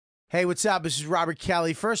Hey, what's up? This is Robert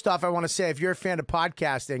Kelly. First off, I want to say if you're a fan of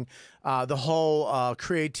podcasting, the whole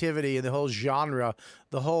creativity and the whole genre,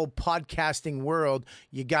 the whole podcasting world,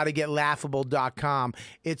 you got to get Laughable.com.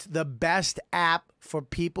 It's the best app for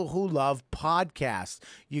people who love podcasts.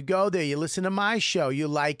 You go there, you listen to my show, you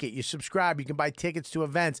like it, you subscribe, you can buy tickets to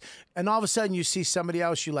events, and all of a sudden you see somebody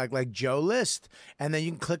else you like Joe List, and then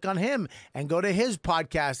you can click on him and go to his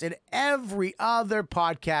podcast, and every other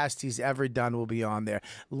podcast he's ever done will be on there.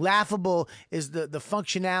 Laughable is the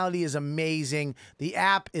functionality is amazing. The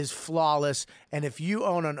app is flawless, and if you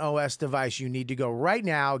own an OS device, you need to go right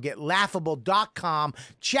now, get Laughable.com.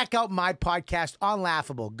 Check out my podcast on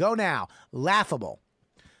Laughable. Go now. Laughable.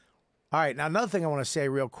 All right, now another thing I want to say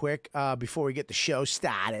real quick before we get the show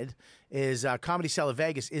started is Comedy Cellar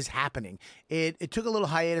Vegas is happening. It took a little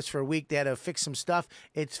hiatus for a week. They had to fix some stuff.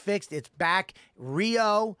 It's fixed. It's back.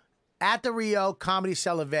 At the Rio Comedy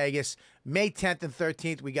Cellar Vegas, May 10th and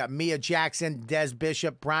 13th. We got Mia Jackson, Des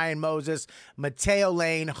Bishop, Brian Moses, Mateo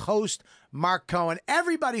Lane, host Mark Cohen.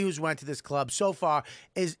 Everybody who's went to this club so far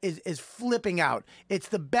is flipping out. It's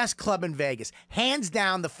the best club in Vegas. Hands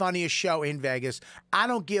down, the funniest show in Vegas. I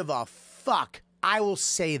don't give a fuck. I will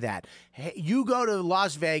say that. Hey, you go to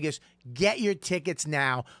Las Vegas, get your tickets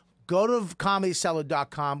now. Go to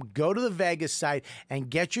ComedyCellar.com, go to the Vegas site, and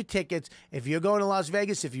get your tickets. If you're going to Las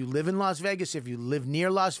Vegas, if you live in Las Vegas, if you live near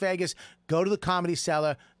Las Vegas, go to the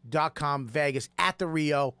ComedyCellar.com Vegas at the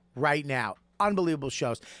Rio right now. Unbelievable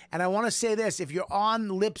shows. And I want to say this, if you're on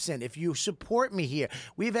Libsyn, if you support me here,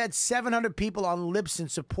 we've had 700 people on Libsyn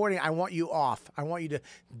supporting. I want you off. I want you to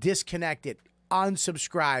disconnect it.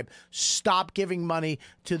 Unsubscribe. Stop giving money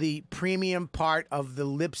to the premium part of the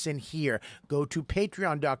Libsyn here. Go to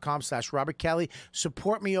patreon.com/Robert Kelly.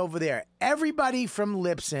 Support me over there. Everybody from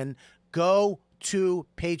Libsyn, go to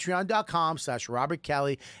patreon.com/Robert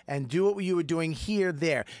Kelly and do what you were doing here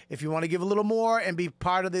there. If you want to give a little more and be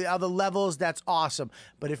part of the other levels, that's awesome.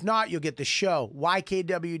 But if not, you'll get the show,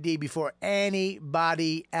 YKWD, before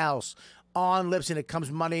anybody else. On Libsyn, it comes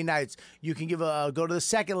Monday nights. You can go to the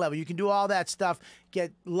second level. You can do all that stuff.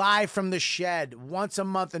 Get live from the shed once a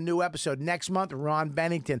month, a new episode. Next month, Ron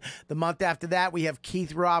Bennington. The month after that, we have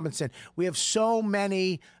Keith Robinson. We have so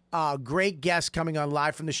many great guests coming on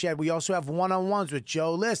Live from the Shed. We also have one-on-ones with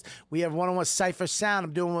Joe List. We have one-on-one Cypher Sound.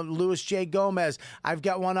 I'm doing with Louis J. Gomez. I've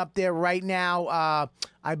got one up there right now,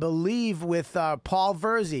 I believe, with Paul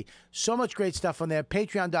Verzi. So much great stuff on there.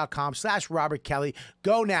 Patreon.com/Robert Kelly.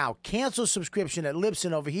 Go now. Cancel subscription at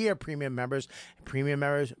Libsyn over here, premium members. Premium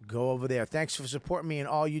members, go over there. Thanks for supporting me and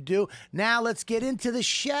all you do. Now let's get into the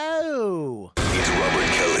show. It's Robert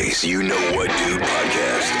Kelly's You Know What Dude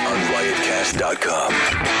podcast on riotcast.com.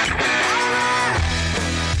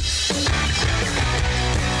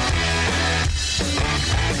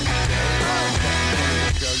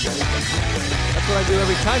 That's what I do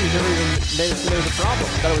every time. You never even made it so there's a problem.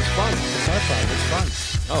 I thought it was fun. It's not fun. It's fun.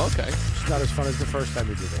 Oh, okay. It's not as fun as the first time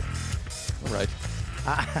we did it. All right.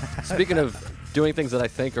 Speaking of doing things that I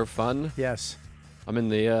think are fun, Yes. I'm in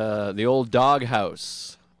the old dog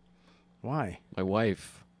house. Why? My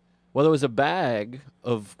wife. Well, there was a bag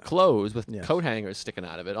of clothes with Yes. coat hangers sticking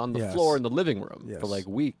out of it on the Yes. floor in the living room Yes. for like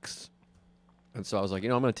weeks. And so I was like, I'm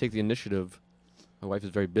going to take the initiative. My wife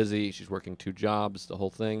is very busy. She's working 2 jobs, the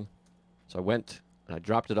whole thing. So I went and I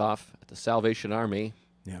dropped it off at the Salvation Army.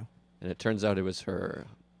 Yeah. And it turns out it was her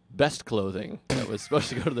best clothing that was supposed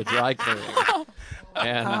to go to the dry cleaning.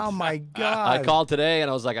 And Oh my God! I called today and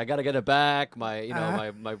I was like, I got to get it back. My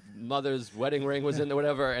mother's wedding ring was in there,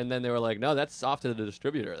 whatever. And then they were like, no, that's off to the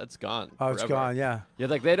distributor. That's gone. Oh, it's forever. gone. Yeah. Yeah,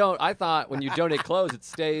 like they don't. I thought when you donate clothes, it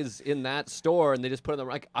stays in that store and they just put it in the.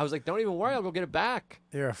 Like, I was like, don't even worry, I'll go get it back.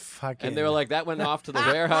 You're a fucking. And they were like, that went off to the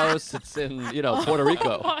warehouse. It's in Puerto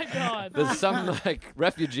Rico. Oh my God! There's some like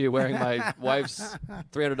refugee wearing my wife's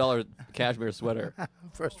 $300 cashmere sweater.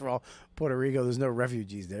 First of all, Puerto Rico, there's no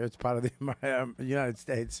refugees there. It's part of the United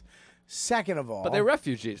States. Second of all, But they're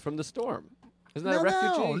refugees from the storm. Isn't that a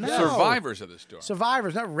refugee? no. Yeah. Survivors of the storm.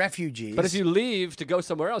 survivors, not refugees. But if you leave to go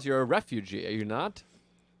somewhere else, you're a refugee, are you not?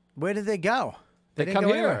 where did they go? They didn't come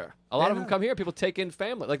go here. anywhere. A lot They of them don't- come here. People take in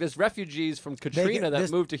family. Like there's refugees from Katrina that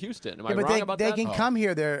this- moved to Houston. Am I Yeah, but wrong about they that? can come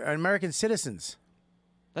here. They're American citizens.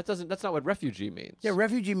 That's not what refugee means. Yeah,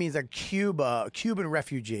 refugee means a Cuban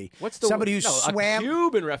refugee. What's the somebody who no, swam? A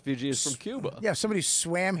Cuban refugee is from Cuba. Yeah, somebody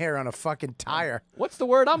swam here on a fucking tire. What's the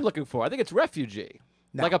word I'm looking for? I think it's refugee.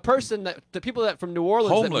 No. Like a person that the people that from New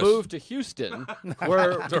Orleans Homeless. that moved to Houston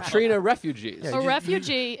were Katrina refugees. Yeah, A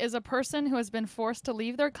refugee is a person who has been forced to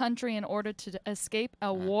leave their country in order to escape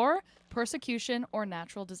a war, persecution, or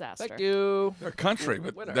natural disaster. Thank you. Their country,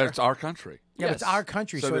 but Winner. that's our country. Yeah, but it's Yes. our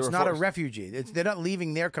country, So so they it's were not a forced. refugee. They're not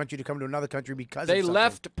leaving their country to come to another country because They of something.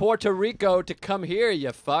 left Puerto Rico to come here,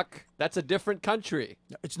 you fuck. That's a different country.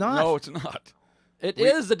 It's not. No, it's not. It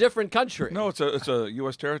is a different country. No, it's a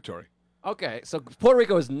U.S. territory. Okay, so Puerto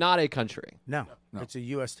Rico is not a country. No, it's a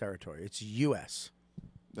U.S. territory. It's U.S.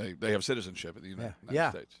 They have citizenship in the United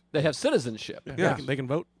Yeah. States. They have citizenship. Yeah. They can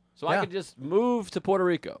vote. So I Yeah. could just move to Puerto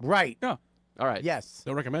Rico. Right. Yeah. All right. Yes.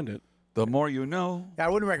 They'll recommend it. The more you know. I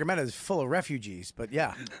wouldn't recommend it. It's full of refugees, but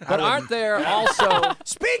yeah. But aren't there also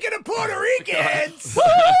Speaking of Puerto Ricans,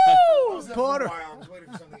 Puerto. I was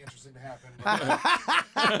waiting for something interesting to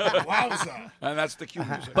happen. Wowza. And that's the cue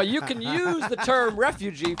music. But you can use the term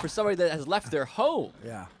refugee for somebody that has left their home.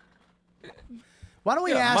 Yeah. Why don't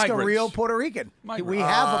we Yeah, ask a migrants. real Puerto Rican? Migrants. We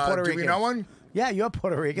have a Puerto Do Rican. we know one? Yeah, you're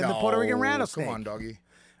Puerto Rican. The Puerto Rican No, rattlesnake. Come on, doggy.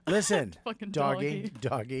 Listen, Fucking doggy.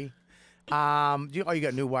 You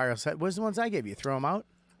got new wireless. Where's the ones I gave you? Throw them out.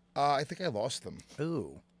 I think I lost them.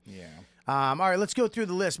 Ooh. Yeah. All right, let's go through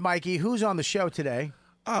the list, Mikey. Who's on the show today?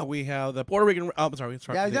 We have the Puerto Rican. Oh, sorry.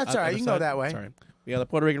 Yeah, that's all right. You can go that way. Sorry. We have the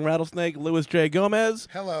Puerto Rican rattlesnake, Louis J. Gomez.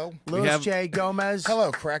 Hello. Louis have- J. Gomez.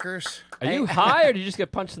 Hello, crackers. Are you high or did you just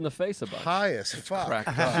get punched in the face a bunch? High as fuck.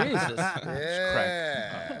 Jesus.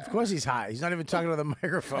 Yeah. Of course he's high. He's not even talking to the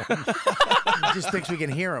microphone. He just thinks we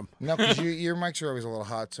can hear him. No, because your mics are always a little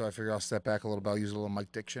hot, so I figure I'll step back a little bit. I'll use a little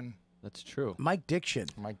mic diction. That's true. Mike Diction.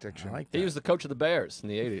 Mic diction. I like He that. was the coach of the Bears in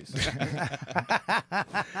the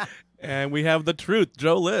 80s. And we have the truth,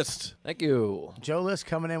 Joe List. Thank you. Joe List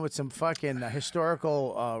coming in with some fucking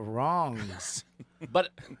historical wrongs. But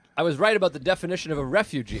I was right about the definition of a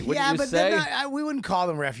refugee. Wouldn't yeah, you but say? they're not, we wouldn't call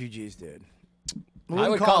them refugees, dude. We I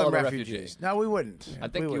wouldn't would call call them them a refugees. refugee. No, we wouldn't. I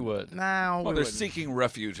think We you wouldn't. would. No, Well, we they're wouldn't. seeking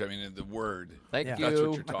refuge. I mean, in the word. Thank Yeah. you. That's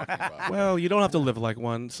what you're talking about. Well, you don't have to live like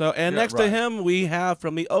one. So, and Yeah, next to right. him, we have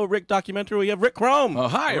from the Rick documentary, we have Rick Crom. Oh,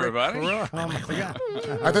 hi, everybody. Oh, my God.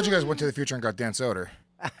 I thought you guys went to the future and got Dan Soder.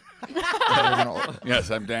 Yes,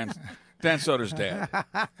 I'm Dan. Dan Soder's dad.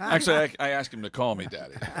 Actually, I asked him to call me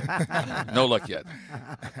daddy. No luck yet.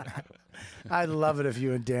 I'd love it if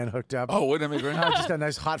you and Dan hooked up. Oh, wouldn't that be great? Just a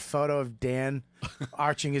nice hot photo of Dan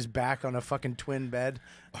arching his back on a fucking twin bed.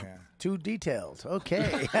 Too detailed.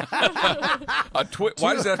 Okay. A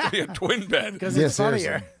why does that have to be a twin bed? Because Yeah, it's funnier.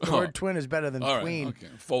 seriously. The word twin is better than All right, queen. okay.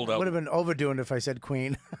 Fold out. Would have been overdoing it if I said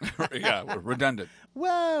queen. Yeah, we're redundant.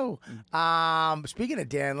 Whoa. Speaking of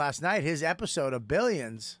Dan, last night, his episode of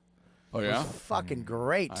Billions Oh, yeah? was fucking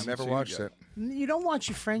great. I Never seen watched it it. You don't watch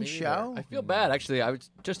your friend's show? I feel bad. Actually, I was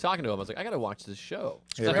just talking to him. I was like, I got to watch this show.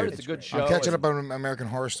 'Cause I Yeah, heard it's it's a good show. I'm catching and- up on American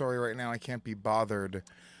Horror Story right now. I can't be bothered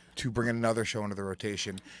to bring another show into the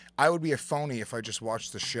rotation. I would be a phony if I just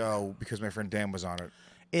watched the show because my friend Dan was on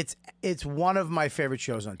it. It's one of my favorite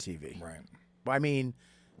shows on TV. Right. I mean,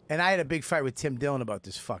 and I had a big fight with Tim Dillon about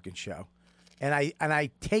this fucking show. And I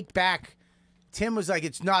take back, Tim was like,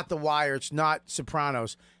 it's not The Wire, it's not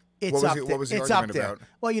Sopranos. It's What was up the- there. what was the It's argument up there. about?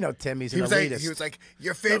 Well, you know Tim, he's an He was, elitist. like, he was like,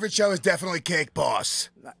 your favorite show is definitely Cake Boss.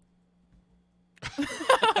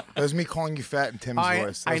 That was me calling you fat in Tim's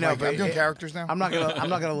voice. That I was know, my- but I'm doing it- characters now. I'm not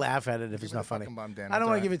gonna laugh at it if it's not funny. fucking bum, Dan. I don't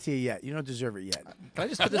want It's to give it to you yet. You don't deserve it yet. Can I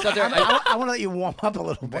just put this out there? I want to let you warm up a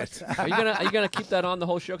little bit. Are you gonna keep that on the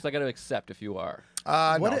whole show? Because I got to accept if you are. No,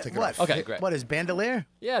 I'll What? take it What? off. Okay, great. What is bandolier?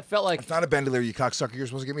 Yeah, it felt like It's not a bandolier, you cocksucker. You're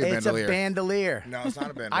supposed to give me a It's bandolier. a bandolier. No, it's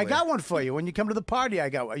not a bandolier. I got one for you. When you come to the party, I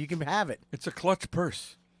got one. You can have it. It's a clutch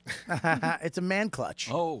purse. It's a man clutch.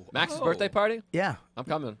 Oh. Max's birthday party. Yeah, I'm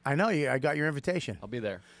coming. I know you. I got your invitation. I'll be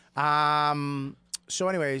there. So,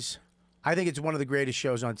 anyways, I think it's one of the greatest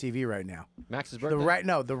shows on TV right now. Max's The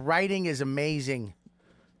birthday. the writing is amazing,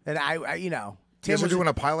 and I you know, You Tim guys are was doing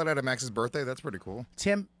a pilot out of Max's birthday? That's pretty cool.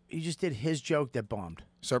 Tim. You just did his joke that bombed.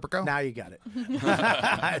 Serpico? Now you got it.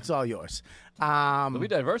 It's all yours. There'll be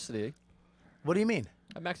diversity What do you mean?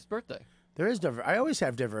 at Max's birthday. There is I always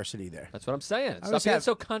have diversity there. That's what I'm saying. Stop always being have-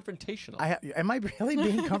 so confrontational. Am I really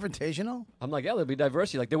being confrontational? I'm like, yeah, there'll be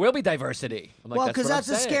diversity. Like, there will be diversity. I'm like, Well, that's because what I'm that's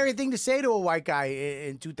a saying. scary thing to say to a white guy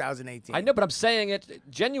in 2018. I know, but I'm saying it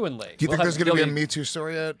genuinely. Do you We'll think there's have- going to be a there'll Me Too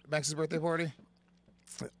story at Max's birthday party?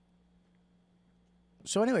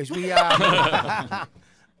 So, anyways, we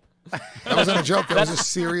That wasn't a joke. That was a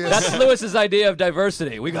serious. That's Lewis's idea of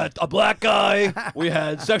diversity. We got a black guy. We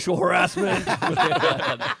had sexual harassment.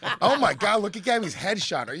 Oh my God! Look at Gabby's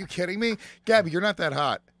headshot. Are you kidding me, Gabby? You're not that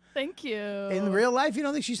hot. Thank you. In real life, you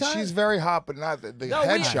don't think she's hot? She's very hot, but not the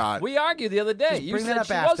headshot. We argued the other day. Just You bring said that up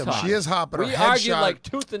she after, was hot. She is hot, but We her headshot. argued like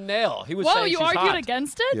tooth and nail. He was Whoa, saying you she's argued hot.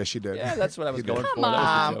 against it? Yeah, she did. Yeah, that's what I was going Come for. That was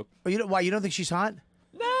on. a joke. Why? You don't think she's hot?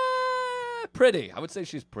 Nah, pretty. I would say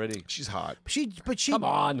she's pretty. She's hot. Come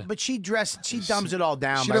on. But she dumbs it all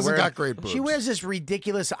down. She by doesn't wearing- got great boobs. She wears this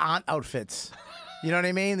ridiculous aunt outfits. You know what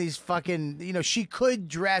I mean? These fucking, she could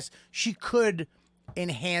dress, she could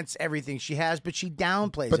enhance everything she has, but she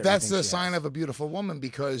downplays. But that's everything the she sign has. of a beautiful woman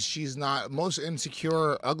because she's not. Most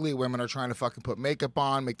insecure, ugly women are trying to fucking put makeup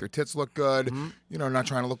on, make their tits look good. Mm-hmm. Not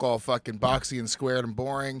trying to look all fucking boxy and squared and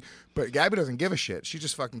boring. But Gabby doesn't give a shit. She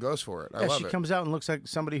just fucking goes for it. I love she it. comes out and looks like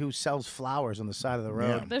somebody who sells flowers on the side of the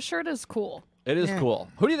road. This shirt is cool. It is cool.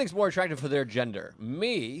 Who do you think's more attractive for their gender?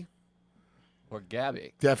 Me or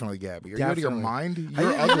Gabby? Definitely Gabby. Are you out of your Definitely. mind?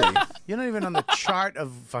 You're ugly. You're not even on the chart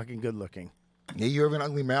of fucking good looking. Yeah, you have an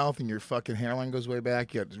ugly mouth and your fucking hairline goes way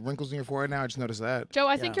back. You got wrinkles in your forehead now. I just noticed that. Joe,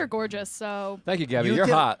 I think you're gorgeous, so Thank you, Gabby. You You're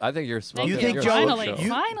think- hot. I think you're smoking. You think you're Joe- a finally, smoke show.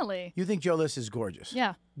 finally. You think Joe List is gorgeous?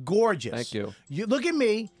 Yeah. Gorgeous. Thank you. You look at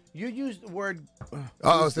me. You use the word.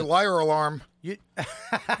 Oh, it's the liar alarm. You,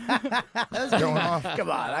 It's going off. come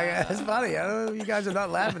on, it's funny. I don't know if you guys are not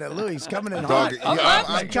laughing at Louis. He's coming in Dog, hot.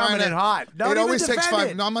 I'm He's trying coming to- in hot. Don't It even always takes defend 5.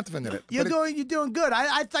 it. No, I'm not defending it. You're But you're doing good.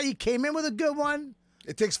 I thought you came in with a good one.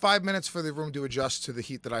 It takes 5 minutes for the room to adjust to the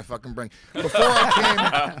heat that I fucking bring.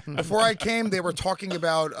 Before I came, they were talking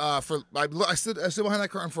about I stood behind that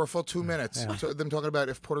curtain for a full 2 minutes. So them talking about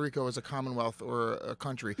if Puerto Rico is a commonwealth or a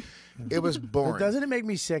country. It was boring. Doesn't it make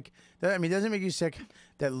me sick? Doesn't it make you sick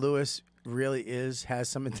that Louis really has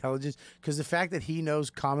some intelligence? Because the fact that he knows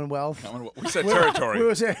Commonwealth. We said territory. We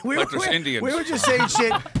were saying, Like there's Indians. We were just saying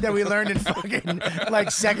shit that we learned in fucking like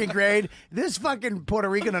 2nd grade. This fucking Puerto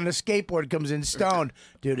Rican on a skateboard comes in stoned.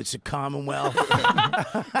 Dude, it's a Commonwealth.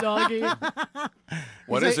 Doggy.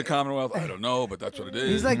 What He's is the Commonwealth? I don't know, but that's what it is.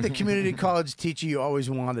 He's like the community college teacher you always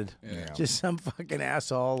wanted. Just some fucking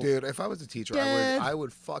asshole. Dude, if I was a teacher, Dad. I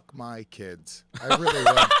would fuck my kids. I really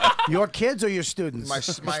would. Your kids or your students? My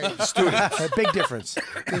students. A big difference.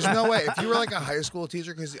 There's no way. If you were like a high school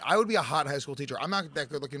teacher, because I would be a hot high school teacher. I'm not that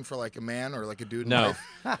good looking for like a man or like a dude in No.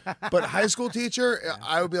 life. But high school teacher,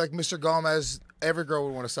 I would be like Mr. Gomez. Every girl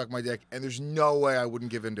would want to suck my dick, and there's no way I wouldn't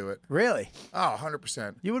give into it. Really? Oh,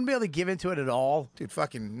 100%. You wouldn't be able to give into it at all? Dude,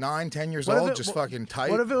 fucking 9, 10 years What if old, it- just what- fucking tight.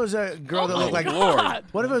 What if it was a girl that looked like Lord.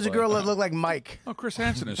 What if it was a girl that looked like Mike? Oh, Chris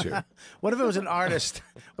Hansen is here. What if it was an artist?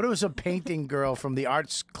 What if it was a painting girl from the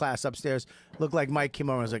arts class upstairs looked like Mike came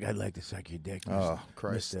over and was like, I'd like to suck your dick. Oh,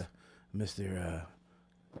 Christ. Mr.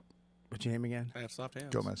 What's your name again? I have soft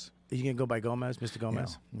hands. Gomez. Are you gonna go by Gomez, Mr.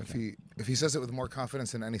 Gomez? If he says it with more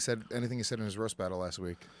confidence than anything he said in his roast battle last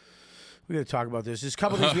week. We're gonna talk about this. There's a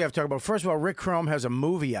couple things we have to talk about. First of all, Rick Crom has a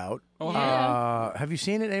movie out. Yeah. Have you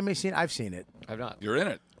seen it? Anybody seen it? I've seen it. I've not. You're in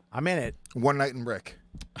it. I'm in it. One Night in Rick.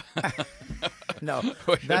 No,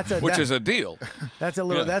 Which is a deal. That's a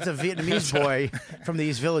little. That's a Vietnamese boy from the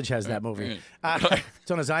East Village has that movie. It's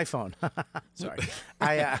on his iPhone. Sorry.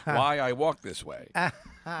 Why I walk this way.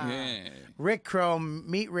 Yeah. Rick Crom,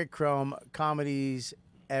 meet Rick Crom, comedies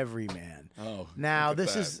Everyman. Oh, Now look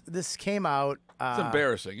at this came out. It's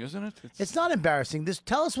embarrassing, isn't it? It's not embarrassing.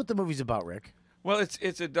 Tell us what the movie's about, Rick. Well,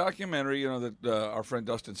 it's a documentary, that our friend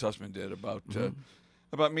Dustin Sussman did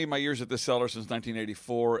about me, my years at the cellar since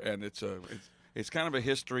 1984, and it's kind of a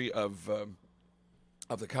history of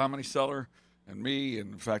the Comedy Cellar and me.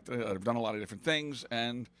 And in fact, I've done a lot of different things,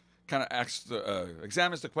 and kind of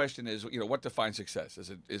examines the question: is what defines success?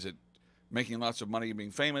 Is it making lots of money and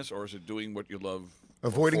being famous, or is it doing what you love? for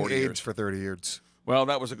Avoiding 40 AIDS years? for 30 years. Well,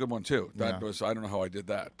 that was a good one too. Yeah. That was I don't know how I did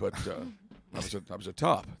that, but I was a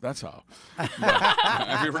top. That's how.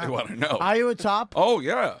 If you really want to know. Are you a top? Oh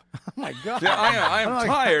yeah. Oh my God. Yeah, I am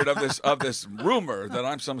tired of this rumor that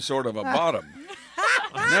I'm some sort of a bottom.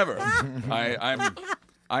 Never.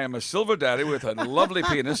 I am a silver daddy with a lovely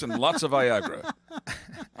penis and lots of Viagra.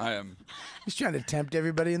 I am. He's trying to tempt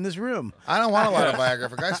everybody in this room. I don't want a lot of Viagra.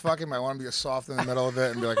 If a guy's fucking, I want to be soft in the middle of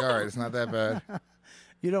it and be like, all right, it's not that bad.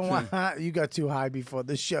 You don't want. You got too high before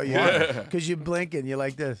the show. Because you're blinking. You're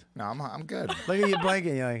like this. No, I'm good. Look at you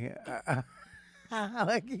blinking. You're like.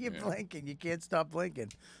 Look at you blinking. You can't stop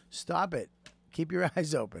blinking. Stop it. Keep your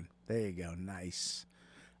eyes open. There you go. Nice.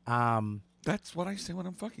 That's what I say when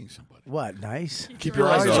I'm fucking somebody. What? Nice. Keep your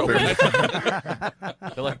eyes open.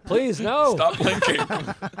 They're like, please no. Stop blinking.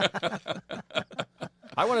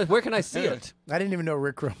 I want to. Where can I see it? I didn't even know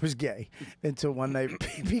Rick Crom was gay until one night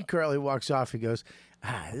Pete Curley walks off. He goes,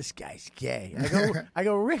 this guy's gay. I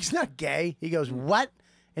go, Rick's not gay. He goes, what?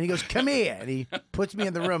 And he goes, come here. And he puts me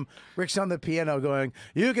in the room. Rick's on the piano going,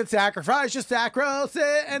 you can sacrifice your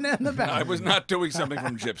sacrosanct. And then the back. I was not doing something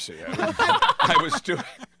from Gypsy. I was doing.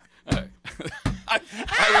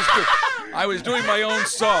 I was doing my own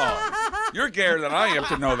song. You're gayer than I am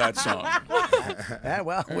to know that song. Yeah,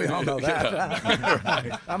 well, we all know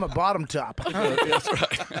that. I'm a bottom top. That's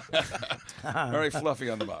right. Very fluffy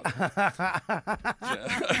on the bottom.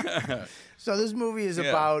 So this movie is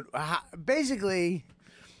about basically,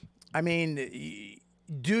 I mean,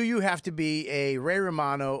 do you have to be a Ray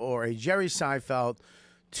Romano or a Jerry Seinfeld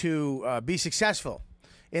to be successful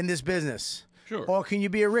in this business? Sure. Or can you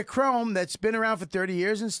be a Rick Crom that's been around for 30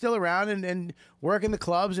 years and still around and working the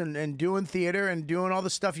clubs and doing theater and doing all the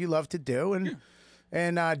stuff you love to do?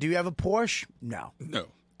 And do you have a Porsche? No. No.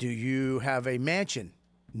 Do you have a mansion?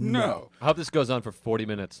 No. I hope this goes on for 40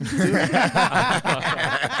 minutes. Do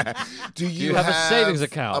you have a savings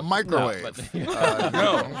account? A microwave?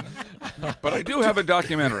 No. But I do have a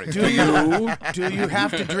documentary. Do you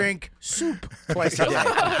have to drink soup twice a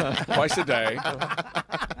day? Twice a day.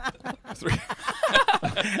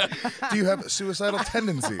 Do you have suicidal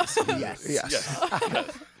tendencies? Yes. Yes.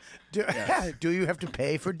 Do you have to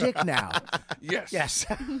pay for dick now? Yes. Yes.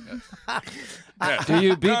 Yes. Do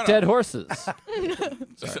you beat No. dead horses? I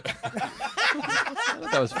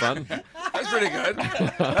thought that was fun. That's pretty good.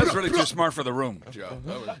 That's really too smart for the room, Joe.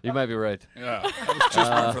 That was, You might be right. yeah, that was too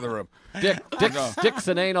smart for the room. Dicks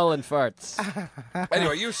and anal and farts.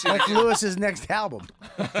 Anyway, you see. Like Lewis's next album.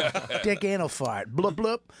 Dick anal fart. Blup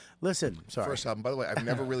blup. Listen, sorry. First album. By the way, I've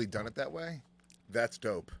never really done it that way. That's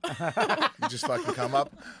dope. You just fucking come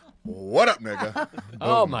up. What up, nigga?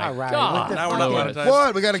 Oh my All right, God! what the Now we're fuck not is- monetized.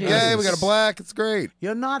 What? We got a gay, we Jesus. got a black. It's great.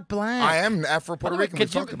 You're not black. I am Afro-Puerto Rican. We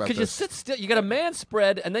talked about could you this. sit still? You got a man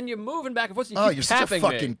spread, and then you're moving back and forth. And you Oh, keep you're such a tapping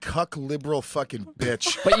fucking me. cuck liberal fucking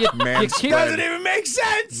bitch. But you man keep- spread. even make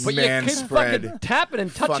sense. But you Man keep spread. fucking tapping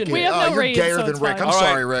and touching Fucking, We have no you're ratings, gayer so than it's Rick. fine. I'm All right,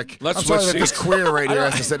 sorry, Rick. let's I'm sorry switch that this seats. queer right here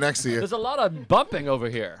has to sit next to you. There's a lot of bumping over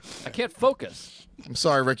here. I can't focus. I'm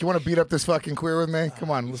sorry, Rick. You want to beat up this fucking queer with me?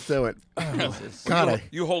 Come on, let's do it. God,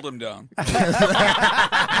 You hold him down. dude, I'm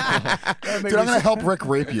gonna help Rick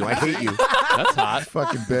rape you. I hate you, That's hot.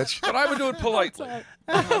 fucking bitch. But I would do it politely.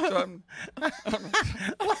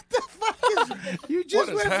 You just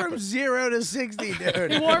has went from happened? 0 to 60,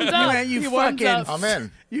 dude. He warms up. You He warms fucking. up. I'm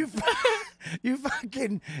in. You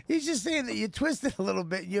fucking. He's just saying that you twisted a little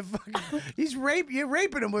bit. You fucking. You're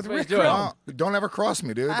raping him with what Rick he's doing. Crom. Don't ever cross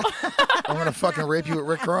me, dude. I'm gonna fucking rape you with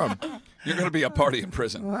Rick Crom. You're going to be a party in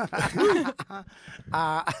prison.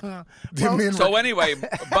 Dude, me and So anyway,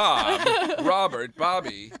 Bob, Robert,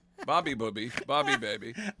 Bobby Booby, Bobby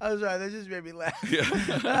Baby. I'm sorry, that just made me laugh. Yeah.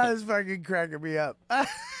 That's fucking cracking me up.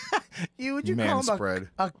 Would you Man call him spread.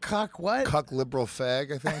 a cuck what? cuck liberal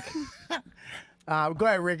fag, I think. Go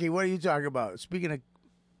ahead, Ricky. What are you talking about? Speaking of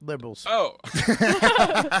liberals. Oh,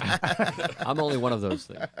 I'm only one of those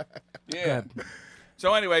things. yeah.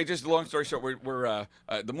 So anyway, just a long story short, we're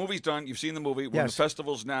the movie's done. You've seen the movie. We're in the Yes.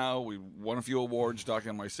 festivals now. We won a few awards, Doc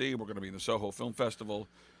NYC. We're going to be in the Soho Film Festival.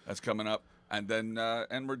 That's coming up, and then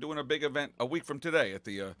and we're doing a big event a week from today at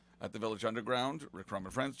the Village Underground, Rick Crom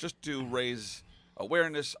and Friends, just to raise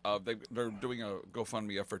awareness of. They're doing a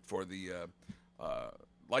GoFundMe effort for the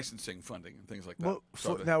licensing funding and things like that. Well,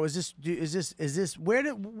 So that- now is this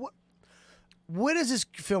where does this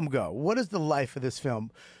film go? What is the life of this film?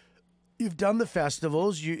 You've done the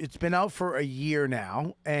festivals. It's been out for a year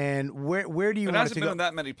now, and where do you it want it hasn't to been go? in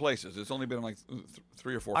that many places. It's only been in like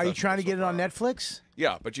 3 or 4. Are you trying to festivals get it so on far. Netflix?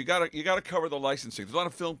 Yeah, but you gotta cover the licensing. There's a lot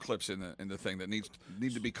of film clips in the thing that need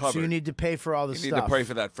to be covered. So you need to pay for all the You need stuff. to pay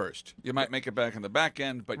for that first. You might make it back in the back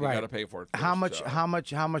end, but you Right. got to pay for it. First, How much? so.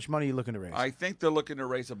 How much money are you looking to raise? I think they're looking to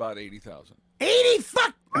raise about 80,000. 80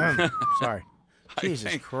 fuck. Sorry.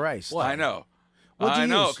 Jesus think- Christ. I know. What'd you I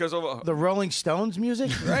know use? because of The Rolling Stones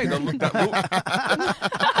music. hey,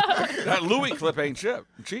 that Louis clip ain't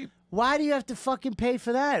cheap. Why do you have to fucking pay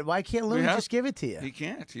for that? Why can't Louis have- just give it to you? He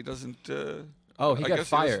can't. He doesn't. Oh, he I got guess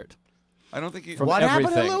fired. I don't think he. From What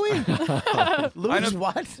happened to everything. Louis? Louis don't-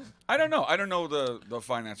 what? I don't know. I don't know the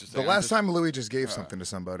finances. The thing. last time Louis just gave something to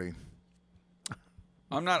somebody.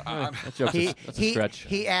 I'm not. I'm, That joke's that's a stretch.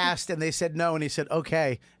 He asked and they said no and he said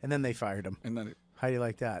okay and then they fired him. and then How do you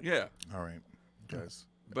like that? yeah. All right, guys.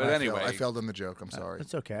 But anyway. I failed on the joke. I'm sorry.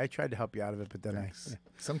 It's okay. I tried to help you out of it, but then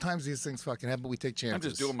Sometimes these things fucking happen. We take chances. I'm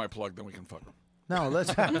just doing my plug. Then we can fuck him. No,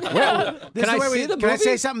 let's. Can I see the Can I movie?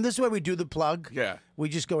 say something? This is where we do the plug. Yeah. We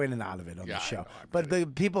just go in and out of it on Yeah, the I show. know, But the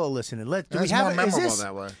people are listening. Do we That's have more memorable is this,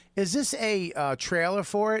 that way. Is this a trailer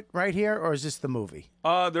for it right here, or is this the movie?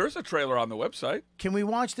 There is a trailer on the website. Can we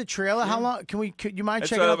watch the trailer? How long? Could you mind It's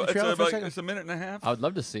checking out the trailer for a like, second? it's a minute and a half. I would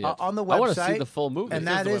love to see it. On the website. I want to see the full movie. And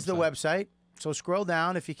that is the website. So scroll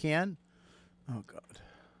down if you can. Oh God.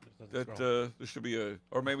 There should be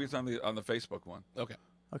or maybe it's on the Facebook one. Okay.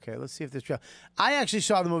 Okay, let's see if this trailer. I actually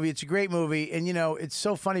saw the movie. It's a great movie, and it's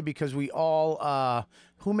so funny because we all.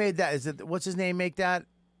 Who made that? Is it what's his name? Make that?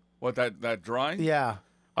 What that drawing? Yeah.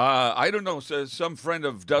 I don't know. So some friend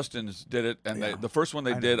of Dustin's did it, and the first one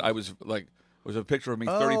they did, I was like, was a picture of me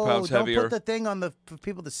 30 pounds heavier. Don't put the thing on for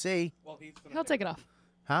people to see. He'll take it off.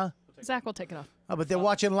 Huh? Zach will take it off. Oh, but they're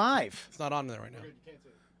watching live. It's not on there right now.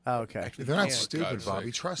 Oh, okay. They're not Yeah. stupid, God's Bobby.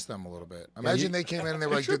 sake. Trust them a little bit. Imagine they came in and they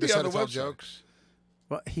were like, should dude, they be on said the to tell website. jokes.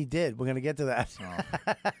 Well, he did. We're gonna get to that.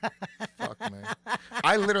 Fuck me.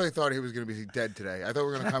 I literally thought he was going to be dead today. I thought we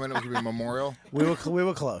were going to come in and it was going to be a memorial We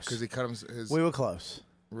were close. because he cut his We were close.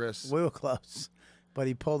 wrist. We were close. But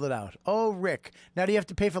he pulled it out. Oh, Rick. Now do you have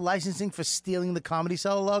to pay for licensing for stealing the Comedy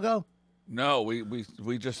Cellar logo? No,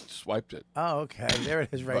 we just swiped it. Oh, okay. There it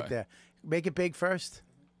is right Right. there. Make it big first.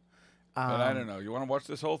 But I don't know. You want to watch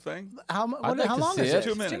this whole thing? How I'd like how to long see is it. it?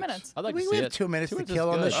 2 minutes. 2 minutes. I'd like We to see have it. 2 minutes to minutes is kill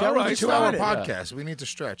on the good. show. All We right, just 2-hour started. podcast. We need to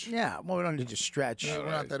stretch. Yeah, well, we don't need to stretch. We're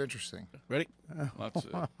not that interesting. Ready? Let's,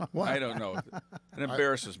 I don't know. It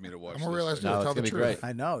embarrassed me to watch. I'm going to this realize thing. No, to tell it's the gonna be truth. great.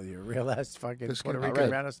 I know. You're a real ass fucking This Puerto can- Rican All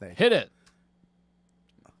right. rattlesnake. Hit it.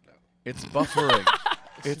 It's buffering.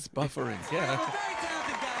 It's buffering. Yeah.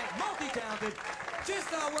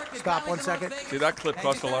 Stop 1 second. See, that clip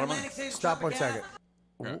cost a lot of money. Stop 1 second.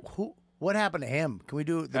 Who? What happened to him? Can we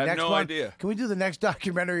do the I have next no one? idea. Can we do the next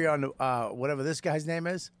documentary on whatever this guy's name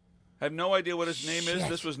is? I have no idea what his name is. Shit.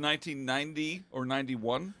 This was 1990 or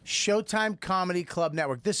 91. Showtime Comedy Club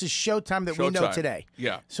Network. This is Showtime that we know Showtime. today.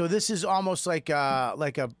 Yeah. So this is almost like a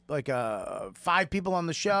 5 people on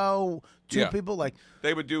the show, 2 Yeah. people. Like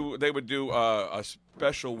They would do a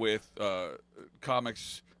special with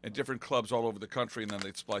comics in different clubs all over the country, and then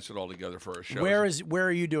they'd splice it all together for a show. where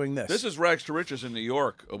are you doing this? This is Rags to Riches in New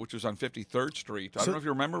York, which was on 53rd Street. I So- don't know if you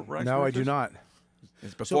remember Rags to no, I Riches. do not.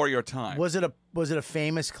 It's before your time. Was it a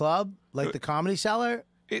famous club like the Comedy Cellar?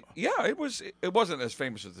 It was. It wasn't as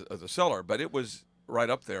famous as the Cellar, but it was right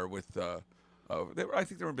up there with. I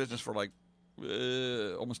think they were in business for like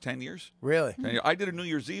almost 10 years. Really? And I did a New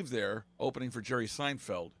Year's Eve there, opening for Jerry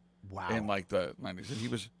Seinfeld Wow. in like the 90s. And it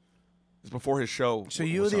was before his show. So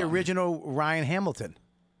you were was the on. original Ryan Hamilton.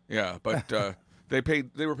 Yeah, but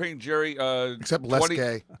they were paying Jerry Except less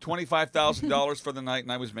gay. $25,000 for the night,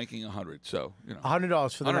 and I was making $100. So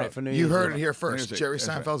 $100 for the night for New Year's. You heard Eve. it here first. Music. Jerry That's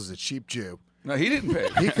right. Seinfeld is a cheap Jew. no, he didn't pay.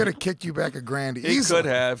 He could have kicked you back $1,000 He easily.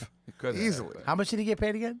 could have. He could have. Easily. How much did he get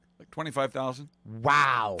paid again? Like 25,000.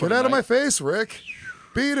 Wow. Get out of my face, Rick.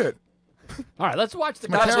 Beat it. All right, let's watch the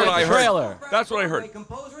That's goddamn what I heard. trailer. That's what I heard.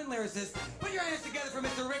 Composer and lyricist. Put your hands together for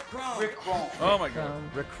Mr. Rick Crom. Oh my God.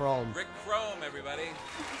 Rick Crom. Rick Crom, everybody.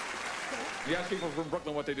 You ask people from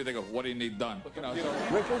Brooklyn what they do, they go, what do you need done? You know,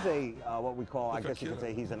 Rick is a, what we call, I guess you could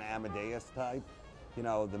say he's an Amadeus type,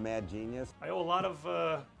 the mad genius. I owe a lot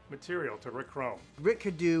of material to Rick Crom. Rick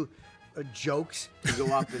could do jokes to go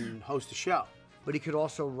up and host a show, but he could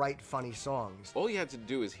also write funny songs. all you had to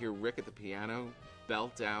do is hear Rick at the piano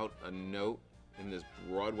belt out a note in this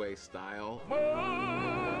Broadway style.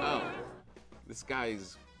 Oh, this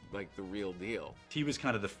guy's like the real deal. He was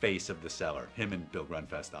kind of the face of the Cellar, him and Bill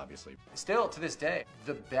Grunfest, obviously. Still, to this day,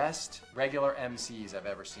 the best regular MCs I've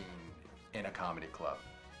ever seen in a comedy club.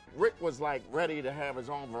 Rick was like ready to have his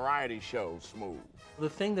own variety show, Smooth. The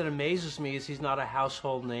thing that amazes me is he's not a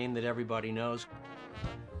household name that everybody knows.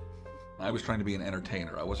 I was trying to be an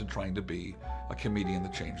entertainer. I wasn't trying to be a comedian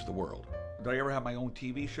that changed the world. Did I ever have my own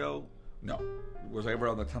TV show? No. Was I ever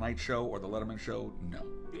on the Tonight Show or the Letterman Show? No.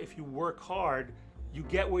 If you work hard, you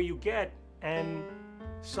get where you get, and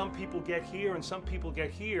some people get here and some people get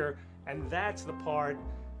here, and that's the part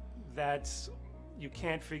that's you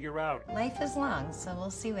can't figure out. Life is long, so we'll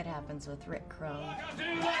see what happens with Rick Crom.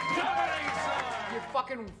 You're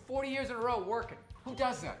fucking 40 years in a row working. Who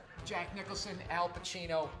does that? Jack Nicholson, Al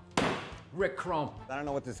Pacino, Rick Crom. I don't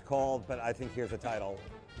know what this is called, but I think here's a title.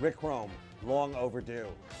 Rick Crom, long overdue.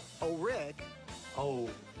 Oh, Rick. Oh,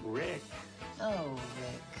 Rick. Oh,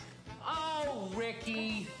 Rick. Oh,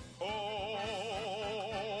 Ricky.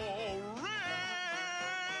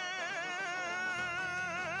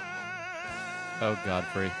 Oh,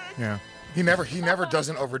 Godfrey. Yeah. He never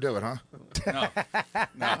doesn't overdo it, huh?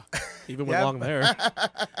 No. Even with long hair.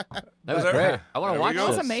 That was great. I want to There we watch go. That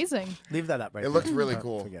was this. amazing. Leave that up right It there. looked really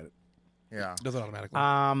cool. Forget it. Yeah. Does it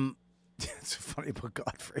automatically. It's funny about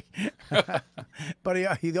Godfrey.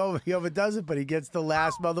 But he overdoes it, but he gets the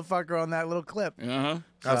last motherfucker on that little clip. Uh-huh.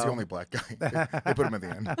 That was the only black guy. They put him at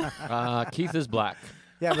the end. Keith is black.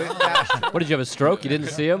 Yeah, but What, did you have a stroke? You didn't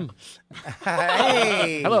see him?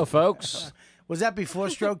 hey. Hello, folks. Was that before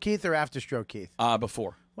stroke, Keith, or after stroke, Keith?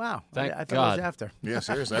 Before. Wow. Thank I thought God. it was after. Yeah,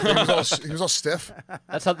 seriously. I think he was all stiff.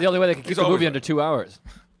 That's the only way they can keep He's the movie always under 2 hours.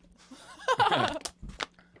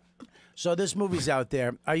 So this movie's out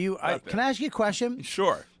there. Are you? Can I ask you a question?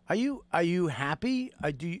 Sure. Are you happy?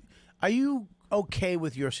 Are you okay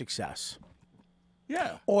with your success?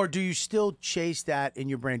 Yeah. Or do you still chase that in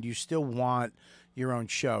your brain? Do you still want your own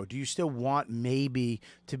show? Do you still want maybe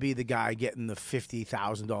to be the guy getting the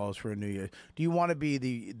 $50,000 for a New Year? Do you want to be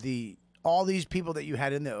the all these people that you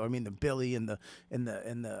had in there? I mean, the Billy and the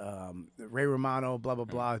Ray Romano, blah blah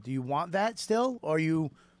blah. Do you want that still, or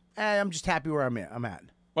you? I'm just happy where I'm at.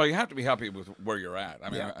 Well, you have to be happy with where you're at. I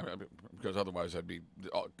mean, Yeah. because otherwise I'd be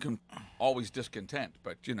always discontent.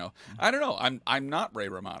 But I don't know. I'm not Ray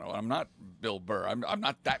Romano. I'm not Bill Burr. I'm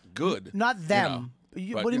not that good. Not them.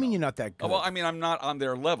 But, What do you mean you're not that good? Well, I mean, I'm not on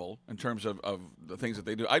their level in terms of the things that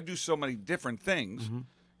they do. I do so many different things,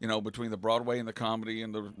 between the Broadway and the comedy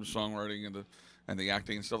and the songwriting and the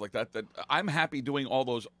acting and stuff like that, that I'm happy doing all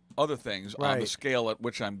those other things on the Right. scale at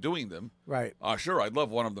which I'm doing them. Right. Sure, I'd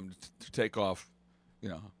love one of them to take off.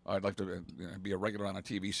 I'd like to be a regular on a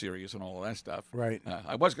TV series and all of that stuff. Right.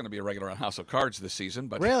 I was going to be a regular on House of Cards this season,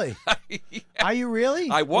 but Really? Are you really?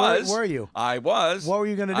 I was. Where were you? I was. What were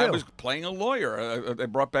you going to do? I was playing a lawyer. They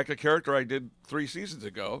brought back a character I did 3 seasons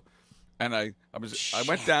ago, and I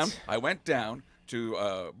went down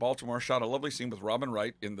to Baltimore, shot a lovely scene with Robin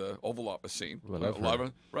Wright in the Oval Office scene. I love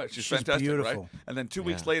her. Right, she's She's fantastic, beautiful. right? And then 2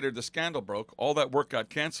 weeks later, the scandal broke. All that work got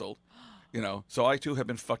canceled. So I too have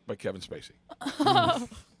been fucked by Kevin Spacey.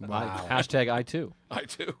 Wow. Hashtag I too. I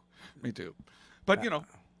too, me too. But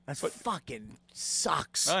That's fucking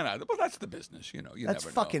sucks. I know. Well, that's the business. You That's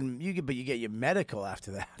never fucking. But you get your medical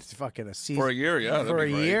after that. It's fucking a season for a year. Yeah, For a that'd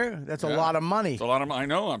be great. year, that's a Yeah. lot of money. It's a lot of. I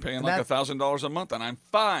know. I'm paying And like that- $1,000 a month, and I'm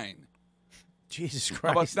fine. Jesus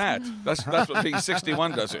Christ. How about that? That's what being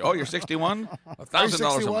 61 does. Oh, you're 61? $1,000 a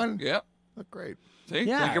 61? month. Yep. Look great. See,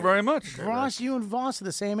 Yeah. thank you very much. Voss, you and Voss are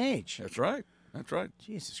the same age. That's right. That's right.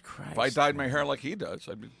 Jesus Christ. If I dyed my hair like he does,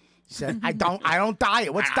 I'd be. He said, I don't dye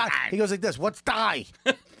it. What's dye? He goes like this. What's dye?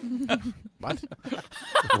 What?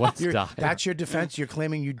 What's You're- dye? That's your defense? You're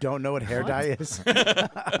claiming you don't know what hair dye is?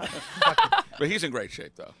 But he's in great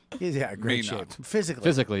shape, though. He's great Me shape. not. Physically.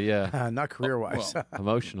 Physically, yeah. Not career-wise. Well,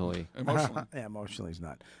 Emotionally. Emotionally. Yeah, emotionally he's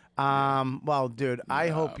not. Well, dude, I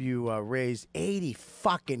hope you raised 80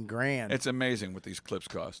 fucking grand. It's amazing what these clips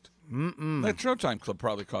cost. That Showtime clip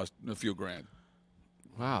probably cost a few grand.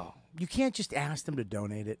 Wow. You can't just ask them to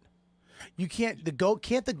donate it. You can't.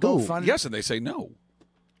 Can't the GoFundMe? Yes, and they say no.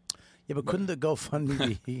 Yeah, but couldn't the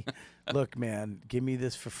GoFundMe be, look, man, give me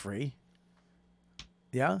this for free?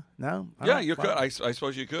 Yeah? No? Yeah, you could. I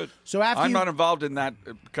suppose you could. So after I'm you- not involved in that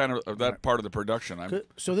that part of the production.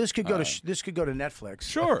 So this could go to this could go to Netflix.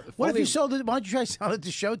 Sure. What if you sold it? Why don't you try selling it to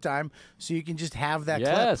Showtime so you can just have that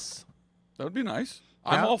clip? Yes. That would be nice.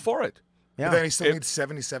 I'm Yeah. all for it. Yeah. But then he still needs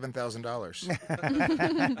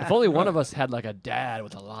 $77,000. If only one of us had like a dad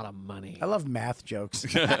with a lot of money. I love math jokes.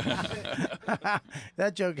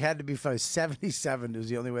 That joke had to be funny. 77 was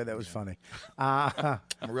the only way that was funny. I'm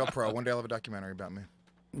a real pro. One day I'll have a documentary about me.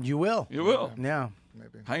 You will. You will. Yeah.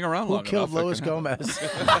 Maybe. Hang around Who long killed enough, it Louis can happen. Gomez?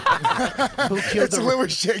 Who killed It's the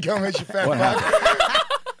Louis J. Gomez, you fat What fuck.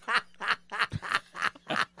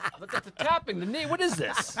 Look at the tapping, the knee. What is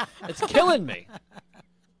this? It's killing me.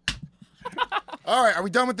 All right, are we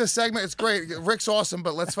done with this segment? It's great. Rick's awesome,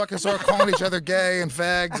 but let's fucking start calling each other gay and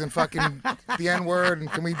fags and fucking the N-word.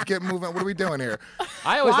 And can we get moving? What are we doing here?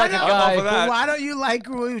 I always like a I'm guy. off of that. Why don't you like?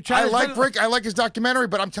 I like Rick. I like his documentary,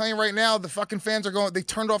 but I'm telling you right now, the fucking fans are going. They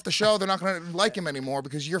turned off the show. They're not going to like him anymore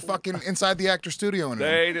because you're fucking inside the actor studio. And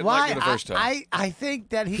They didn't like me the first time. I think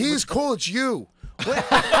that he's cool. It's you.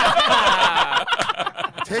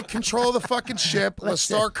 Take control of the fucking ship. Let's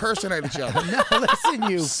start cursing at each other. No, listen,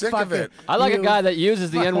 you. Sick fucking, of it. I like a you- guy that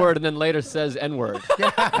uses the N-word and then later says N-word.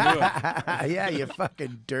 Yeah, you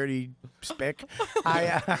fucking dirty spick.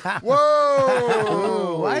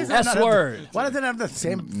 Whoa! Why is that not S-word. Why does it have the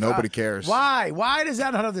same? Nobody cares. Why? Why does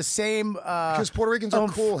that not have the same? Because Puerto Ricans are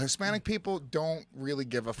cool. Hispanic people don't really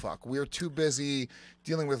give a fuck. We're too busy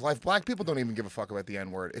dealing with life. Black people don't even give a fuck about the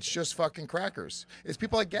N-word. It's just fucking crackers. It's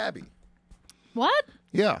people like Gabby. What?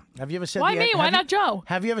 Yeah. Have you ever said? Why the me? N- Why have not you, Joe?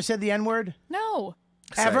 Have you ever said the N-word? No.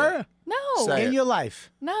 Ever? No. Say In it. your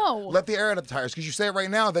life? No. Let the air out of the tires, because you say it right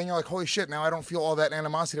now, then you're like, holy shit, now I don't feel all that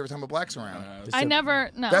animosity every time a black's around. I never.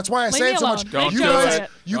 No. That's why I Leave say me it so alone. much. Make You Joe guys, say it.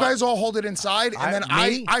 you guys all hold it inside, and then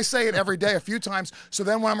me? I say it every day a few times. So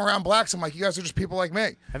then when I'm around blacks, I'm like, you guys are just people like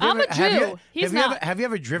me. Have you I'm ever, a have Jew. you, He's have you not. ever, have you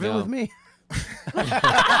ever driven No. with me?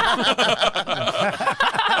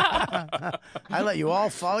 I let you all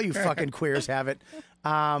follow. You fucking queers have it.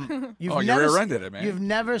 You've Oh, you never, rear-ended it, man. You've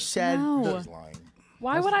never said. No. Lying.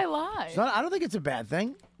 Why would I lie? It's not- I don't think it's a bad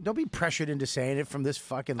thing. Don't be pressured into saying it from this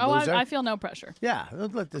fucking Oh, loser. I feel no pressure. Yeah,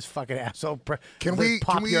 don't let this fucking asshole Can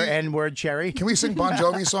pop we- your N-word cherry. Can we sing Bon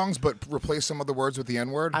Jovi songs, but replace some of the words with the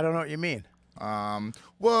N-word? I don't know what you mean.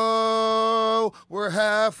 Whoa, we're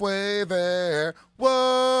halfway there.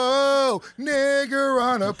 Whoa, nigger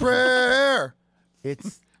on a prayer.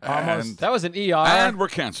 It's And, almost. That was an ER. and we're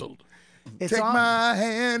canceled. It's Take on- my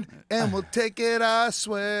hand and we'll take it, I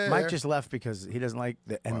swear. Mike just left because he doesn't like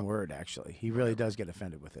the N-word. Actually, he really does get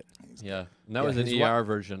offended with it. Yeah, and that was an his ER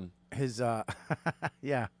version. His yeah,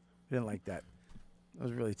 we didn't like that. That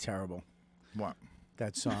was really terrible. What?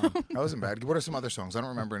 That song. That wasn't bad. What are some other songs? I don't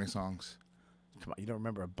remember any songs. Come on, you don't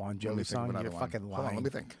remember a Bon Let me Jovi think of song? another You're one. fucking Hold on, lying. let me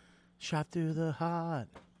think. Shot through the heart.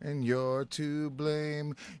 And you're to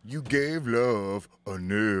blame. You gave love a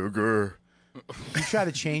nigger. You try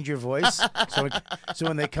to change your voice so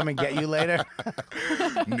when they come and get you later.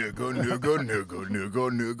 Nigga, nigga, nigga, nigga, nigga,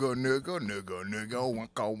 nigga, nigga, nigga,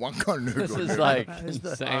 wanka, wanka, nigga. This is nigga. like He's the-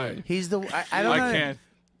 insane. He's the. I don't know. I can't.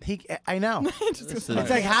 I know. It's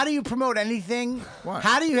like, how do you promote anything? What?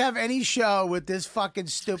 How do you have any show with this fucking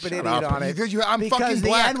stupid Shut idiot up. on it? Because I'm because fucking the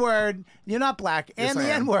black. N-word, you're not black, Yes, and I the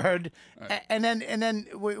am. N-word, and then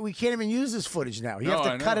we can't even use this footage now. You No, have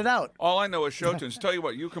I to cut know. it out. All I know is show tunes. Tell you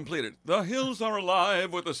what, you completed. The hills are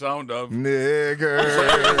alive with the sound of Niggers.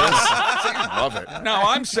 Love it. Now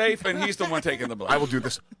I'm safe, and he's the one taking the blame. I will do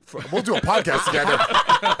this. We'll do a podcast together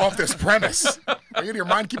off this premise. Are you out of your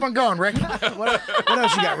mind? Keep on going, Rick. What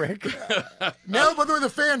else you got, Rick? Now, by the way, the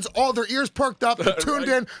fans, all their ears perked up, they're tuned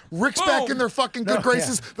in. Rick's back in their fucking good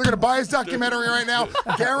graces. They're gonna buy his documentary right now.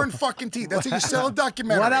 Garen fucking T. That's how you sell a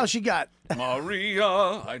documentary. What else you got? Maria,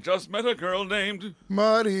 I just met a girl named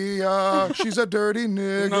Maria, she's a dirty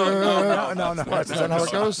nigger. No. What, is that how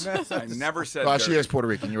it goes? I never said. Oh, she dirty. is Puerto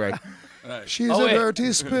Rican. You're right. She's Oh, a wait.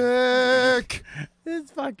 dirty spick.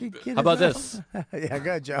 This fucking kid. How about is- this? Yeah,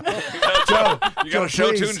 go, Joe. Joe, You got a show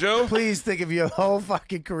please, tune, Joe? Please think of your whole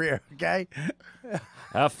fucking career, okay?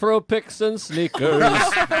 Afro picks and sneakers.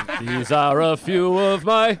 These are a few of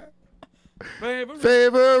my.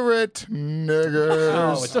 Favorite niggers.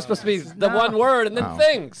 Oh, it's just supposed to be the one word and then Oh.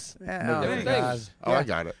 things. Yeah, Different God. things. Oh, I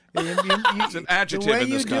got it. It's an adjective way in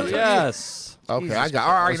this you do country. it- Yes. Okay, I got.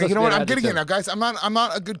 All right, It's you know what? supposed I'm to be getting an it now, guys. I'm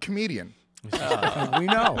not a good comedian. We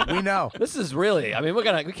know. This is really. I mean, we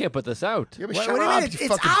can't put this out. Yeah, but What shut do you up, mean? you It's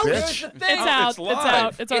fucking out. bitch. It's out. It's live.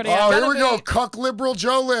 out. It's already Oh, out. here we go. Cuck liberal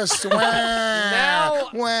Joe list. Wah, Now-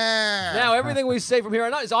 wah. Now everything we say from here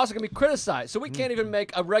on out is also going to be criticized. So we can't even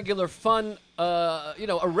make a regular fun,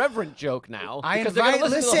 irreverent joke now because they're going to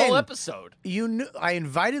listen to the whole episode. I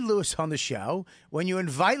invited Lewis on the show. When you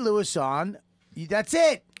invite Lewis on, that's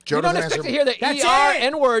it. Joe You don't doesn't expect answer- to hear the That's ER it.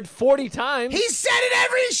 N-word 40 times. He said it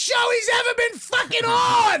every show he's ever been fucking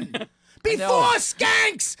on. Before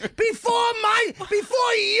Skanks,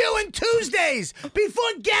 before you and Tuesdays, before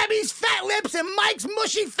Gabby's fat lips and Mike's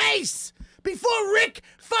mushy face, before Rick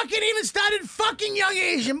fucking even started fucking young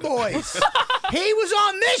Asian boys. He was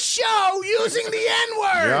on this show using the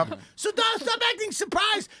N-word. Yep. So don't stop acting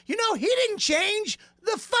surprised. You know, he didn't change.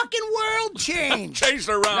 The fucking world changed. Changed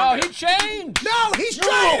around. No, he changed. No, he's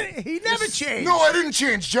trying. He never changed. No, I didn't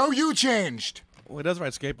change, Joe. You changed. Well, he does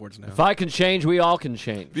ride skateboards now. If I can change, we all can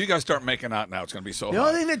change. If you guys start making out now, it's going to be so The hot.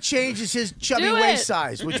 only thing that changed is his chubby Do waist it.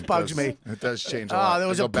 size, which bugs me. It does change a lot. There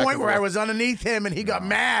was I a go back point and where I forth. was underneath him and he got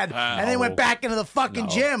mad and then went back into the fucking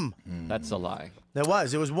gym. That's a lie. There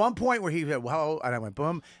was one point where he said, "Well," and I went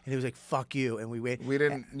boom, and he was like, "Fuck you," and we waited. We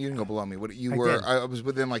didn't. You didn't go below me. What you I were? did. I was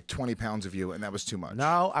within like 20 pounds of you, and that was too much.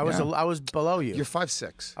 No, I was Yeah. I was below you. You're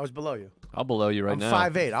 5'6". I was below you. I'll below you right I'm now.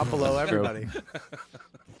 5'8". I'm below True. everybody.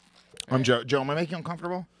 I'm Joe. Joe, am I making you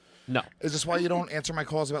uncomfortable? No. Is this why you don't answer my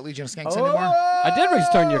calls about Legion of Skanks anymore? I did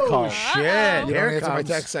return your call. Shit! You Here don't it answer my comes.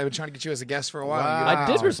 texts. I've been trying to get you as a guest for a while. Wow. I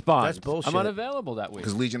did respond. That's bullshit. I'm unavailable that week.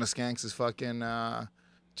 Because Legion of Skanks is fucking a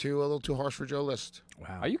little too harsh for Joe List.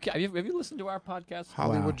 Wow. Have you listened to our podcast?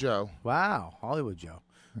 Hollywood Joe. Wow, Hollywood Joe,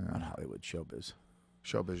 not Hollywood showbiz.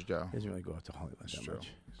 Showbiz Joe. He doesn't really go out to Hollywood that True. much.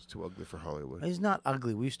 He's too ugly for Hollywood. He's not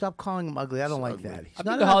ugly. Will you stop calling him ugly? I don't like ugly. that. He's I've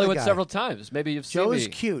not been to an ugly Hollywood guy. several times. Maybe you've seen Joe me. is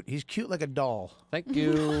cute. He's cute like a doll. Thank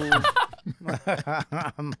you.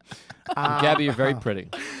 Gabby, you're very pretty.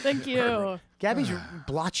 Thank you. Gabby's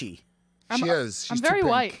blotchy. She is. I'm She's very too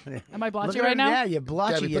pink. white. Am I Look blotchy at her- right now? Yeah, you're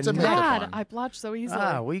blotchy. Gabby, You're put some makeup God, on. I blotch so easily.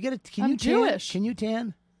 Well, you get it. Can I'm you tan? Jewish. Can you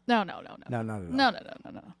tan? No. No. No.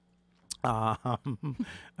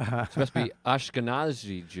 She must be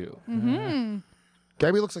Ashkenazi Jew. Mm-hmm.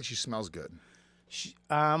 Gabby looks like she smells good.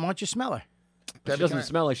 Why don't you smell her? Gabby, She doesn't can I-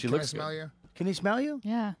 smell like she can I looks smell good. you? Can he smell you?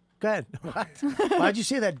 Yeah. Good. What? Why'd you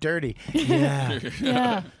say that dirty? Yeah.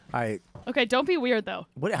 Yeah. All right. Okay, don't be weird though.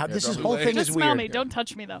 What? How, this don't is be whole weird. thing Just is smell weird. me. Don't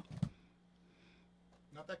touch me though.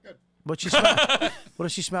 Not that good. What she smell? What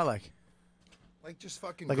does she smell like? Like just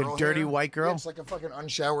fucking Like a girl dirty hair. white girl? Yeah, it's like a fucking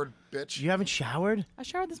unshowered bitch. You haven't showered? I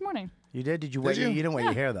showered this morning. You did? Did you Did wet? you? You didn't wet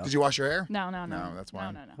your hair though. Did you wash your hair? No. No, that's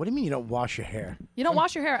why. No. What do you mean you don't wash your hair? You don't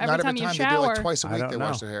wash your hair every Not time every you time. They do shower. like twice a I week. don't They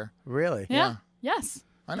wash know. their hair. Really? Yeah. Yes.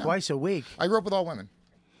 I know. Twice a week. I grew up with all women.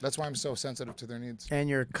 That's why I'm so sensitive to their needs. And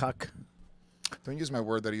you're a cuck. Don't use my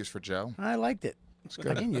word that I use for Joe. I liked it. It's I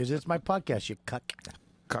good. can use it. It's my podcast, you cuck.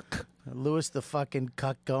 Cuck. Louis the fucking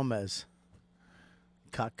cuck Gomez.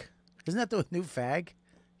 Cuck. Isn't that the new fag?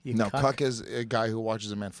 You No, cuck is a guy who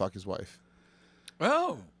watches a man fuck his wife.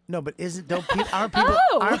 Oh. No, but aren't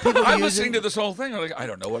people I'm using, listening to this whole thing. I'm like, I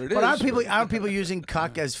don't know what it is. But aren't people using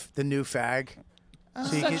cuck as the new fag?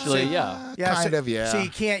 So you Essentially, yeah. Kind of, yeah. So you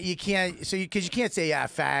can't, because you can't say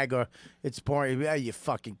fag or it's boring. Yeah, you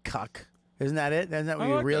fucking cuck. Isn't that it? Isn't that what I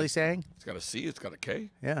you're like really that. saying? It's got a C. It's got a K.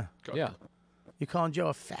 Yeah. Yeah. You're calling Joe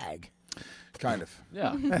a fag. Kind of.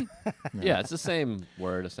 Yeah. Yeah, it's the same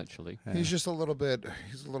word essentially. He's just a little bit.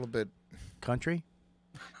 Country.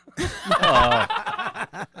 Oh,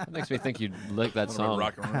 that makes me think you'd like that song.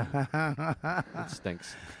 Rock and roll. It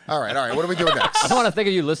stinks. All right. What are we doing next? I don't want to think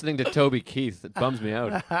of you listening to Toby Keith. It bums me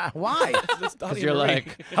out. Why? Because you're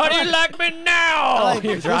like, how do you like me now?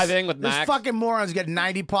 You're driving with this Max. fucking moron's got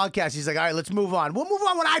 90 podcasts. He's like, all right, let's move on. We'll move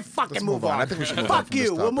on when I fucking Let's move move on. on. I think we should move on Fuck from this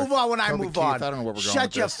you. We'll topic. move on when I Toby move Keith, on. I don't know where we're going Shut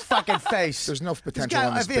with your this. fucking face. There's no This potential guy-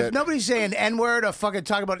 on this if bit. nobody's saying N-word or fucking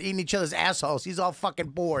talking about eating each other's assholes, he's all fucking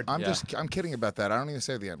bored. I'm kidding about that. I don't even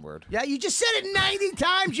say the N word. Yeah, you just said it 90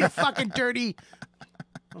 times, you fucking dirty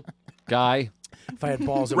guy. If I had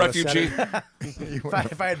balls, I would have said Refugee. it.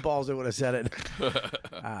 if I had balls, I would have said it.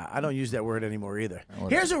 I don't use that word anymore either.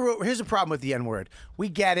 Here's a problem with the N-word. We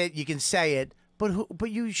get it. You can say it, but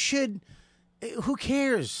you should. Who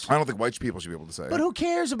cares? I don't think white people should be able to say But it. who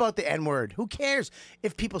cares about the N-word? Who cares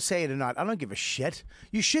if people say it or not? I don't give a shit.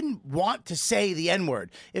 You shouldn't want to say the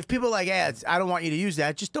N-word. If people are like, I don't want you to use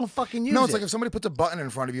that, just don't fucking use it. No, it's like if somebody puts a button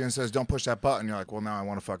in front of you and says, don't push that button, you're like, well, now I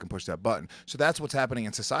want to fucking push that button. So that's what's happening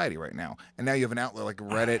in society right now. And now you have an outlet like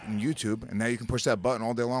Reddit and YouTube, and now you can push that button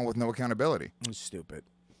all day long with no accountability. It's stupid.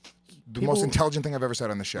 The most intelligent thing I've ever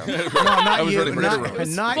said on the show. No, not was you. ready for Not, another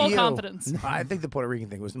round. not Full you. confidence. No, I think the Puerto Rican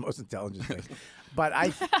thing was the most intelligent thing. But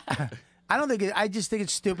I don't think I just think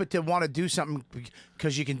it's stupid to want to do something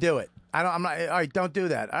because you can do it. I'm not. All right, don't do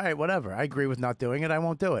that. All right, whatever. I agree with not doing it. I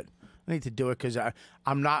won't do it. I need to do it because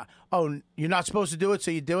I'm not. Oh, you're not supposed to do it, so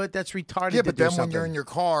you do it. That's retarded. Yeah, to but do then when something. you're in your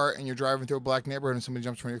car and you're driving through a black neighborhood and somebody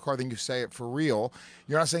jumps in front of your car, then you say it for real.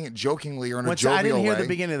 You're not saying it jokingly or in a jovial way. I didn't hear the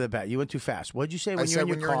beginning of the bet. You went too fast. What did you say when I you're said in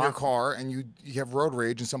your when car? you're in your car and you have road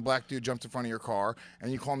rage and some black dude jumps in front of your car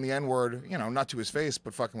and you call him the N-word, not to his face,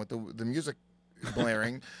 but fucking with the music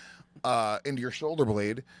blaring into your shoulder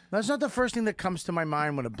blade. That's not the first thing that comes to my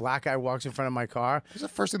mind when a black guy walks in front of my car. It's the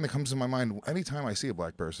first thing that comes to my mind anytime I see a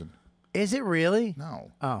black person. Is it really?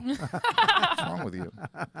 No. Oh. What's wrong with you?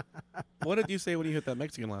 What did you say when you hit that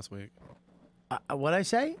Mexican last week? What'd I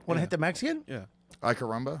say? When I hit the Mexican? Yeah. Ay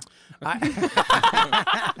caramba?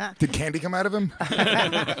 Did candy come out of him?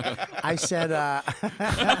 I said,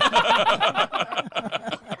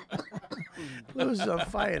 Louis is on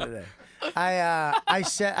fire today. I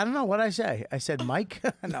said, I don't know what I say. I said, Mike?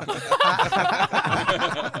 No.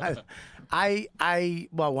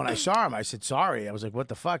 Well, when I saw him, I said, sorry. I was like, what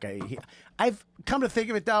the fuck? I've come to think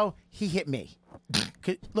of it, though, he hit me.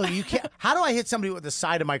 Look, you can't. How do I hit somebody with the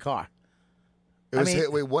side of my car?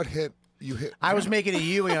 Wait, what hit? You hit? I was making a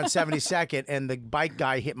U-turn on 72nd, and the bike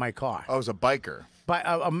guy hit my car. Oh, it was a biker.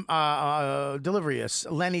 Delivery, a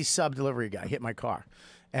Lenny's sub delivery guy hit my car.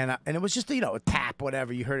 And it was just, a tap,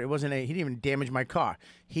 whatever. You heard it. He didn't even damage my car.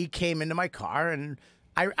 He came into my car, and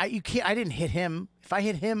I didn't hit him. If I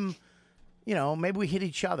hit him, maybe we hit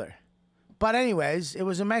each other. But anyways, it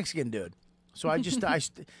was a Mexican dude. So I just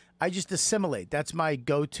I just assimilate. That's my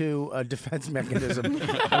go-to defense mechanism.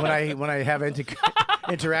 when I have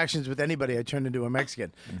interactions with anybody, I turn into a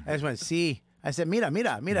Mexican. I just went, see. I said, mira.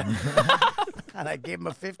 And I gave him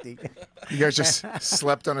a 50. You guys just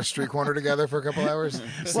slept on a street corner together for a couple hours?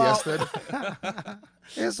 Siested?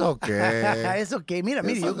 It's okay. It's okay. Mira,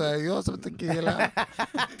 It's you. okay. You want some tequila?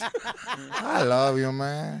 I love you,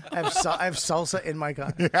 man. I have salsa in my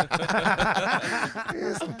car.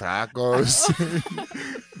 Here's some tacos.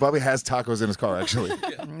 Bobby has tacos in his car, actually.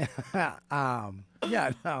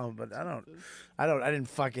 Yeah, no, but I didn't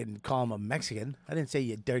fucking call him a Mexican. I didn't say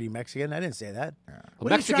you dirty Mexican. I didn't say that.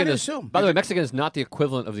 What are you trying to assume? By the way, Mexican is not the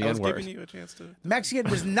equivalent of the I was N-word. giving you a chance to. Mexican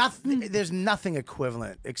was nothing. There's nothing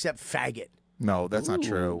equivalent except faggot. No, that's not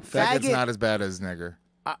true. Faggot's not as bad as nigger.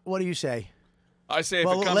 What do you say? I say if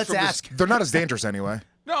Well, it comes let's from ask. They're not as dangerous anyway.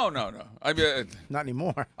 No. I mean, Not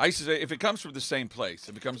anymore. I used to say if it comes from the same place,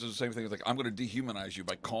 if it comes from the same thing, it's like I'm going to dehumanize you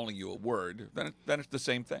by calling you a word. Then it's the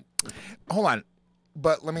same thing. Hold on.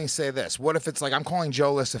 But let me say this. What if it's like I'm calling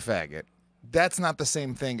Joe List a faggot? That's not the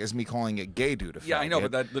same thing as me calling a gay dude a faggot. Yeah, I know,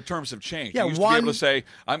 but the terms have changed. Yeah, you used to be able to say,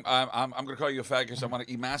 I'm going to call you a faggot because I want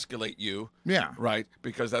to emasculate you. Yeah. Right?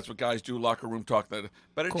 Because that's what guys do, locker room talk. But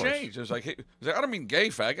it changed. It's like, I don't mean gay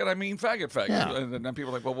faggot, I mean faggot. Yeah. And then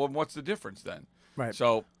people are like, well, what's the difference then? Right.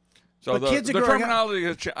 So But kids are the growing up- terminology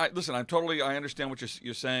has changed. Listen, I understand what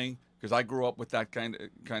you're saying because I grew up with that kind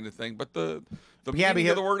of thing. But the meaning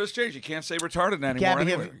of the word has changed. You can't say retarded anymore. Gabby,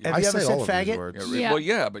 anyway. have you ever say said all of these faggot? words. Yeah. Well,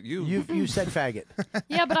 yeah, but You said faggot.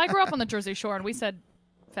 Yeah, but I grew up on the Jersey Shore, and we said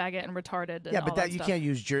faggot and retarded. And Yeah, all but that you stuff. can't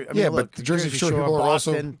use Jersey. I Yeah, mean, but look, the Jersey Shore people are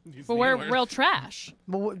also- Boston. But we're real trash.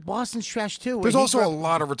 Well, Boston's trash too. There's He also grew a up-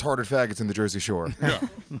 lot of retarded faggots in the Jersey Shore. Yeah.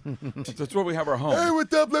 That's where we have our home. Hey,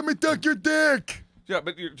 what's up? Let me duck your dick. Yeah,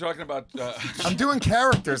 but you're talking about. I'm doing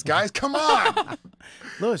characters, guys. Come on.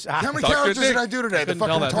 Lewis. How many Suck your characters dick. did I do today? The couldn't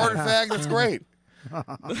tell fucking that. retarded fag? That's great.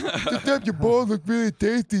 Your balls look really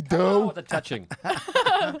tasty, Oh, though. the touching.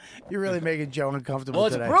 You're really making Joe uncomfortable Well,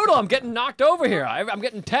 it's today. brutal. I'm getting knocked over here. I'm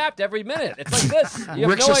getting tapped every minute. It's like this. You have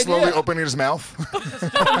Rick's no just slowly idea. opening his mouth.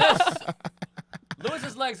 Just doing this.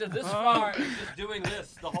 Lewis's legs are this far and he's just doing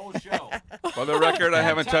this the whole show. For the record, I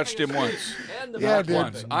haven't touched him once. And the Yeah, back dude.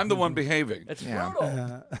 Once. I'm the one behaving. It's Yeah.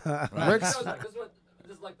 brutal. Rick's,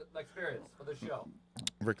 This is like the experience for the show.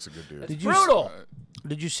 Rick's a good dude. It's brutal.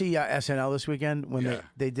 Did you see SNL this weekend when Yeah.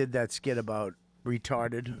 they did that skit about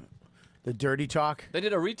retarded, the dirty talk? They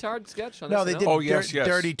did a retard sketch on No, SNL? they did Oh, yes, yes.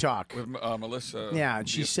 dirty talk. With Melissa. Yeah, and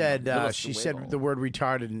she Yes, said Melissa she Whale. said the word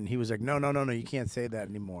retarded, and he was like, no, you can't say that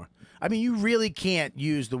anymore. I mean, you really can't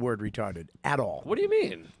use the word retarded at all. What do you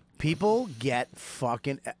mean? People get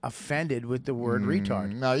fucking offended with the word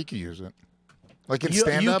retard. No, you can use it. Like in You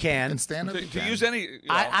stand-up. can. In stand-up, you To can. use any.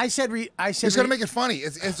 I said You just got to make it funny.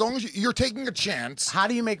 As long as you're taking a chance. How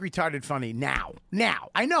do you make retarded funny now?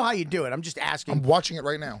 I know how you do it. I'm just asking. I'm watching it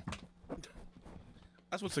right now.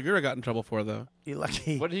 That's what Segura got in trouble for, though. You're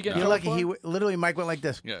lucky. What did he get in You're lucky. trouble He literally Mike went like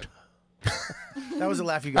this. Yeah. That was the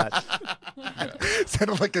laugh you got.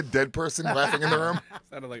 Sounded like a dead person laughing in the room.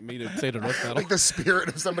 Sounded like me to say to roast battle. Like the spirit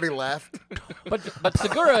of somebody laughed. But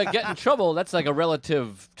Segura get in trouble, that's like a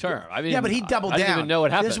relative term. I mean, Yeah, but he doubled I down. didn't even know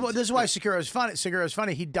what happened. This is why Segura's funny. Segura's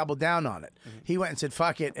funny. He doubled down on it. He went and said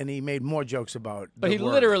 "fuck it," and he made more jokes about. But the he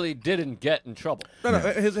word. literally didn't get in trouble. No,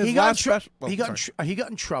 his He got in last special. he got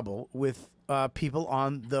in trouble with people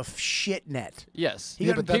on the shit net. Yes. He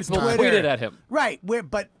Yeah, got but that's people not- tweeted at him. Right,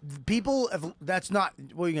 but people have, that's not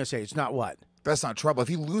what are you gonna say? It's not what. That's not trouble. If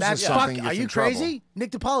he loses That's something, fuck. he Are gets you in trouble. crazy?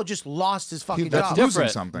 Nick DiPaolo just lost his fucking that's job. losing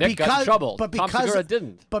Different. something. Nick got in trouble. But Tom because Segura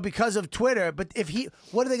didn't. But because of Twitter. But if he,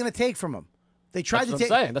 what are they going to take from him? They tried That's to what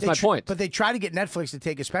take. I'm saying. That's they my point. But they tried to get Netflix to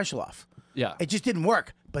take a special off. Yeah. It just didn't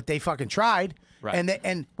work. But they fucking tried. Right.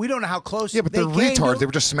 And we don't know how close. Yeah, but they they're came retards. to- They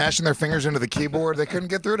were just smashing their fingers into the keyboard. They couldn't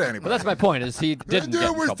get through to anybody. But that's my point, is he didn't get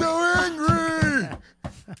in we're trouble. so angry.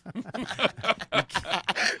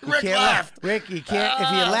 Rick can't laughed. Rick, you can't. If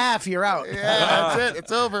you laugh, you're out. Yeah, that's it.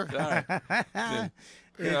 It's over.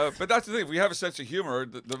 Yeah, but that's the thing. If we have a sense of humor,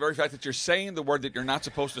 the very fact that you're saying the word that you're not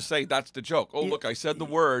supposed to say, that's the joke. Oh, look, I said the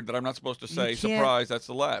word that I'm not supposed to say. can't- Surprise, that's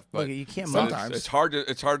the laugh. But Look, you can't but sometimes. it's hard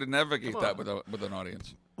to navigate that with an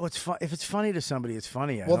audience. Well, it's fun. If it's funny to somebody, it's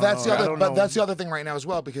funny. Well, that's the I other, don't but know. that's the other thing right now as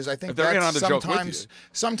well, because I think If they're in on that's the joke with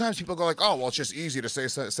sometimes people go like, oh, well, it's just easy to say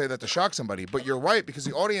that to shock somebody. But you're right, because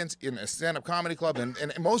the audience in a stand-up comedy club and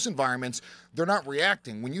in most environments, they're not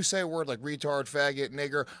reacting. When you say a word like retard, faggot,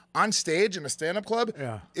 nigger on stage in a stand-up club,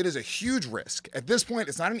 it is a huge risk. At this point,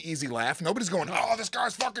 it's not an easy laugh. Nobody's going, oh, this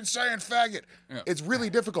guy's fucking saying faggot. Yeah. It's really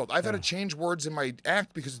difficult. I've had to change words in my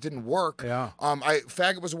act because it didn't work. Yeah.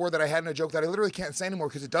 Faggot was a word that I had in a joke that I literally can't say anymore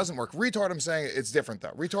because it doesn't work. Retard, I'm saying it's different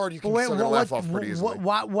though. Retard, you can still get a laugh off pretty easily.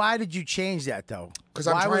 Why did you change that though? Because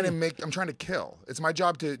Why would I'm trying to kill. It's my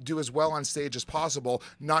job to do as well on stage as possible,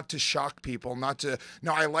 not to shock people, not to.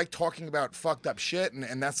 No, I like talking about fucked up shit,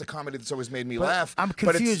 and that's the comedy that's always made me laugh. I'm But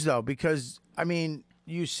it's- confused though because I mean,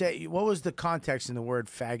 you say, what was the context in the word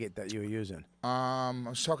faggot that you were using? I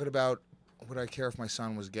was talking about would I care if my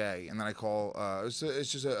son was gay, and then I call. It's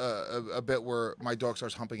just a bit where my dog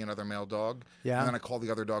starts humping another male dog. Yeah. And then I call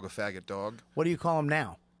the other dog a faggot dog. What do you call him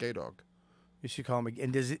now? Gay dog. You should call him,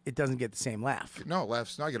 and it doesn't get the same laugh. No, it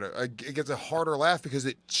laughs. Not it gets a harder laugh because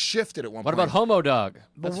it shifted at one What point. about homo dog?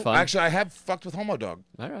 That's fun. Actually, I have fucked with homo dog.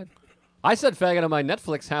 All right. I said faggot on my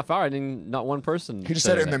Netflix half hour. I didn't. Not one person. He just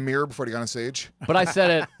said it in the mirror before he got on stage. But I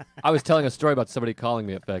said it. I was telling a story about somebody calling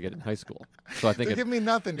me a faggot in high school. So I think They it. give me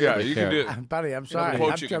nothing. Dude. Yeah, you can do it. Buddy, I'm sorry.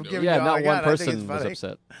 quote I'm you can do. giving Yeah, you all I not one got. I think person it's was funny.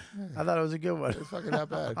 upset. I thought it was a good one. It's fucking not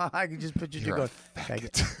bad. I could just picture you You're going, a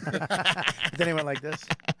faggot. Then he went like this.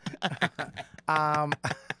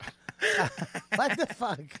 What the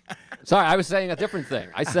fuck? Sorry, I was saying a different thing.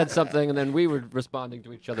 I said something, and then we were responding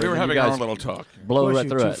to each other. We were and having you our guys own little talk. Blow Of right course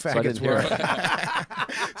through you it. two So I didn't faggots hear were.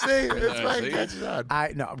 it. See, it's fine. see? Catch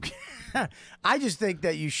it on. I just think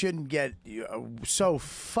that you shouldn't get so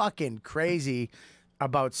fucking crazy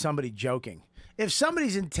about somebody joking. If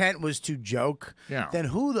somebody's intent was to joke, then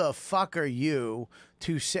who the fuck are you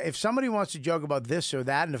to say? If somebody wants to joke about this or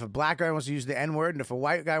that, and if a black guy wants to use the N-word, and if a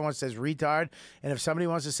white guy wants to say retard, and if somebody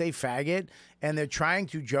wants to say faggot, and they're trying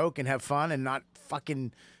to joke and have fun and not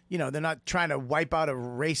fucking, they're not trying to wipe out a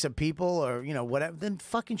race of people or, whatever, then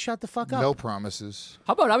fucking shut the fuck up. No promises.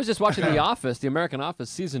 How about I was just watching The Office, the American Office,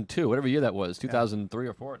 season 2, whatever year that was, 2003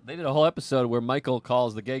 or 4. They did a whole episode where Michael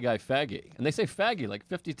calls the gay guy faggy, and they say faggy like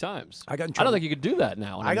 50 times. I got in I trouble. don't think you could do that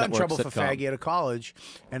now. On I a got in network trouble for sitcom. faggy at a college,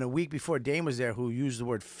 and a week before Dane was there, who used the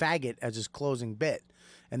word faggot as his closing bit,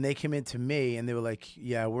 and they came in to me and they were like,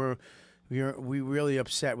 "Yeah, we're really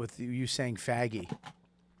upset with you saying faggy."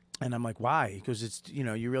 And I'm like, why? Because it's,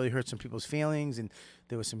 you really hurt some people's feelings, and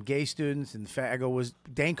there were some gay students, and I go, was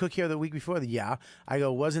Dane Cook here the week before? Yeah. I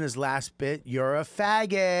go, wasn't his last bit, you're a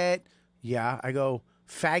faggot. Yeah. I go,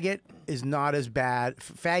 faggot is not as bad.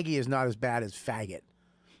 Faggy is not as bad as faggot.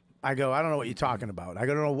 I go, I don't know what you're talking about. I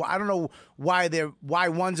go, I don't know why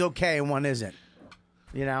one's okay and one isn't.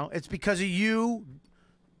 It's because of you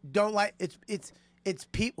don't like, it's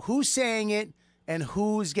people who's saying it and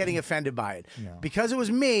who's getting offended by it. Because it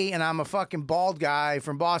was me, and I'm a fucking bald guy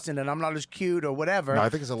from Boston, and I'm not as cute or whatever. No, I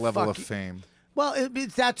think it's a level of fame. Well,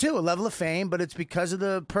 it's that too, a level of fame, but it's because of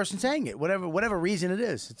the person saying it, whatever reason it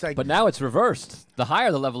is. It's like, But now it's reversed. The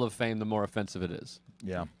higher the level of fame, the more offensive it is.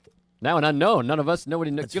 Yeah. Now an unknown.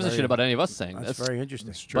 Nobody gives a very- shit about any of us saying that's this. very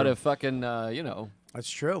interesting. But if fucking, that's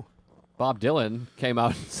true. Bob Dylan came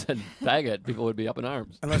out and said faggot, people would be up in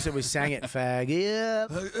arms. Unless it was sang it faggot.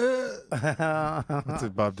 That's a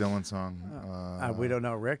Bob Dylan song. We don't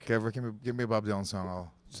know, Rick. Okay, Rick, give me a Bob Dylan song.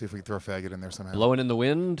 I'll see if we can throw faggot in there somehow. Blowing in the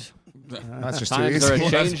wind. That's just too Times easy. are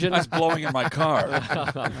a-changing. That's blowing in my car.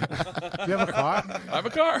 You have a car? I have a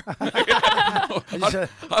car.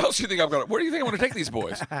 How else do you think I've got? Where do you think I want to take these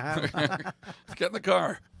boys? Get in the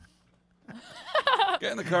car.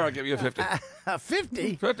 Get in the car. I'll give you a 50.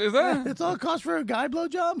 50? 50 is that? It's all it costs for a guy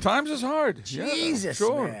blowjob? Times is hard. Jesus, yeah,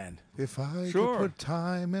 sure. man. If I Sure. could put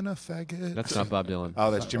time in a faggot. That's not Bob Dylan. Oh,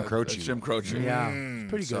 that's Jim Croce. That's Jim Croce. Yeah. It's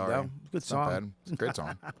pretty good, Sorry. though. Good It's not song. bad. It's a great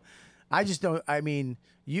song. I just don't,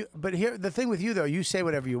 but here, the thing with you, though, you say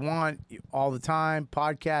whatever you want all the time,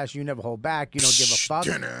 podcast, you never hold back, you don't give a fuck.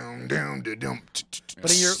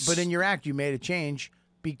 But in your act, you made a change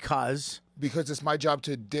because it's my job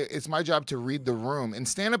to read the room, and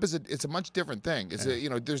stand up it's a much different thing.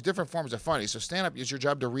 There's different forms of funny. So stand up is your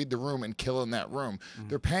job to read the room and kill in that room.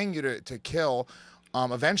 They're paying you to kill.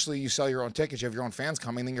 Eventually, you sell your own tickets. You have your own fans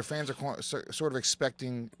coming. Then your fans are sort of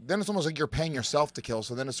expecting. Then it's almost like you're paying yourself to kill.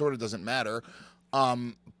 So then it sort of doesn't matter.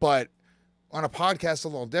 But on a podcast, it's a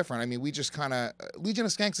little different. I mean, we just kind of Legion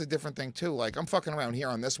of Skanks is a different thing too. Like I'm fucking around here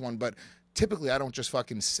on this one, but typically I don't just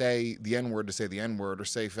fucking say the N-word to say the N-word or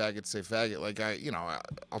say faggot to say faggot. Like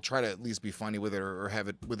I'll try to at least be funny with it or have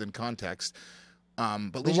it within context.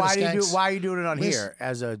 But Legion of Skanks, why are you doing it on here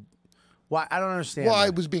as a? Why I don't understand. Well, that. I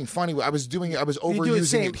was being funny. I was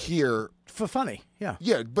overusing it here for funny. Yeah.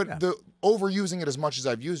 Yeah, but the overusing it as much as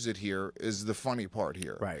I've used it here is the funny part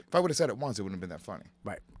here. Right. If I would have said it once, it wouldn't have been that funny.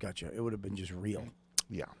 Right. Gotcha. It would have been just real.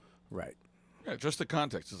 Yeah. Right. Yeah, just the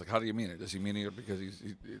context. It's like, how do you mean it? Does he mean it because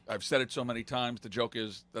I've said it so many times? The joke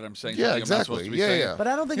is that I'm saying something I'm not supposed to be saying. Yeah. But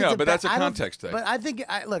I don't think. Yeah, it's but that's a context thing. But I think,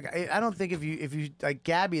 I don't think if you like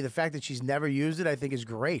Gabby, the fact that she's never used it, I think is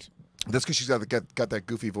great. That's because she's got that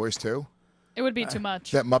goofy voice too. It would be too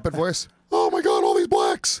much. That Muppet voice. Oh my God! All these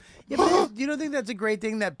blacks. Yeah, but you don't think that's a great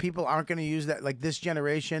thing that people aren't going to use that, like this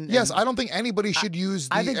generation? Yes, I don't think anybody should use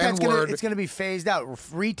the I think N-word. it's going to be phased out.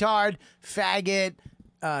 Retard, faggot,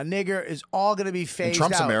 nigger is all going to be phased In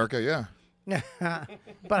Trump's out. America, yeah.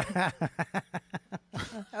 but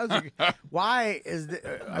Why is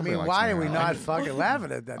the, I mean, likes why me. are we not fucking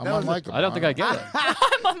laughing at that? I'm That was unlikable. I don't think I get it.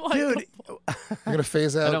 dude. You're gonna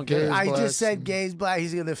phase out. I don't get it. I gays, just said blacks, gays black.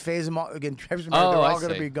 He's gonna phase them all again. They're Oh, all I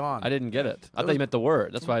gonna see. be gone. I didn't get it. I thought you meant the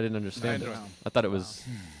word. That's why I didn't understand it. I thought it was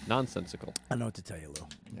nonsensical. I know what to tell you, Lou.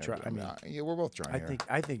 Yeah, we're both trying. here.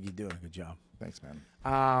 I think you're doing a good job. Thanks, man.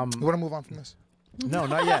 You want to move on from this? No,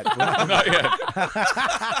 not yet. Not yet.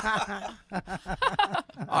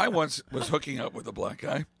 I once was hooking up with a black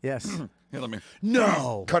guy. Yes. Here, let me.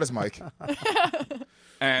 No. Cut his mic.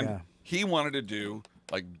 And he wanted to do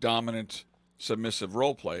like dominant, submissive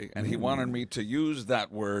role play, and he wanted me to use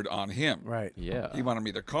that word on him. Right. Yeah. He wanted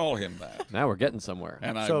me to call him that. Now we're getting somewhere.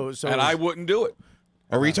 And So I wouldn't do it.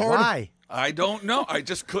 A retard? Why? I don't know. I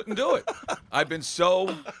just couldn't do it. I've been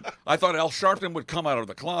so. I thought Al Sharpton would come out of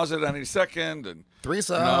the closet any second and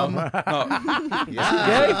threesome. No,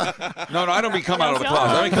 Yeah. no, I don't mean come out of the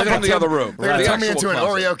closet. I mean come from the other room. They're gonna The turn me actual into an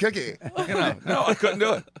closet. Oreo cookie. No, I couldn't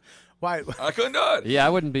do it. Why? I couldn't do it. Yeah, I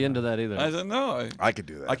wouldn't be into that either. I said no. I could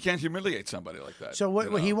do that. I can't humiliate somebody like that. So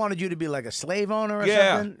what? He wanted you to be like a slave owner or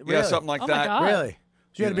Yeah, something? yeah, Really? something like Oh my that. God. Really?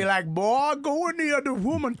 So you had to be like, boy, go in the other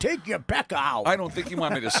room and take your pecker out. I don't think he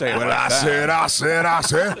wanted me to say it Well, like I that.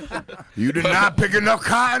 said, you did not pick enough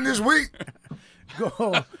cotton this week.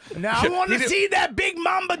 Go. Now I want to see that big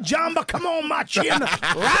mamba jamba come on my chin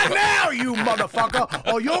right now, you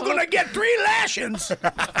motherfucker, or you're gonna get 3 lashings.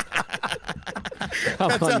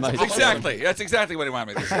 Exactly. That's exactly what he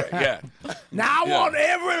wanted me to say. Yeah. Now I want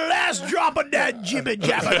every last drop of that jibber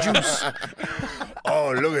jabber juice.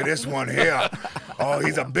 Oh, look at this one here. Oh,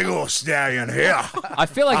 he's a big old stallion here. I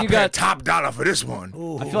feel like I you paid got top dollar for this one.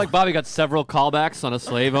 I feel like Bobby got several callbacks on a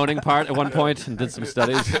slave owning part at one point and did some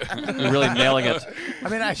studies. You're really nailing it. I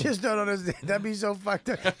mean, I just don't understand. That'd be so fucked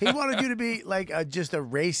up. He wanted you to be like just a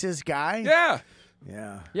racist guy. Yeah.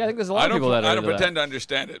 Yeah. Yeah, I think there's a lot of people that I are don't into that. pretend to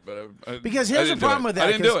understand it, but Because I here's the didn't do problem it. with that.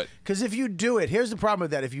 I didn't do it. Because if you do it, here's the problem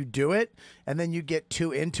with that. If you do it and then you get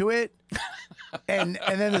too into it, and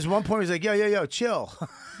then there's one point where he's like, yo, chill.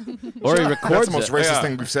 Or he records That's the most it. racist Yeah.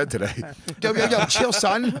 thing we've said today. Yo, chill,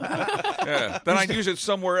 son. Yeah. Then I'd use it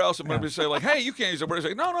somewhere else and maybe say like, hey, you can't use the word. I'd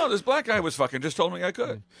say, no, this black guy was fucking just told me I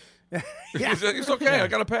could. Yeah. It's okay. I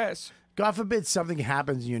got to pass. God forbid something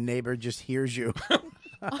happens and your neighbor just hears you.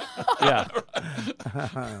 Yeah.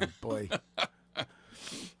 Boy.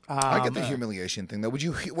 I get the humiliation thing, though. Would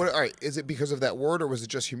you? All right, is it because of that word, or was it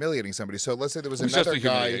just humiliating somebody? So let's say there was It was just another the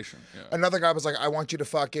guy. humiliation, yeah. Another guy was like, "I want you to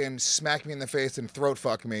fucking smack me in the face and throat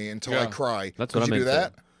fuck me until I Yeah. cry." That's Could what you I'm do into.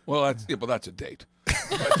 that? Well, that's a date.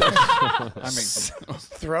 I mean,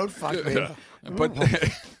 Throat fuck me.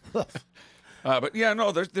 but yeah,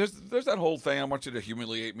 no, there's that whole thing. I want you to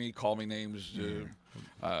humiliate me, call me names.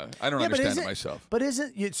 I don't understand it myself. But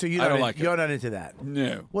isn't you? So I don't like it. you're not into that.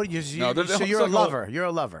 No. What? No, So you're a lover. You're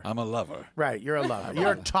a lover. I'm a lover. Right. You're a lover.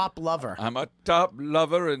 You're a top lover. I'm a top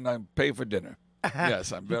lover, and I pay for dinner.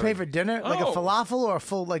 Yes, I'm You very. pay for dinner, like a Oh. falafel or a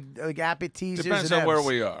full like appetizers. Depends and on where M's?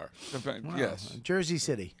 we are. Wow. Yes. Jersey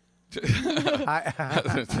City. All right,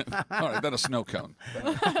 then a snow cone.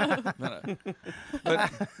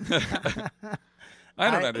 I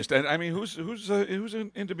don't understand. I mean, who's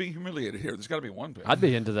into being humiliated here? There's got to be one. I'd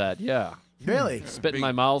be into that, yeah. Really? Spit in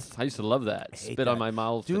my mouth. I used to love that. Spit on my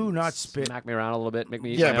mouth. Do and not spit. Smack me around a little bit. Make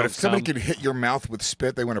me eat Yeah, my but own if somebody cum. could hit your mouth with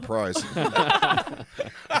spit, they win a prize.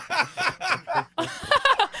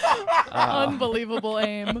 Unbelievable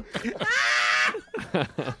aim.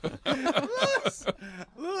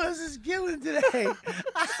 Lewis is killing today.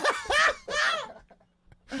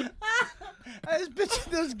 I just picture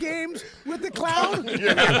those games with the clown.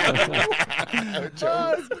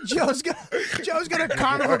 Joe's got a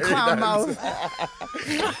carnival clown mouth.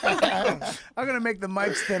 I'm gonna make the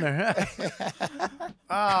mics thinner.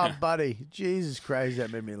 Oh, buddy, Jesus Christ,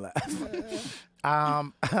 that made me laugh.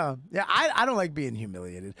 Yeah, I don't like being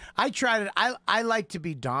humiliated. I tried it. I like to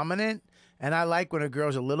be dominant, and I like when a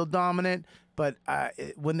girl's a little dominant. But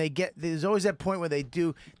when there's always that point where they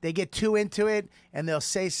get too into it, and they'll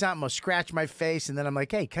say something or scratch my face, and then I'm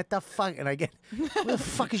like, hey, cut the fuck, and I get, what the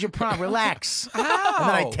fuck is your problem? Relax. And then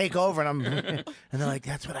I take over, and and they're like,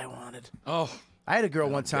 that's what I wanted. Oh, I had a girl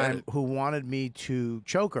one time who wanted me to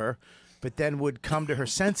choke her, but then would come to her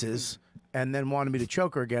senses, and then wanted me to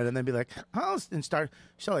choke her again, and then be like, oh, and start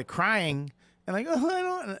like crying, and like, oh, I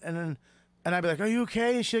don't, and I'd be like, are you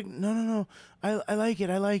okay? And she's like, no, I like it,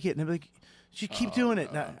 and I'd be like, she keep doing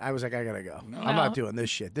it. No, I was like, I gotta go. I'm not doing this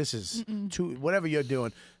shit. This is too. Whatever you're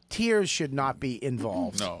doing, tears should not be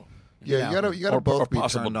involved. No. Yeah, you gotta Or both be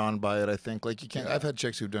possible. turned on by it. I think. Like you can't. I've had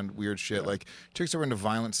chicks who've done weird shit. Like chicks who are into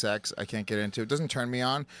violent sex. I can't get into. It doesn't turn me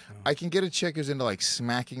on. I can get a chick who's into like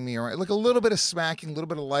smacking me around, like a little bit of smacking, a little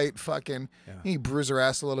bit of light fucking. You bruise her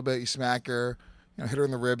ass a little bit. You smack her. You know, hit her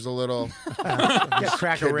in the ribs a little.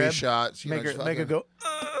 Crack a kidney rib. shots. You Make know, her just make her fucking-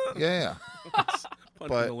 go. Yeah. Punch in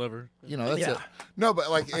But the liver. you know that's it. No, but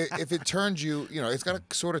like if it turns you, you know, it's got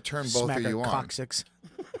to sort of turn both Smack of her you on. coccyx.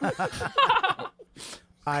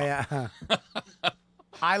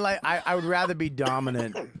 I would rather be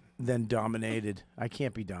dominant than dominated. I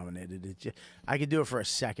can't be dominated. I could do it for a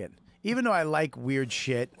second. Even though I like weird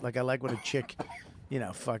shit, like I like when a chick, you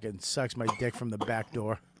know, fucking sucks my dick from the back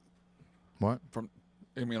door. What? From,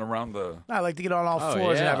 I mean, around the. I like to get on all Oh,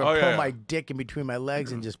 fours and yeah. have her Oh, pull yeah. my dick in between my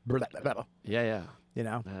legs and just. Yeah. You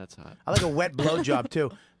know, That's hot. I like a wet blowjob too,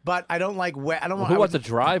 but I don't like wet. I don't. Who wants a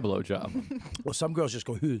dry blowjob? Well, some girls just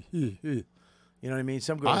go. You know what I mean?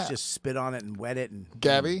 Some girls just spit on it and wet it and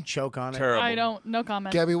Gabby? choke on it. Terrible. I don't. No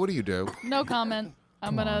comment. Gabby, what do you do? No comment.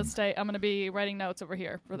 I'm gonna stay. I'm gonna be writing notes over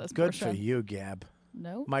here for this. Good portion. for you, Gab.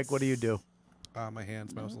 No. Mike, what do you do? My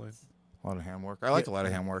hands mostly. A lot of hand work. I like a lot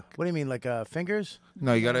of hand work. What do you mean, like fingers?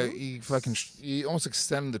 No, you gotta you fucking you almost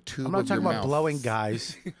extend the tube I'm not of your talking about mouth. blowing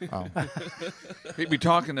guys. Oh. He'd be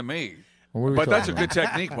talking to me. What are we But that's a talking good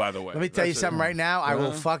technique, by the way. Let me tell you That's something right now. I will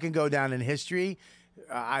Uh-huh. fucking go down in history.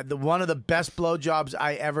 One of the best blowjobs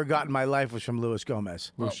I ever got in my life was from Luis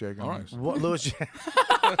Gomez. Louis J. Gomez. Louis J.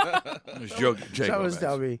 It was Joe J. That was Gomez.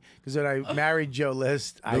 tell me because when I married Joe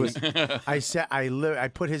List, I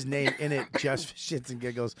put his name in it just for shits and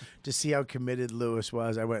giggles to see how committed Louis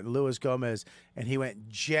was. I went Luis Gomez, and he went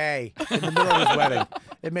J in the middle of his wedding.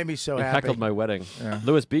 It made me so He happy. heckled my wedding.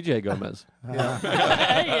 Louis B.J. Gomez.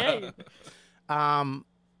 Hey.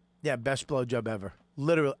 Yeah, best blowjob ever.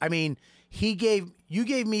 Literally, I mean, you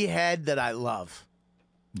gave me head that I love.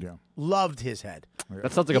 Yeah. Loved his head.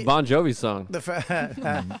 That sounds like a Bon Jovi song.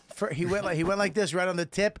 He went like this right on the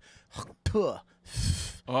tip.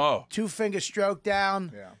 Oh. 2-finger stroke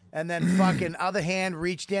down, and then fucking other hand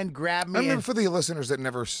reached in, grabbed me. I remember and for the listeners that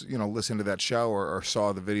never, listened to that show or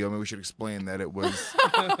saw the video, maybe we should explain that it was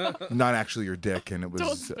not actually your dick, and it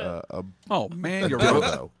was Oh man, a you're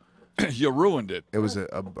dildo. You ruined it. It was a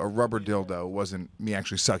rubber dildo. It wasn't me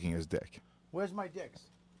actually sucking his dick. Where's my dicks?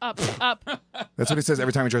 Up. That's what he says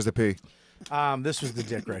every time he tries to pee. This was the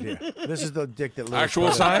dick right here. This is the dick that Louis Actual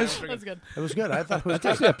put in. size? That's good. It was good. I thought it was It's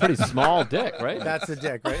actually a pretty small dick, right? That's the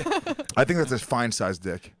dick, right? I think that's a fine sized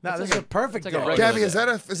dick. No, this is a perfect it's like a dick. regular Gabby,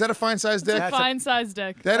 is that a fine sized dick? It's a fine sized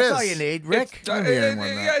dick. That That's is. all you need, Rick.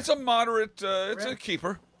 Yeah, it's a moderate. It's a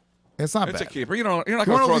keeper. It's not It's bad. a keeper. You're not You going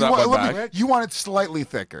to throw want, that one let me- back. you want it slightly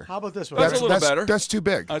thicker. How about this one? That's a little better. That's too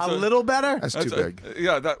big. That's a little better? That's too big.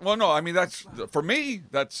 Yeah. Well, no. I mean, that's for me.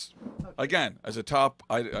 That's again as a top.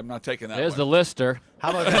 I'm not taking that. There's one. the lister. How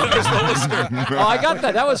about that? Oh, I got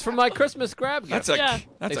that. That was from my Christmas grab gift. That's a Yeah.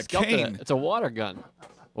 that's They a sculpted cane. it. It's a water gun.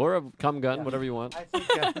 Or a cum gun, whatever you want.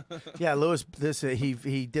 Yeah, Louis.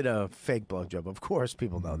 He did a fake blowjob. Of course,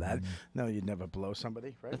 people know that. No, you'd never blow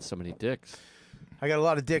somebody, right? That's so many dicks. I got a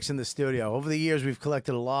lot of dicks in the studio. Over the years, we've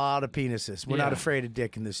collected a lot of penises. We're not Yeah. afraid of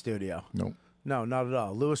dick in the studio. Nope. No, not at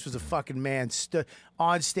all. Louis was a fucking man. Stood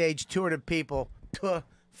on stage, 200 people,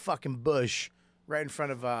 fucking bush, right in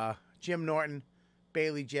front of Jim Norton,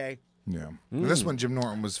 Bailey J. Yeah. And this one, Jim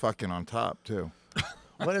Norton was fucking on top too.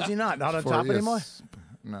 What is he not? Not on For- top yes. anymore?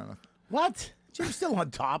 No. What? Jim's still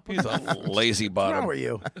on top. He's a lazy bottom. How are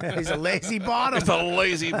you? He's a lazy bottom. It's a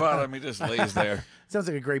lazy bottom. He just lays there. Sounds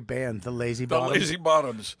like a great band, the Lazy The Bottoms. lazy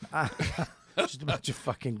bottoms. Just a bunch of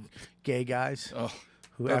fucking gay guys. Oh,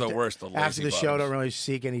 who they're the after- worst, the After lazy the show, bottoms. don't really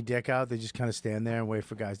seek any dick out. They just kind of stand there and wait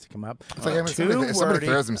for guys to come up. It's like, I mean, if somebody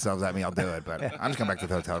throws themselves at me, I'll do it. But I'm just going back to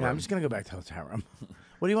the hotel room. Yeah, I'm just gonna go back to the hotel room.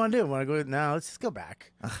 What do you want to do? Want to go? No, let's just go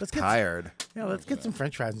back. Let's get tired. Let's get some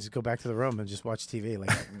French fries and just go back to the room and just watch TV.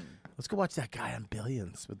 Like, let's go watch that guy on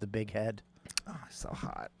Billions with the big head. Oh, so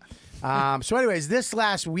hot. So, anyways, this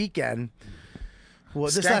last weekend. Well,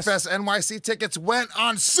 this last Skankfest NYC tickets went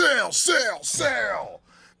on sale.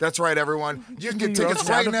 That's right, everyone. You can get Your own tickets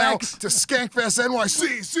sound right now effects? to Skankfest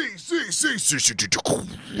NYC.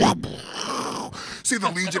 See the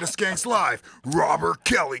Legion of Skanks live. Robert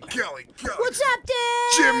Kelly. What's up,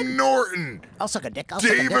 Dad? Jim Norton. I'll suck a dick. I'll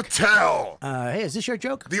suck a Dave dick. Attell. Hey, is this your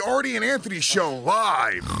joke? The Artie and Anthony Show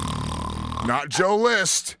live. Not Joe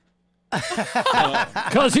List.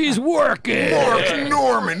 Because he's working. Mark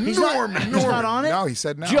Norman. He's not on it? No, he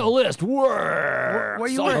said no. Joe List, work. Where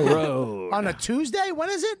you on the working? road. On a Tuesday? When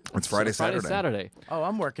is it? It's Friday, Friday, Saturday. Saturday. Oh,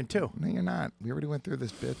 I'm working too. No, you're not. We already went through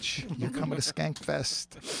this, bitch. You're coming to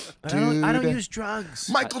Skankfest. But I don't Dude. use drugs.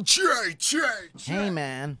 Michael Che. Hey,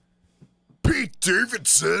 man. Pete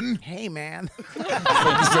Davidson. Hey, man.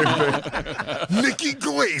 Nikki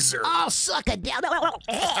Glazer. I'll suck it down.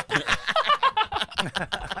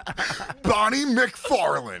 Bonnie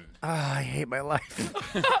McFarlane. I hate my life.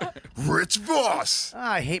 Rich Voss.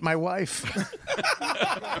 I hate my wife.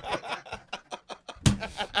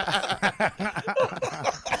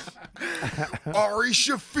 Ari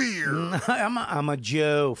Shafir. I'm a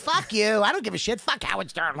Jew. Fuck you. I don't give a shit. Fuck Howard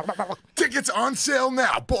Stern. Tickets on sale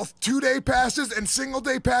now. Both 2-day passes and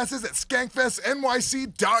single-day passes at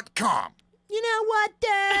skankfestnyc.com. You know what,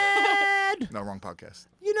 Dad? No, wrong podcast.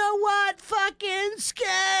 You know what? Fucking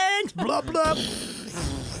skanks. Blah, blah.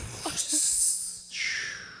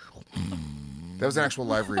 That was an actual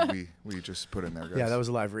live read we just put in there, guys. Yeah, that was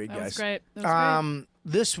a live read, That guys. was great. That was great.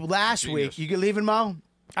 This last week, you leaving Mo?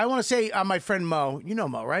 I want to say my friend Mo. You know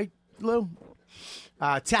Mo, right, Lou?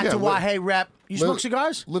 Tatawahe rep. You smoke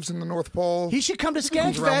cigars? Lives in the North Pole. He should come to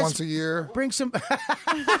Comes around Skankfest. once a year. Bring some.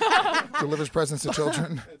 Delivers presents to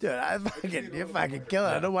children. Dude, you're fucking killing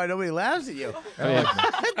it. I don't know why nobody laughs at you.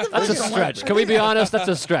 That's a stretch. Can we be honest? That's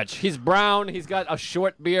a stretch. He's brown. He's got a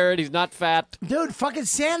short beard. He's not fat. Dude, fucking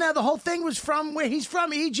Santa, the whole thing was from where he's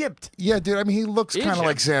from, Egypt. Yeah, dude. I mean, he looks kind of Egypt?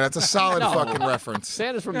 like Santa. It's a solid No. Fucking reference.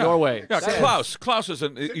 Santa's from Norway. Yeah, Klaus. Klaus is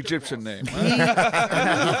an Egyptian name.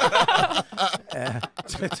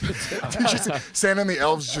 Santa and the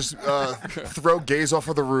elves just throw gays off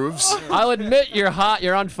of the roofs. I'll admit you're hot.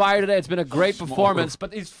 You're on fire today. It's been a great performance,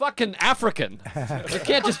 but he's fucking African. You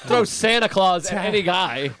can't just throw Santa Claus at any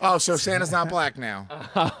guy. Oh, so Santa's not black now.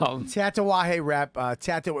 Tatawahe rep.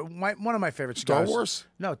 One of my favorite Star cigars. Wars?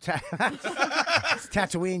 No, it's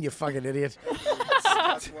Tatooine, you fucking idiot.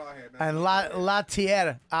 And La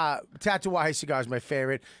Tierra. Tatawahe cigar is my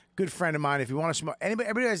favorite. Good friend of mine. If you want to smoke,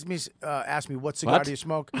 everybody ask me what cigar do you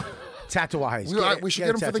smoke? Tatawahe. We should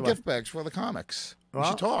get them for the gift bags for the comics. We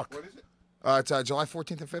should talk. What is it? It's July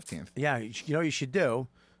 14th and 15th. Yeah, you know what you should do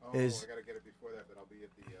is. I gotta get it before that, but I'll be at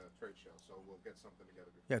the trade show, so we'll get something together.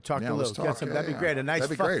 Yeah, talk to let's Lou. talk. Get some, that'd be great. A nice.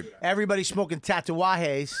 That'd be great. Everybody smoking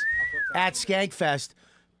Tatawahes at Skankfest.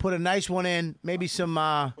 Put a nice one in. Maybe some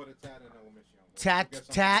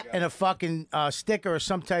tat and a fucking sticker or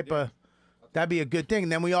some type of. That'd be a good thing.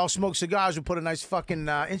 And then we all smoke cigars. We'll put a nice fucking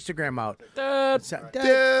Instagram out.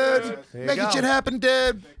 Dude, make it shit happen,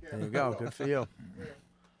 dude. There you go. Good for you.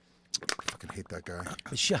 I fucking hate that guy.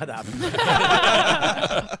 Shut up.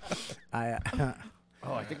 I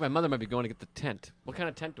think my mother might be going to get the tent. What kind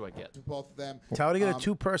of tent do I get? Both of them. Tell her to get a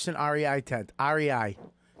 2-person REI tent. REI.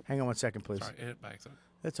 Hang on one second, please. Sorry, I hit it by accident.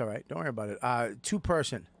 That's all right. Don't worry about it.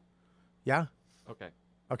 2-person. Yeah? Okay.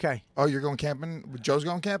 Okay. Oh, you're going camping? Joe's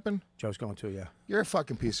going camping? Joe's going too, yeah. You're a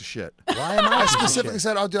fucking piece of shit. Why am I? I specifically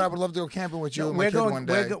said, oh, dude, I would love to go camping with you and my kid one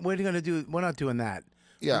day. We're going to do. We're not doing that.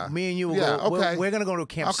 Yeah. Me and you will Yeah, go. okay. We're going to go to a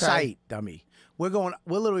campsite, dummy. We're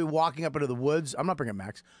literally walking up into the woods. I'm not bringing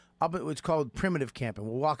Max. It's called primitive camping.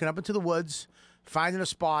 We're walking up into the woods, finding a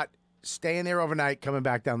spot, staying there overnight, coming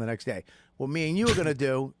back down the next day. What me and you are going to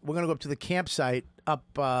do, we're going to go up to the campsite up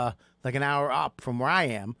like an hour up from where I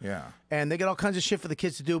am. Yeah. And they get all kinds of shit for the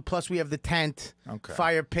kids to do. Plus, we have the tent,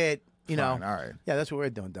 fire pit, you know. Fine, all right. Yeah, that's what we're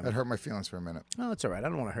doing, dummy. That hurt my feelings for a minute. Oh, it's all right. I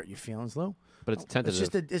don't want to hurt your feelings, Lou. But it's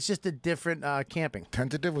tentative. It's just a different camping.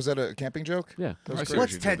 Tentative? Was that a camping joke? Yeah.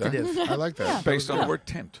 What's tentative? I like that. Based on the word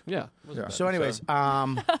tent. Yeah. So, anyways, It's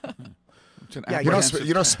an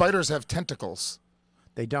you know, spiders have tentacles.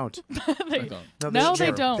 They don't. They don't. No,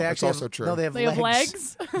 they don't. They That's actually also have, true. No, they have They have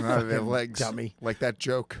legs? No, they have legs. Dummy. Like that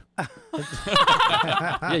joke.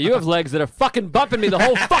 Yeah, you have legs that are fucking bumping me the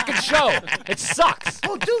whole fucking show. It sucks.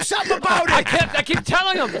 Well, do something about it. I keep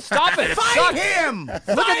telling him to stop it. It Fight sucks. him. Look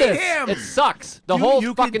Fight at this. him. It sucks. The whole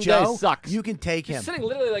fucking day sucks. You can take him. He's sitting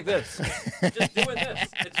literally like this. Just doing this.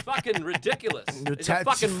 It's fucking ridiculous. He's a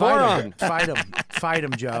fucking Fight moron. him. Fight him. Fight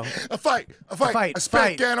him, Joe. A fight. A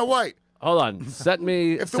Hispanic and a white. Hold on. Send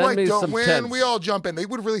me If the white don't some win, tents. we all jump in. They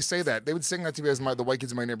would really say that. They would sing that to me as the white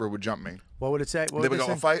kids in my neighborhood would jump me. What would it say? What They would would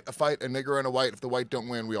go, say? a fight, a nigger and a white. If the white don't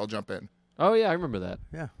win, we all jump in. Oh, yeah, I remember that.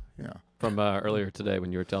 Yeah. Yeah. From earlier today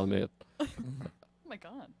when you were telling me it. Oh my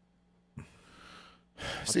God.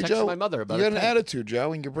 See, text Joe, my mother about you it got an too. attitude,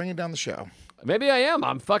 Joe, and you're bringing down the show. Maybe I am.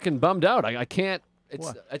 I'm fucking bummed out. I can't.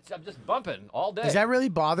 What? I'm just bumping all day. Is that really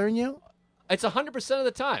bothering you? It's 100% of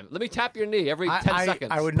the time. Let me tap your knee every 10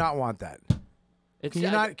 seconds. I would not want that. It's, Can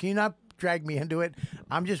you not drag me into it?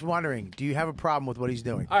 I'm just wondering, do you have a problem with what he's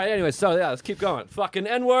doing? All right, anyway, so yeah, let's keep going. Fucking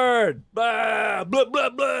N-word. Blah, blah, blah,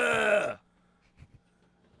 blah.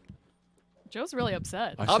 Joe's really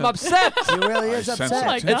upset. I'm upset. He really is upset. Oh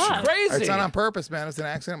my God. It's crazy. It's not on purpose, man. It's an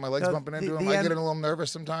accident. My leg's bumping into him. I get a little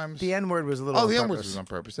nervous sometimes. The N-word was a little. Oh, on the purpose. N-word was on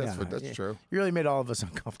purpose. That's true. You really made all of us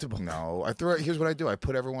uncomfortable. No, I throw it. Here's what I do. I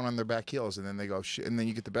put everyone on their back heels, and then they go shit, and then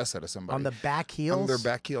you get the best out of somebody. On the back heels? On their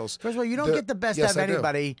back heels. First of all, you don't get the best out of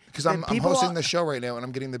anybody. Because I'm hosting the show right now, and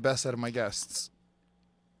I'm getting the best out of my guests.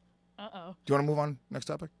 Uh-oh. Do you want to move on? Next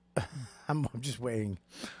topic? I'm just waiting.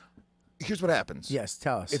 Here's what happens. Yes,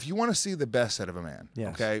 tell us. If you want to see the best out of a man,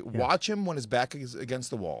 okay, watch him when his back is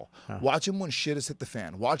against the wall. Watch him when shit has hit the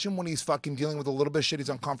fan. Watch him when he's fucking dealing with a little bit of shit he's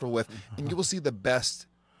uncomfortable with, and you will see the best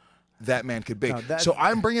that man could be. So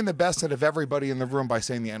I'm bringing the best out of everybody in the room by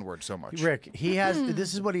saying the N-word so much. Rick, he has.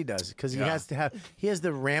 This is what he does because he has to have. He has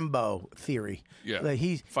the Rambo theory. Yeah. Like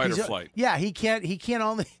Fight or flight. Yeah, he can't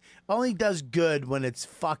only does good when it's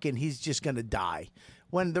fucking. He's just gonna die.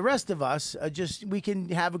 When the rest of us we can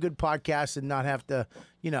have a good podcast and not have to,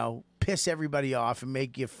 piss everybody off and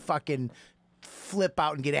make you fucking flip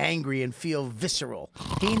out and get angry and feel visceral.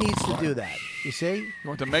 He needs to do that. You see? You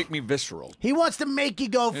want to make me visceral. He wants to make you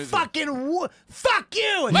go fucking fuck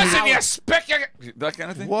you. And Listen, you spick. That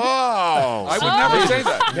kind of thing. Whoa! I would never say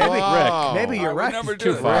that. Maybe you're right. I would never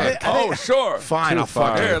do that. Oh, sure. Fine, I'll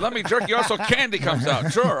fuck Here, let me jerk you off so candy comes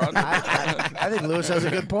out. Sure. I think Lewis has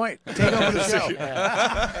a good point. Take over the show.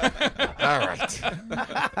 All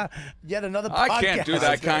right. Yet another podcast. I can't do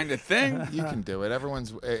that kind of thing. You can do it.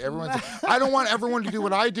 Everyone's. I don't want everyone to do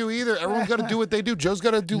what I do either. Everyone's got to do what they do. Joe's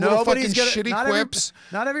got to do little fucking shitty quips.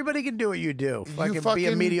 Not everybody can do what you do. Fucking be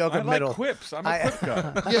a mediocre middle. I like quips. I'm a quip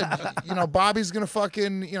guy. Yeah, Bobby's gonna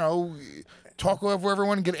fucking talk over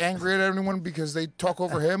everyone and get angry at everyone because they talk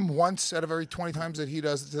over him once out of every 20 times that he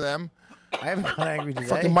does it to them. I haven't got angry today.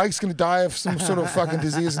 Fucking Mike's gonna die of some sort of fucking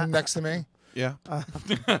disease next to me. Yeah.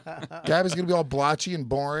 Gabby's gonna be all blotchy and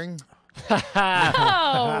boring.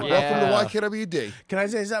 Oh. Welcome to YKWD. Can I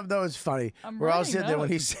say something though? It's funny. We're all sitting there when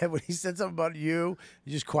he notes. said something about you,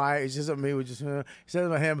 you're just quiet. He said something about me, we just he said something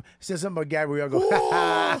about him. He said something about Gabby. We all go.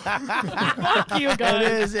 Fuck you guys.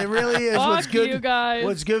 It is. It really is. Fuck What's good? you guys.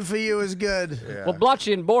 What's good for you is good. Yeah. Well,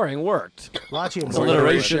 blotchy and boring worked. Blotchy and It's boring.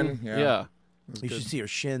 alliteration. Yeah. Yeah. You should see her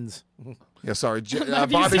shins. Yeah, sorry.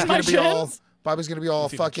 Have you Bobby's seen my gonna be all. shins? Bobby's gonna be all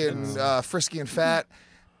fucking frisky and fat,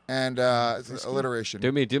 and alliteration.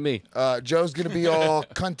 Do me. Joe's gonna be all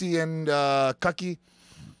cunty and cucky.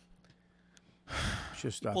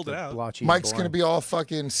 Should stop pulled it out. blotchy and Mike's gonna boring. be all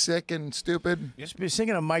fucking sick and stupid.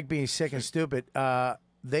 Speaking of Mike being sick and stupid,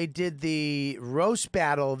 they did the roast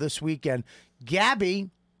battle this weekend.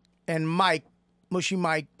 Gabby and Mike, Mushy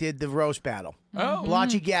Mike, did the roast battle. Oh.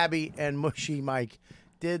 Blotchy Gabby and Mushy Mike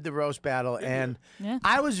did the roast battle, and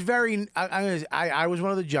I was I was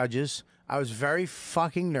one of the judges. I was very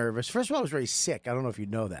fucking nervous. First of all, I was very sick. I don't know if you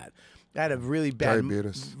know that. I had a really bad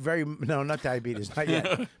Diabetes. No, not diabetes, not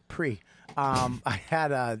yet. I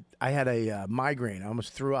had a migraine. I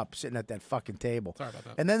almost threw up sitting at that fucking table. Sorry about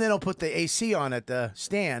that. And then they don't put the AC on at the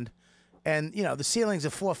stand, and the ceilings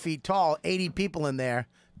are 4 feet tall, 80 people in there,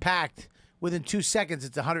 packed. Within 2 seconds,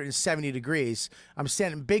 it's 170 degrees. I'm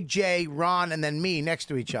standing, Big J, Ron, and then me next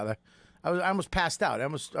to each other. I almost passed out. I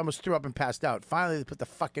almost threw up and passed out. Finally, they put the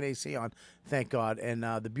fucking AC on, thank God. And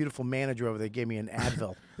the beautiful manager over there gave me an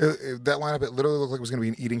Advil. That lineup, it literally looked like it was going to be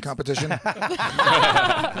an eating competition.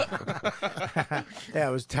 Yeah,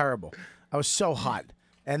 it was terrible. I was so hot.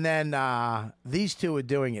 And then these two were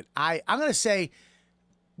doing it. I'm going to say,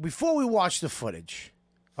 before we watched the footage,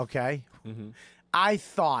 okay, I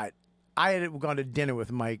thought I had gone to dinner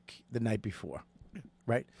with Mike the night before,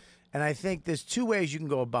 right? And I think there's two ways you can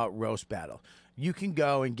go about roast battle. You can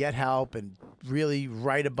go and get help and really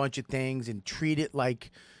write a bunch of things and treat it like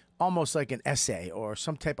almost like an essay or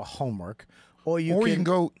some type of homework. Or you can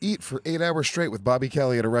go eat for 8 hours straight with Bobby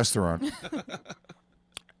Kelly at a restaurant.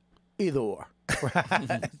 Either or.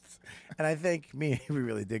 And I think we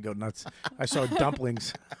really did go nuts. I saw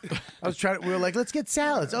dumplings. We were like, let's get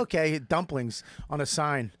salads. Okay, dumplings on a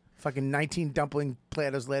sign. Fucking 19 dumpling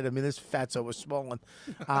platters later. I mean, this fatso was swollen.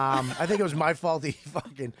 I think it was my fault.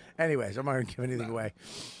 Anyways, I'm not going to give anything away.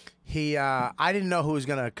 I didn't know who was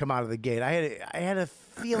going to come out of the gate. I had a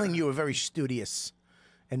feeling you were very studious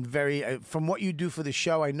and very, from what you do for the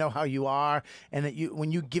show, I know how you are. And that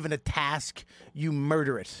when you're given a task, you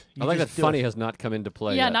murder it. I like that funny has not come into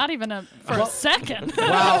play Yeah, yet. not even for a second.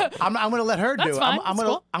 Well, I'm going to let her do That's it. fine. I'm That's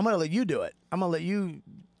cool. going to let you do it. I'm going to let you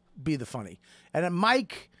be the funny. And then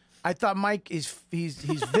Mike, I thought Mike he's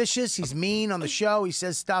vicious. He's mean on the show. He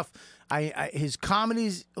says stuff. His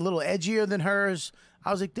comedy's a little edgier than hers.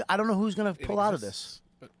 I was like, I don't know who's going to pull out of this.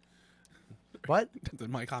 What? That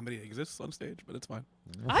my comedy exists on stage, but it's fine.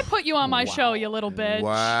 I put you on my show, you little bitch.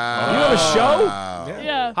 Wow. You have a show?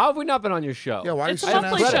 Yeah. How have we not been on your show? Yeah, why It's a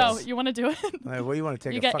monthly show. You want to do it? What do you want to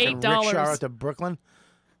take? You a get fucking $8. rickshaw out to Brooklyn?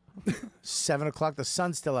 7 o'clock. The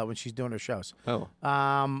sun's still out when she's doing her shows. Oh.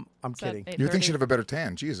 I'm It's at kidding. 8:30. You think she'd have a better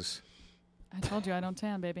tan? Jesus. I told you I don't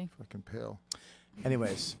tan, baby. Fucking pale.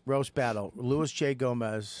 Anyways, roast battle. Louis J.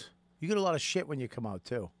 Gomez. You get a lot of shit when you come out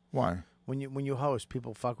too. Why? When you host,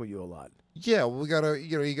 people fuck with you a lot. Yeah, well, we gotta,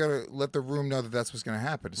 you gotta let the room know that that's what's gonna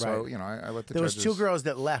happen. So, Right. I let the There was judges. 2 girls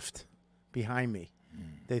that left behind me.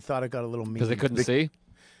 They thought it got a little mean Because they couldn't see?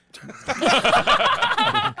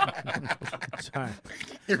 Sorry.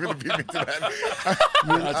 You're gonna beat me to that.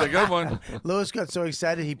 That's a good one. Louis got so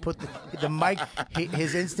excited he put the mic.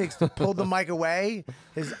 His instincts pulled the mic away.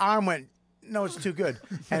 His arm went. No, it's too good,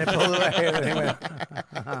 and it pulled it away. And he went.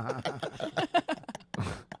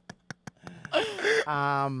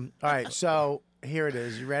 All right, so here it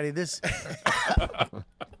is. You ready? This.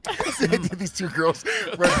 These 2 girls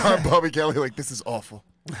right on Bobby Kelly like, this is awful.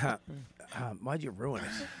 Why'd you ruin it?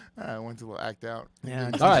 I went to act out.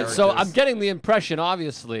 Yeah. All right, so I'm getting the impression,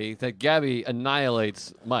 obviously, that Gabby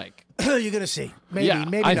annihilates Mike. You're gonna see. Maybe, Yeah,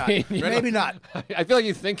 maybe I not. mean, Maybe not. I feel like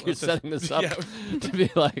you think you're setting this up to be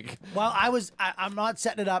like. Well, I'm not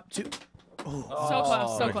setting it up to. So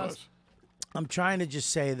close, so close. I'm trying to just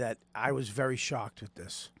say that I was very shocked with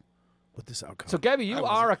this outcome. So, Gabby, you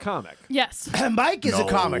are a comic. Yes. Mike is a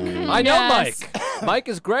comic. I know Yes. Mike. Mike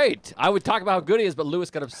is great. I would talk about how good he is, but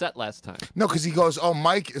Lewis got upset last time. No, because he goes, oh,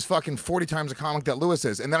 Mike is fucking 40 times a comic that Lewis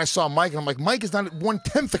is. And then I saw Mike, and I'm like, Mike is not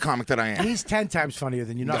 1/10 the comic that I am. He's 10 times funnier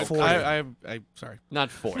than you, not 40. I'm sorry.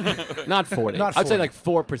 Not 40. Not 40. Not I'd say 40. like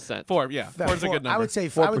 4%. 4, yeah. 4 is a good number. I would say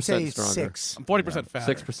 4% 6. stronger. I'm 40% fat.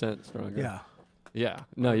 6% stronger. Yeah. Yeah.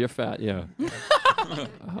 No, you're fat. Yeah.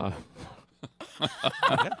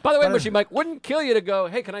 By the way, Mushy Mike, wouldn't kill you to go,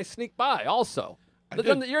 hey, can I sneak by also?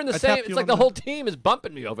 You're in the I same. tapped It's you like on the the- whole team is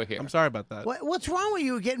bumping me over here. I'm sorry about that. What's wrong with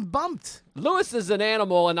you getting bumped? Lewis is an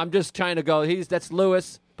animal, and I'm just trying to go, that's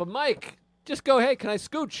Lewis. But Mike, just go, hey, can I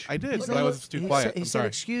scooch? I did, but I was too quiet. He I'm said, sorry.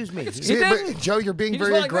 excuse me. See, but Joe, you're being He just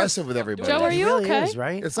very went like aggressive this. with everybody. Joe, are you It really okay? is,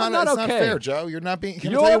 right? It's I'm not, not it's not okay. fair, Joe. You're not being. Can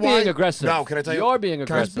I You're tell you why? being aggressive. No, can I tell you? You're being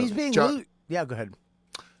aggressive. He's being Joe- rude. Yeah, go ahead.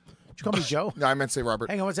 Did you call me Joe? No, I meant to say Robert.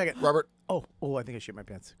 Hang on one second. Robert. Oh, I think I shit my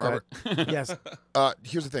pants. Go Robert. ahead. Yes.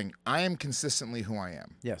 Here's the thing. I am consistently who I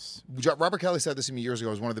am. Yes. Robert Kelly said this to me years ago.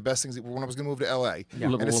 It was one of the best things when I was going to move to L.A. Yeah.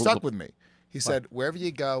 And it stuck with me. He said, wherever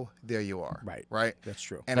you go, there you are. Right. Right? That's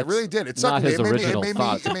true. And That's it really did. It not sucked me. his It made me. original It made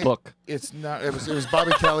thought, me. the book. It's not. It was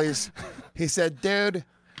Bobby Kelly's. He said, dude,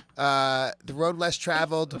 the road less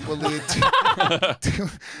traveled will lead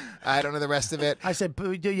to I don't know the rest of it. I said,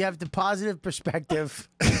 do you have the positive perspective?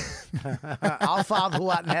 Our Father who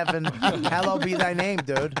art in heaven, hallowed be thy name,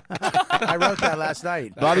 dude. I wrote that last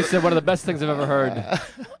night. Bobby said one of the best things I've ever heard.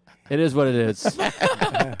 It is what it is.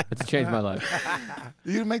 It's changed my life.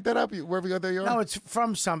 You didn't make that up. Wherever you go, there you are. No, it's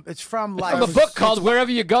from life. From a book called Wherever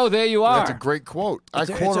You Go, There You Are. That's a great quote. I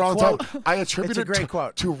It's quote it a all the quote. time. I attribute It's a it great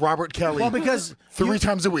quote. to Robert Kelly. Well, because three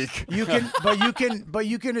times a week. you can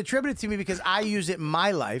attribute it to me because I use it in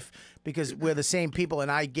my life because we're the same people and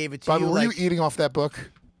I gave it to Bobby, you. were like, you eating off that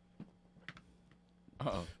book?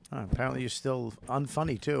 Oh, apparently you're still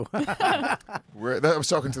unfunny too. I was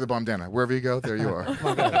talking to the bandana. Wherever you go, there you are.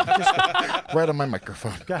 Right on my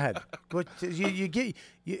microphone. Go ahead.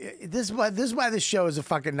 This is why this show is a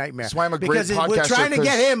fucking nightmare. That's why I'm a great because we're podcaster, trying to get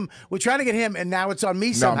 'cause- him. We're trying to get him, and now it's on me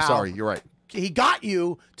No, somehow. I'm sorry. You're right. He got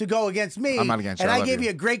you to go against me. I'm not against you. And I I love gave you. you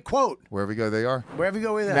a great quote. Wherever you go, there you are. Wherever you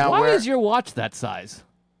go with that. Now, Why where- is your watch that size?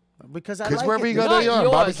 Because I Because like wherever it. you go, Not there you are.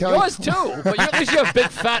 yours. Bobby Kelly. Yours too, but at least you have big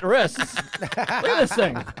fat wrists. Look at this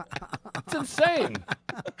thing. It's insane.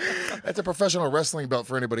 That's a professional wrestling belt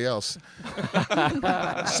for anybody else.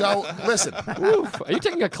 So listen. Oof. Are you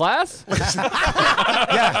taking a class?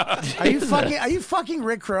 Yeah. Are you fucking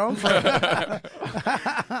Rick Crom?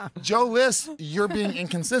 Joe List, you're being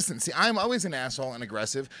inconsistent. See, I'm always an asshole and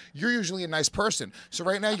aggressive. You're usually a nice person. So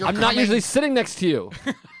right now you're I'm not usually sitting next to you.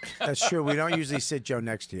 That's true. We don't usually sit Joe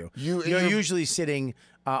next to you. You're usually sitting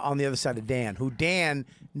on the other side of Dan, who Dan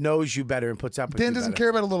knows you better and puts up with Dan you doesn't better. care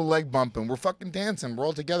about a little leg bumping. We're fucking dancing. We're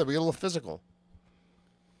all together. We get a little physical.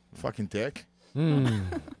 Fucking dick.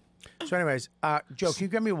 So anyways, Joe, can you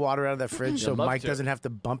get me water out of that fridge so love Mike to. doesn't have to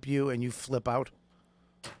bump you and you flip out?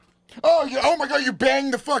 Oh my God, you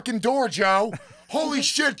banged the fucking door, Joe. Holy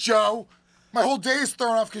shit, Joe. My whole day is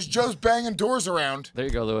thrown off because Joe's banging doors around. There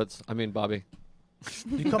you go, Lewis. I mean, Bobby.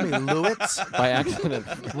 You call me Lewis? By accident.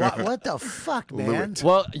 What the fuck, man?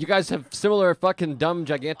 Well, you guys have similar fucking dumb,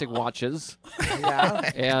 gigantic watches.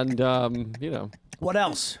 Yeah. And, you know. What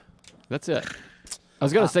else? That's it. I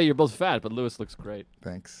was gonna say you're both fat, but Lewis looks great.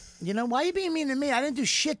 Thanks. You know, why are you being mean to me? I didn't do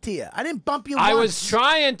shit to you. I didn't bump you I once. was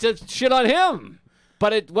trying to shit on him,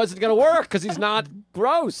 but it wasn't gonna work because he's not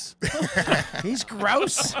gross. He's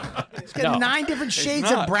gross. He's got 9 different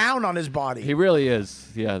shades of brown on his body. He really is.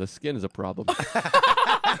 Yeah, the skin is a problem.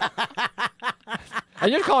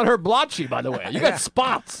 And you're calling her blotchy, by the way. You got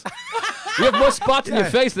spots. You have more spots in your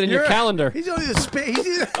face than in your calendar. He's only the spit.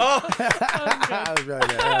 That was very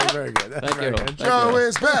good. That was very good. That was very good. Joe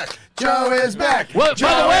is back. Joe is back. Well, Joe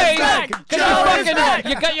by the way, is back. Joe Joe is back.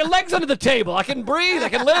 you got your legs under the table. I can breathe. I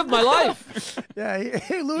can live my life. Yeah,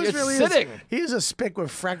 Louis You're really sitting. is. He's a spick with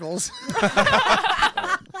freckles. All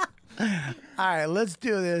right, let's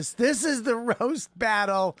do this. This is the roast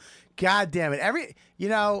battle. God damn it!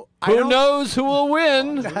 Who knows who will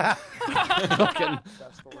win? Fucking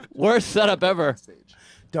worst setup ever.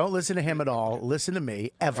 Don't listen to him at all. Listen to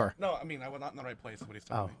me, ever. No, I mean, I was not in the right place. What he's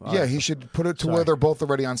telling me. Yeah, he should put it to where they're both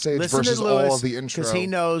already on stage Listen versus to Lewis, all of the intro. because he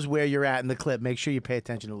knows where you're at in the clip. Make sure you pay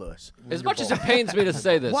attention to Lewis. As much as it pains me to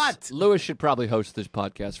say this, What? Lewis should probably host this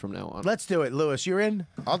podcast from now on. Let's do it, Lewis. You're in.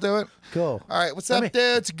 I'll do it. Cool. All right, what's Let up,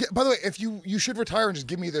 dudes? By the way, if you should retire and just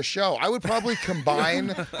give me this show, I would probably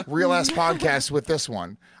combine Real Ass Podcast with this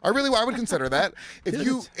one. I would consider that. If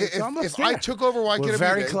Dude, it's almost if I there. took over YKWD, We're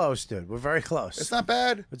very close, dude. We're very close. It's not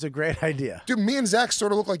bad. It's a great idea. Dude, me and Zach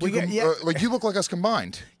sort of look like like you look like us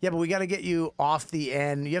combined. Yeah, but we got to get you off the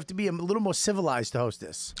end. You have to be a little more civilized to host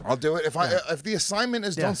this. I'll do it. If the assignment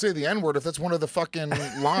is don't say the N-word, if that's one of the fucking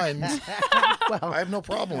lines, I have no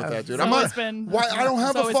problem with that, dude. So I'm not. it's been. Why I don't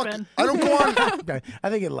have So a it's fuck. been. I don't go on. Okay, I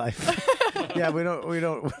think in life. Yeah, we don't.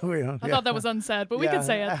 I thought that was unsaid, but we Yeah. can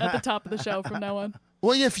say it at the top of the show from now on.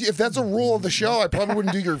 Well, yeah, if that's a rule of the show, I probably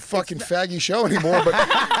wouldn't do your fucking faggy show anymore. But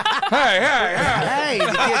Hey, you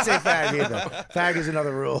can't say fag either. Fag is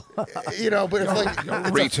another rule. but if like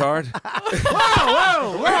Retard.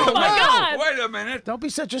 Whoa! Oh my God! Wait a minute. Don't be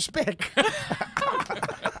such a spick.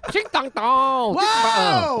 Ching dong dong.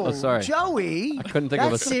 Whoa! Oh, sorry. Joey. I couldn't think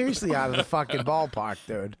of That's a- seriously out of the fucking ballpark,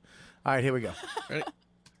 dude. All right, here we go. Ready?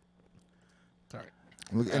 Sorry.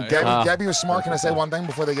 And Gabby was smart. Can I say one thing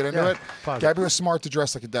before they get into it? pause. Gabby was smart to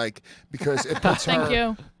dress like a dyke because it puts her. Thank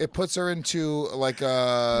you. It puts her into like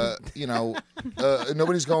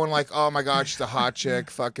nobody's going like, oh my god, she's a hot chick,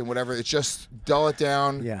 fucking whatever. It's just dull it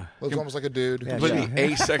down. Yeah. Looks almost like a dude. Yeah, Completely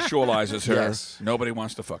asexualizes her. Yes. Nobody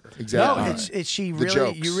wants to fuck her. Exactly. No, it's she The really.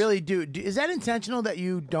 jokes. You really do. Is that intentional that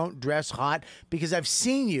you don't dress hot? Because I've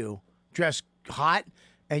seen you dress hot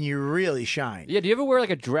and you really shine. Yeah, do you ever wear like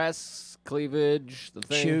a dress, cleavage, the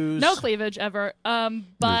thing? Shoes. No cleavage ever. But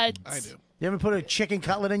I do. You ever put a chicken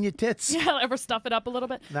cutlet in your tits? Yeah, ever stuff it up a little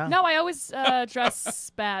bit? No? I always dress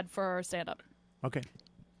bad for stand up. Okay.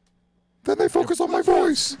 Then they focus on my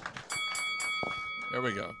voice. There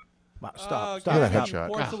we go. Wow, stop. Look at that Stop. headshot.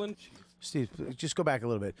 Porcelain. Steve, just go back a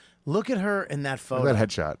little bit. Look at her in that photo. Look at that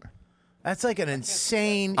headshot. That's like an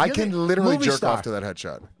insane. I you're can the literally movie jerk star. off to that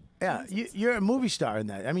headshot. Yeah, you're a movie star in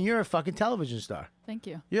that. I mean, you're a fucking television star. Thank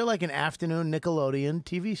you. You're like an afternoon Nickelodeon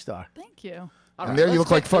TV star. Thank you. And there you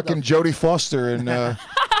look like fucking Jodie Foster and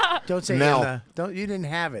Don't say Nell. in the. Don't you didn't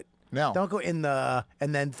have it. No. Don't go in the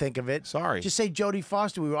and then think of it. Sorry. Just say Jodie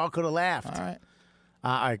Foster. We all could have laughed. All right.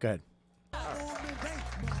 All right, go ahead.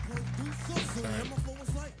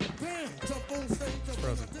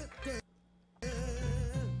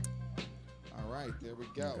 All right, there we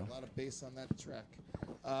go. A lot of bass on that track.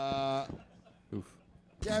 Oof.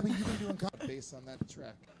 Gabby, you've been doing bass on that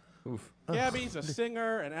track. Oof. Gabby's a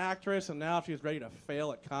singer, an actress, and now she's ready to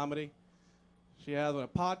fail at comedy. She has a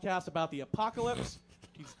podcast about the apocalypse.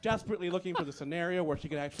 She's desperately looking for the scenario where she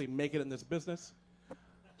can actually make it in this business.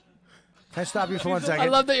 Can I stop you for 1 second? I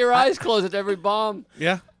love that your eyes close at every bomb.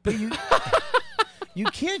 Yeah. But you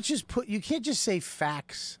can't just put. You can't just say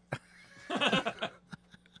facts.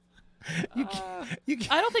 You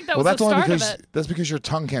can't. I don't think that Well, was that's the only start because of it. that's because your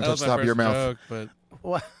tongue can't That touch was the my top of your first mouth. joke,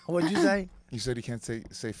 but What'd you say? You said he can't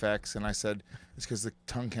say facts, and I said it's because the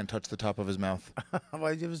tongue can't touch the top of his mouth.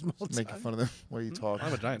 Why'd you have a small Making tongue? fun of the way you talk. I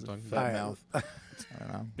have a giant tongue. Fat All right. mouth. I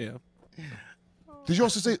don't know. Yeah. Did you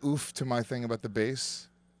also say oof to my thing about the bass?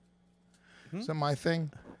 Is that my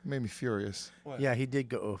thing? It made me furious. Yeah, he did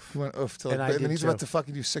go oof. He went oof till And I and then did he's about too. to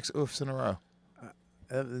fucking do 6 oofs in a row.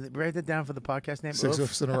 Write that down for the podcast name. 6 Oof.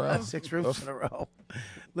 oofs in a row. 6 roofs Oof. in a row.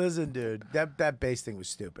 Listen, dude, that bass thing was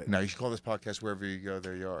stupid. No, you should call this podcast wherever you go,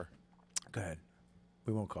 there you are. Go ahead.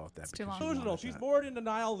 We won't call it that. It's too because long. you Delusional. want She's that. more in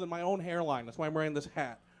denial than my own hairline. That's why I'm wearing this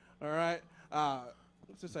hat. All right.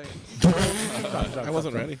 Let's just say. I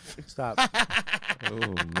wasn't ready. Stop.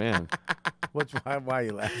 Oh, man. Why are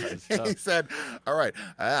you laughing? He said, all right.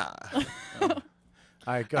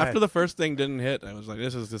 All right, go After ahead. the first thing didn't hit, I was like,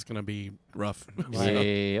 this is just going to be rough.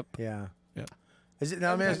 Yep. Yeah. Yeah. Is it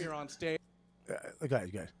now, Every man? time you're on stage, Go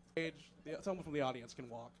ahead. someone from the audience can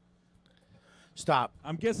walk. Stop.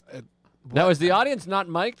 I'm guessing. Now, is the audience not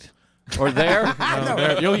mic'd or there?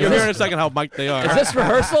 You'll hear in a second how mic'd they are. Is this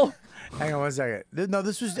rehearsal? Hang on 1 second. No,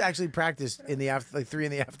 this was actually practiced in the like 3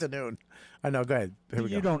 in the afternoon. I know. Go ahead. Here we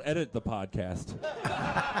go. You don't edit the podcast.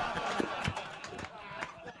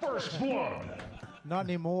 First blood. Not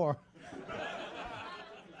anymore.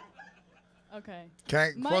 Okay. Can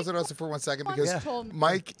I Mike pause it also for 1 second? Because told me-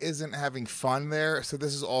 Mike isn't having fun there. So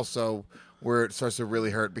this is also where it starts to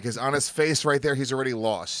really hurt. Because on his face right there, he's already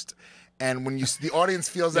lost. And when the audience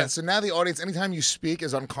feels that, so now the audience, anytime you speak,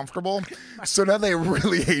 is uncomfortable. So now they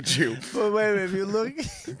really hate you. But wait a minute,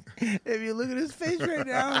 if you look at his face right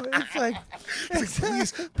now, it's like,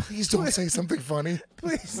 please don't say something funny.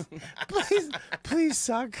 Please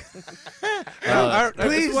suck.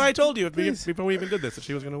 This is why I told you before we even did this that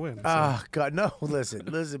she was going to win. So. Oh God, no!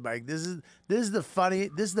 Listen, Mike. This is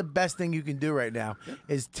the best thing you can do right now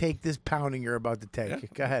is take this pounding you're about to take. Yeah.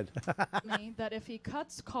 Go ahead. Me that if he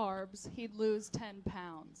cuts carbs, he'd lose 10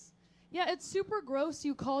 pounds. Yeah, it's super gross.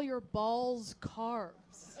 You call your balls carbs.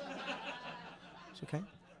 It's okay.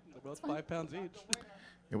 They're both 5 pounds each.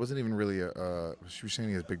 It wasn't even really she was saying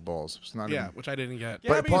he has big balls. It's not Yeah, even, which I didn't get.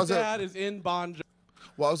 But Gabby's dad is in Bon Jovi.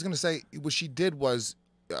 Well, I was going to say, what she did was,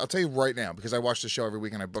 I'll tell you right now, because I watch the show every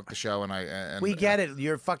week and I book the show and We get it.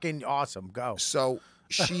 You're fucking awesome. Go. So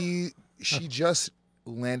she just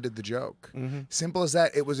landed the joke. Simple as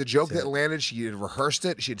that. It was a joke that landed. She had rehearsed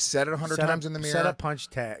it. She had said it 100 times in the mirror. Set a punch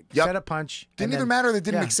tag. Yep. Set a punch. Didn't and even then- matter that it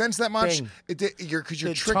didn't yeah. make sense that much. Bing. It did, you're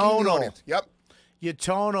The tricking tonal. the audience. Yep. You're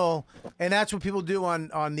tonal, and that's what people do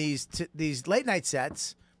on these late night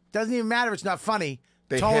sets. Doesn't even matter. It's not funny.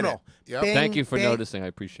 They hit tonal. it. Yep. Bing, Thank you for bing. noticing. I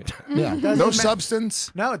appreciate it. Yeah. Doesn't No ma-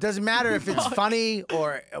 substance. No, it doesn't matter if it's funny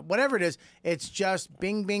or whatever it is. It's just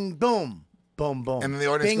bing, bing, boom, boom, boom. And then the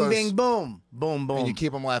audience bing, goes, bing, boom, boom, boom. And you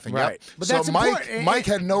keep them laughing. Right. Yep. But so that's important. Mike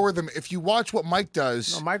had no rhythm. If you watch what Mike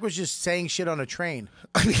does, No, Mike was just saying shit on a train.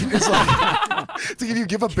 I mean, it's like to you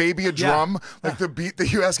give a baby a drum, like the beat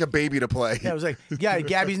that you ask a baby to play. Yeah, it was like, yeah,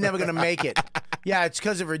 Gabby's never gonna make it. Yeah, it's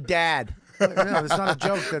because of her dad. No, it's not a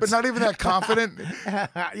joke. That's... But not even that confident.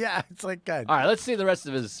 Yeah, it's like good. All right, let's see the rest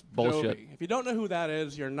of his bullshit. Jovi. If you don't know who that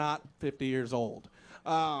is, you're not 50 years old.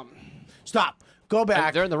 Stop. Go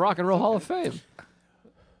back. They're in the Rock and Roll Hall of Fame.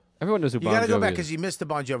 Everyone knows who You Bon gotta go Jovi back is. because you missed the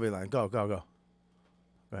Bon Jovi line. Go. Go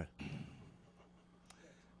ahead.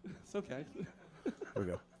 It's okay. Here we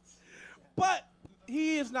go. But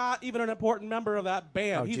he is not even an important member of that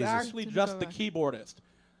band. Oh, He's Jesus. actually just the keyboardist.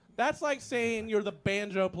 That's like saying you're the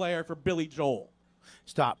banjo player for Billy Joel.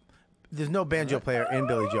 Stop. There's no banjo player in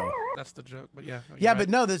Billy Joel. That's the joke, but yeah. Yeah, but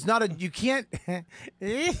no, there's not a. You can't. I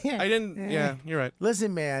didn't. Yeah, you're right.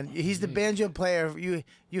 Listen, man, he's the banjo player.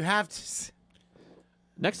 You have to.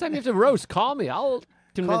 Next time you have to roast, call me. I'll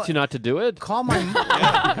convince you not to do it. Call my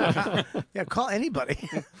yeah, call anybody.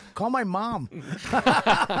 Call my mom.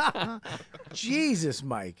 Jesus,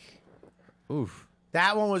 Mike. Oof.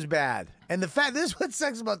 That one was bad. And the fact, this is what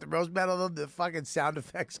sucks about the roast battle, though, the fucking sound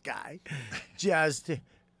effects guy just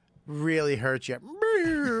really hurt you.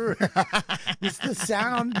 It's the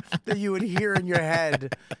sound that you would hear in your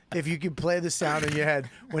head if you could play the sound in your head.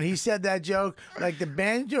 When he said that joke, like the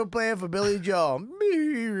banjo player for Billy Joel.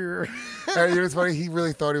 You know what's funny? He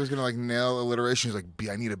really thought he was gonna like nail alliteration. He's like,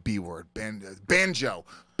 I need a B word. Banjo,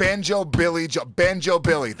 Billy, Banjo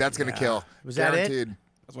Billy. That's gonna kill. Was that it? Guaranteed.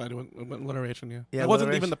 That's why I went alliteration, yeah. Yeah, It wasn't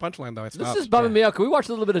alliteration. even the punchline, though. I stopped. This is bumming me out. Can we watch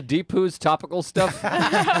a little bit of Deepu's topical stuff?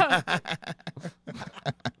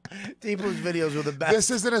 Deepu's videos were the best.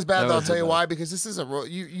 This isn't as bad, That though. I'll was tell the you best. why. Because this is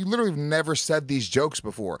you literally have never said these jokes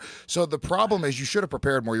before. So the problem is you should have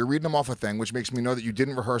prepared more. You're reading them off a thing, which makes me know that you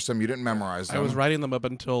didn't rehearse them, you didn't memorize them. I was writing them up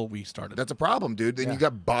until we started. That's a problem, dude. Then you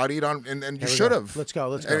got bodied on, and you we should go. have. Let's go.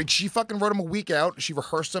 Let's go. And she fucking wrote them a week out. She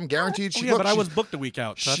rehearsed them, guaranteed. She yeah, look, but I she's- was booked a week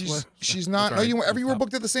out. So that's She's not. No, right. you ever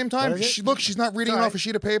booked at the same time. What is it? She's not reading it Sorry. off a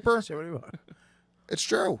sheet of paper. Say what do you want? It's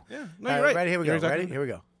true. Yeah, no, All you're right. Ready? Here we go. You're exactly Ready? Here we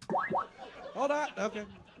go. Hold on. Okay.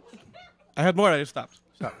 I had more. I just stopped.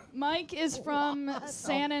 Mike is from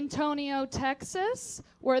San Antonio, Texas,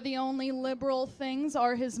 where the only liberal things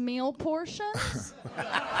are his meal portions.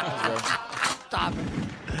 Stop it.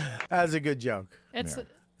 That's a good joke. It's I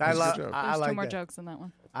there's love. two I like more that. jokes in that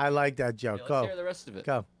one. I like that joke. Let's Go. hear the rest of it.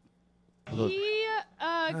 Go. He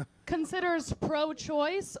considers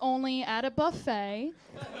pro-choice only at a buffet.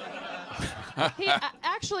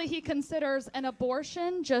 Actually, he considers an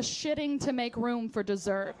abortion just shitting to make room for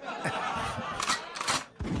dessert.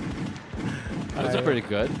 Those are pretty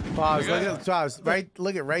good. Pause. Pause.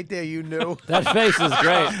 Look at right there. You knew. That face is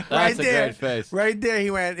great. That's right a there, great face. Right there.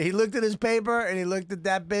 He looked at his paper and he looked at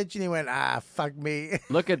that bitch and he went, fuck me.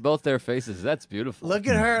 Look at both their faces. That's beautiful. Look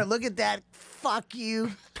at her. Look at that fuck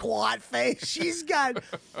you twat face. She's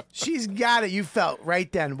got it. You felt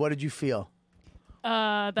right then. What did you feel?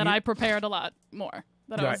 That I prepared a lot more.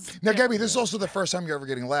 That I was, Now, Gabby, this is also the first time you're ever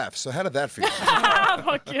getting laughs. So how did that feel?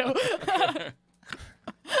 Fuck you.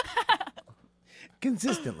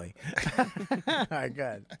 Consistently. All right,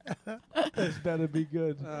 good. This better be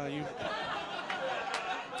good.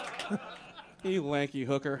 You lanky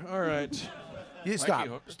hooker. All right. You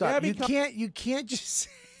stop. Stop. You can't just say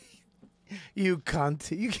you cunt.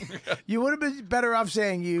 You would have been better off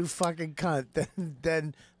saying you fucking cunt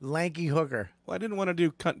than lanky hooker. Well, I didn't want to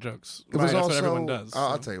do cunt jokes. It was That's also, what everyone does.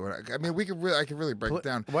 I'll tell you what. I mean, I could really break it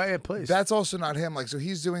down. Why, please? That's also not him. Like, so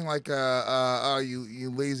he's doing like,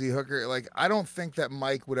 you lazy hooker. Like, I don't think that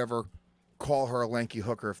Mike would ever call her a lanky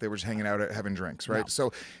hooker if they were just hanging out at having drinks, right? No.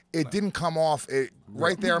 So it didn't come off.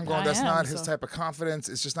 Right there, I'm going, that's not his type of confidence.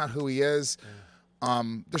 It's just not who he is.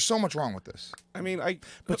 There's so much wrong with this. I mean,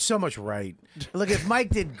 but so much right. Look, if Mike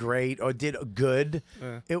did great or did good,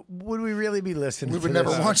 would we really be listening? We would to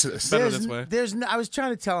never this? watch this. Better this way. I was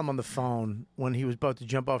trying to tell him on the phone when he was about to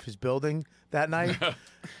jump off his building that night.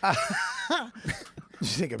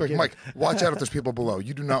 Mike, watch out if there's people below.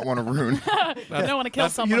 You do not want to ruin. You don't want to kill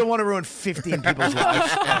someone. You don't want to ruin 15 people's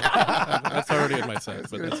lives. That's already in my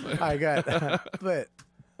sense, but that's fine. I got but.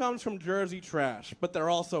 Comes from Jersey trash, but they're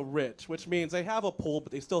also rich, which means they have a pool,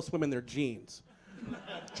 but they still swim in their jeans.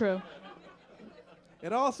 True.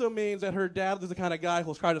 It also means that her dad is the kind of guy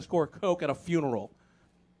who'll try to score coke at a funeral.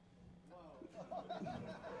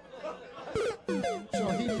 So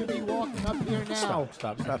he should be walking up here now.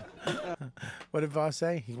 Stop. What did Voss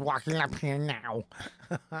say? He's walking up here now.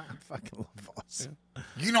 I fucking love Voss.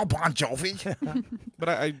 You know Bon Jovi.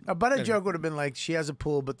 But a better joke would have been like, she has a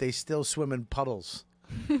pool, but they still swim in puddles.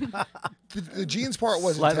 The jeans part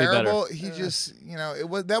wasn't Slightly terrible. better. He just,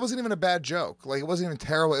 that wasn't even a bad joke. Like, it wasn't even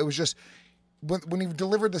terrible. It was just when he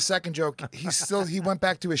delivered the second joke, he went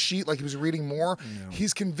back to his sheet like he was reading more. Yeah.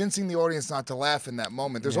 He's convincing the audience not to laugh in that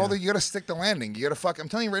moment. There's you got to stick the landing. You got to I'm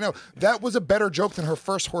telling you right now, that was a better joke than her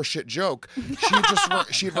first horseshit joke.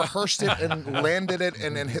 She had rehearsed it and landed it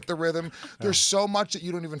and hit the rhythm. There's so much that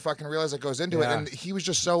you don't even fucking realize that goes into it. And he was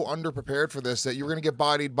just so underprepared for this that you were going to get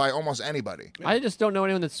bodied by almost anybody. I just don't know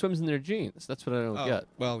anyone that swims in their jeans. That's what I don't get.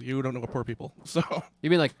 Well, you don't know poor people. So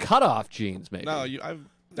you mean like cutoff jeans, maybe? No,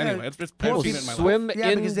 anyway, it's people seen it in my swim life.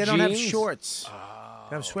 Yeah, because they don't have jeans? shorts.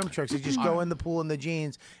 They have swim trunks. They just go in the pool in the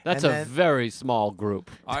jeans. That's and a very small group.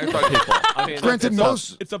 I thought people. I mean, Granted,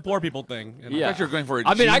 it's a poor people thing. Yeah. I thought you were going for a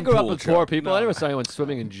I mean, I jean grew up pool with joke. poor people. I never saw anyone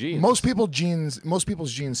swimming in jeans. Most people's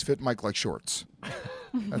jeans fit Mike like shorts.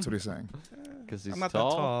 That's what he's saying. Because he's I'm not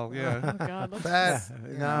tall. that tall. Yeah. Oh, God, Fat.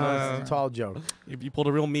 No, it's a tall joke. You pulled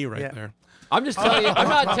a real me right there. I'm just telling you. I'm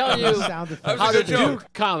not telling you how to do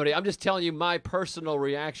joke. comedy. I'm just telling you my personal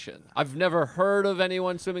reaction. I've never heard of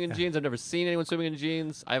anyone swimming in jeans. I've never seen anyone swimming in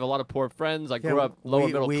jeans. I have a lot of poor friends. I grew up lower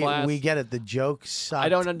middle class. We get it. The joke sucked. I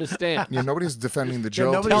don't understand. Yeah, nobody's defending the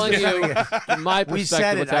joke. Telling you from my perspective We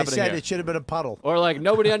said what's it. I happening said here. it should have been a puddle. Or like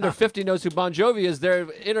nobody under 50 knows who Bon Jovi is. They're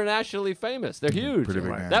internationally famous. They're huge. Pretty big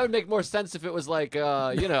man. That would make more sense if it was like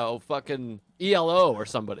fucking ELO or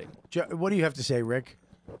somebody. What do you have to say, Rick?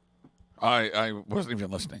 I wasn't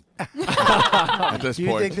even listening at this Do you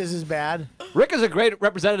point. think this is bad? Rick is a great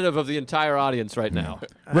representative of the entire audience right now.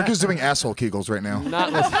 Rick is doing asshole kegels right now.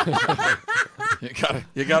 Not listening.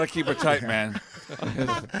 You gotta keep it tight, man.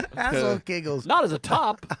 Asshole giggles. Not as a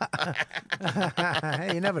top.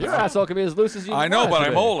 Hey, you never know. Your asshole can be as loose as you I know, want it but to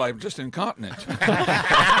I'm be. old. I'm just incontinent.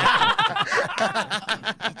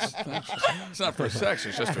 It's not for sex.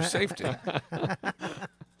 It's just for safety.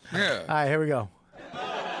 Yeah. All right, here we go.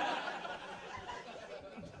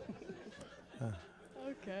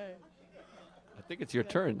 Okay. I think it's your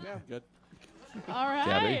turn. Yeah, good. All right.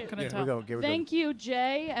 Gabby. Here we go. Thank you,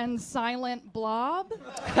 Jay and Silent Blob.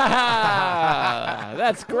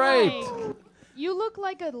 That's great. Mike, you look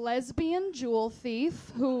like a lesbian jewel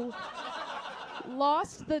thief who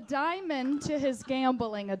lost the diamond to his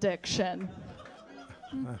gambling addiction.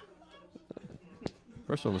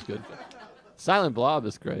 First one was good. Silent Blob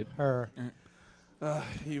is great.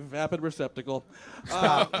 You vapid receptacle.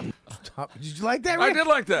 Stop. Did you like that, Rick? I did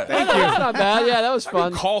like that. Thank you. That's not bad. Yeah, that was I didn't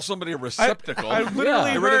fun. call somebody a receptacle. I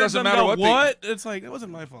literally It heard really doesn't them matter go, what. It's like, it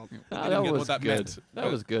wasn't my fault. I Ah, didn't that get was what that good. meant.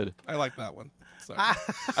 That was good. I like that one. So.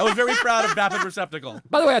 I was very proud of vapid receptacle.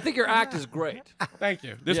 By the way, I think your act is great. Thank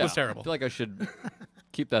you. This was I terrible. feel like I should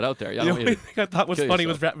keep that out there. The only thing I thought was funny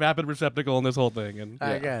was rapid receptacle in this whole thing. And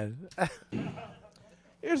Again.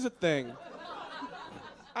 Here's the thing.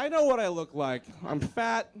 I know what I look like. I'm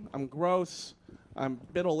fat. I'm gross. I'm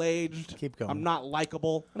middle-aged. Keep going. I'm not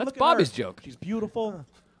likable. That's Look at Bobby's her. joke. She's beautiful,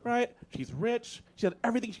 right? She's rich. She had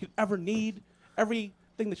everything she could ever need,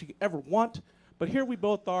 everything that she could ever want. But here we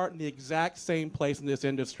both are in the exact same place in this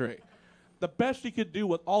industry. The best she could do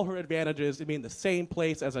with all her advantages is be in the same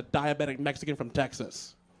place as a diabetic Mexican from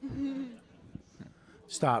Texas.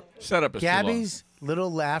 Stop. Setup is Gabby's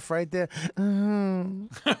little laugh right there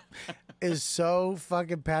is so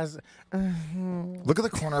fucking passive. Look at the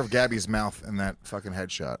corner of Gabby's mouth in that fucking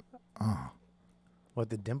headshot. Oh. What,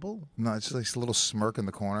 the dimple? No, it's just like a little smirk in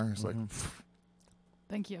the corner. It's like,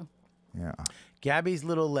 Thank you. yeah. Gabby's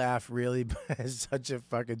little laugh really is such a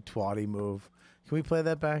fucking twatty move. Can we play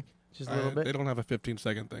that back? Just a little bit? They don't have a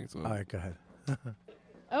 15-second thing. So. All right, go ahead.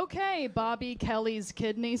 Okay, Bobby Kelly's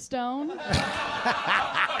kidney stone. You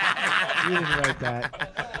didn't write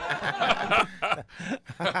that.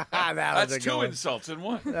 That's was a good two one. insults in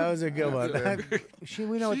one. That was a good one. We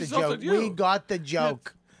know what She the joke. insulted you. We got the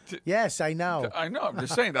joke. Yes, I know. I know. I'm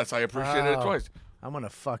just saying I appreciated it Oh, twice. I'm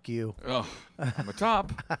gonna fuck you. Oh, I'm a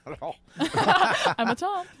top. I'm a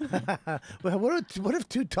top. Well, what if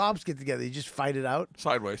two tops get together? You just fight it out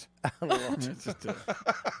Sideways.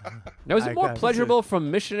 Now, is it more Okay, pleasurable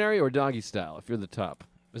from missionary or doggy style if you're the top?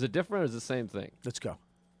 Is it different or is it the same thing? Let's go.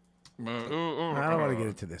 I don't want to get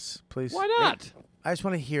into this, please. Why not? I just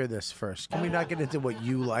want to hear this first. Can we not get into what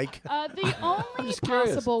you like? The only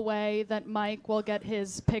possible way that Mike will get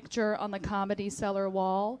his picture on the Comedy Cellar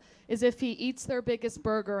wall is if he eats their biggest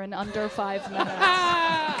burger in under 5 minutes.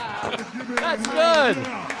 That's good.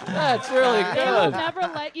 That's really They will good. never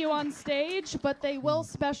let you on stage, but they will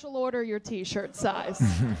special order your T-shirt size.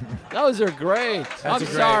 Those are great. I'm a great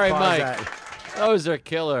sorry, pause Mike. that. Those are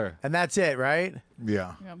killer. And that's it, right?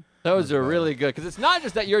 Yeah. Those are really good because it's not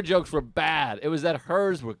just that your jokes were bad; it was that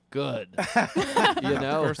hers were good. You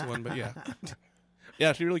know, First one, but yeah.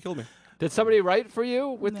 Yeah, she really killed me. Did somebody write for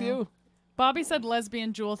you with No. you? Bobby said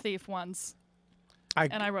lesbian jewel thief once,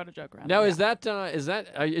 and I wrote a joke around Now, it.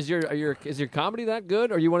 is your comedy that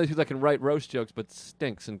good, or you one of those people that can write roast jokes but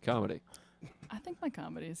stinks in comedy? I think my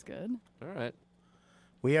comedy is good. All right.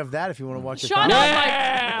 We have that if you want to watch it. Shut up,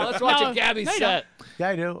 Yeah! Let's watch No, a Gabby no, you set. Yeah,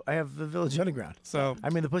 I do. I have the Village Underground. So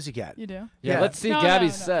I mean the Pussycat. You do? Yeah, let's see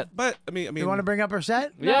Gabby's set. But I mean, You want to bring up her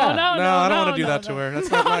set? No, Yeah. no, no, I don't want to do that to her.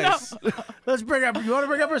 That's not nice. Let's bring up. You want to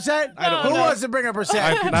bring up her set? I don't Who wanna- wants to bring up her set?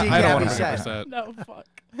 I Critique don't want Gabby's to bring up her set. set. No,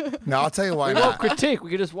 fuck. No, I'll tell you why We won't not. critique.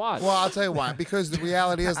 We can just watch. Well, I'll tell you why. Because the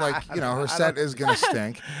reality is, like, her set is gonna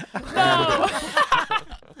stink. No.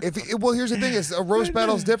 Well, here's the thing: is a roast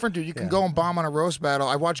battle is different, dude. You can go and bomb on a roast battle.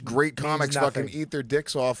 I watch great comics fucking nothing. eat their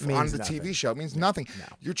dicks off Means on the nothing. TV show. It means nothing.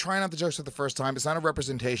 You're trying out the jokes for the first time. It's not a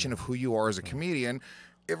representation of who you are as a comedian.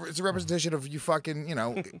 It's a representation of you fucking,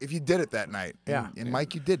 if you did it that night. Yeah. And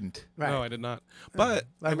Mike, you didn't. Right. No, I did not. But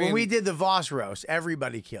Like I mean, when we did the Voss roast,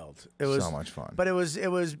 everybody killed. It was so much fun. But it's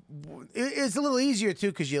a little easier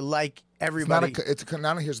too because you like It's everybody.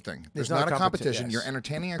 here's the thing. There's not not a a competition. yes. You're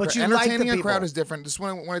entertaining a But crowd. you like the Entertaining a crowd people. is different. This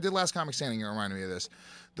when I did Last Comic Standing, it reminded me of this.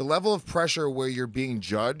 The level of pressure where you're being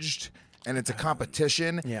judged and it's a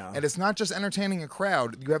competition. Yeah. And it's not just entertaining a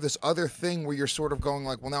crowd. You have this other thing where you're sort of going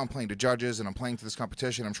like, well, now I'm playing to judges and I'm playing to this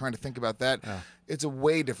competition. I'm trying to think about that. It's a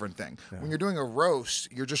way different thing. When you're doing a roast,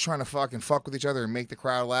 you're just trying to fucking fuck with each other and make the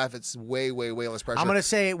crowd laugh. It's way, way, way less pressure. I'm gonna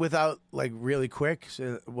say it without like really quick.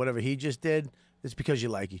 So whatever he just did, it's because you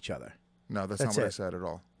like each other. No, that's That's not what I it. said at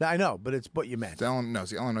all. I know, but it's what you meant. It's the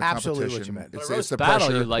Illinois Absolutely what competition. you meant. It's, But a it's the roast battle,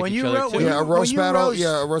 pressure. you like When each you other ro- too. when Yeah, a when roast you battle. roast-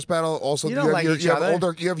 Yeah, a roast battle. Also, You don't have, like you each have other.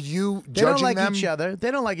 older. You have you They don't judging like them. each other.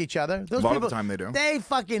 They don't like each other. Those A lot of people, the time they do.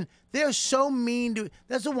 They're so mean to.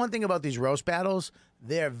 That's the one thing about these roast battles.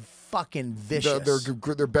 They're fucking vicious.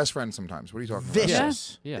 They're best friends sometimes. What are you talking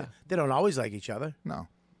vicious. Yeah. They don't always like each other. about?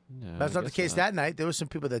 No. That's not the case that night. There was some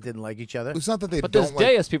people that didn't like each other. It's not that they But don't there's like.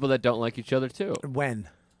 Deus people that don't like each other too. When?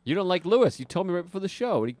 You don't like Lewis. You told me right before the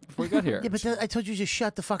show before he got here. Yeah, but I told you to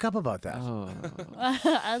shut the fuck up about that. Oh.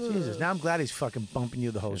 Jesus, now I'm glad he's fucking bumping you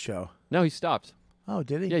the whole show. No, he stopped. Oh,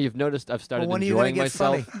 did he? Yeah, you've noticed I've started Well, when are you gonna enjoying get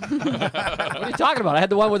myself. funny? What are you talking about? I had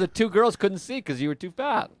the one where the two girls couldn't see because you were too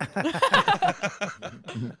fat.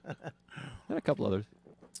 And a couple others.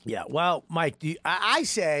 Yeah. Well, Mike, I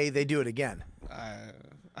say they do it again.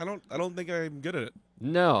 I don't think I'm good at it.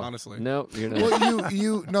 No, honestly, no, you're not.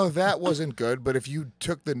 Well, no, that wasn't good. But if you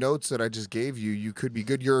took the notes that I just gave you, you could be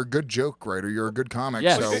good. You're a good joke writer. You're a good comic.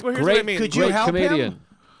 Yes, so. Well, here's what I mean. Could you great help comedian. him?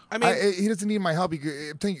 I mean, He doesn't need my help. If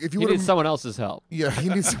you He would needs someone else's help. Yeah, he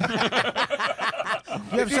needs.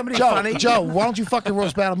 You have somebody Joe, funny? Joe, why don't you fucking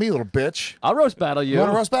roast battle me, little bitch? I'll roast battle you. You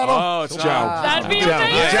want to roast battle? Oh, it's Joe. That'd be Joe.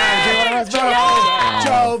 amazing.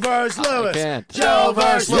 Joe versus Lewis. can't. Joe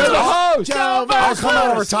versus You're the Lewis. host. Joe I'll versus come out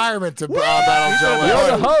of Lewis. retirement to battle Joe.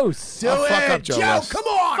 You're the host. Do I'll it, fuck up Joe Joe. Lewis. Come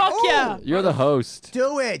on. Fuck Ooh. yeah. You're the host.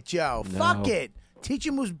 Do it, Joe. No. Fuck it. Teach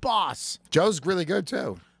him who's boss. Joe's really good,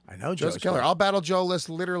 too. I know Joe's a killer. good. I'll battle Joe List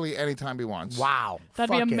literally anytime he wants. Wow.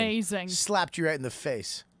 That'd be Fucking amazing. Slapped you right in the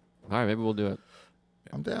face. All right, maybe we'll do it.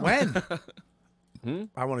 I'm down. When?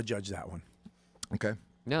 I want to judge that one. Okay.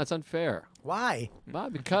 No, it's unfair. Why? Well,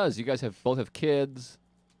 because you guys both have kids.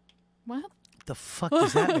 What? The fuck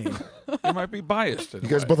does that mean? You might be biased. You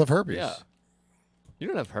guys both have herpes. Yeah. You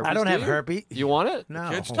don't have herpes. I don't do have you? herpes. You want it? No.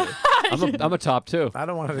 Kids do. I'm a top two. I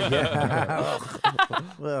don't want to get.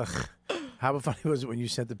 Ugh. How funny was it when you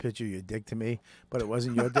sent the picture of your dick to me, but it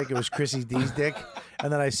wasn't your dick, it was Chrissy D's dick,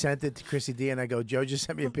 and then I sent it to Chrissy D, and I go, Joe just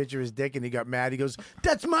sent me a picture of his dick, and he got mad. He goes,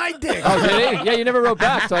 "That's my dick." Oh, did he? Yeah, you never wrote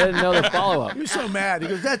back, so I didn't know the follow-up. He was so mad. He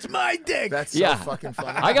goes, "That's my dick." That's so fucking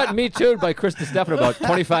funny. I got Me Too'd by Chris DiStefano about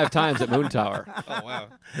 25 times at Moon Tower. Oh, wow.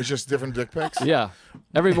 It's just different dick pics? Yeah.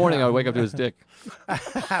 Every morning I would wake up to his dick.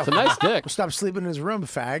 It's a nice dick. Stop sleeping in his room,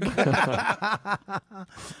 fag.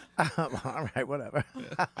 All right, whatever.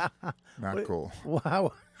 Not cool.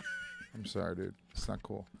 Wow. I'm sorry, dude. It's not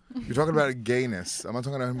cool. You're talking about gayness. I'm not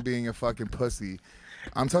talking about him being a fucking pussy.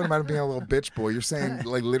 I'm talking about him being a little bitch boy. You're saying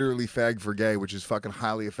like literally fag for gay, which is fucking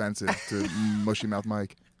highly offensive to Mushy Mouth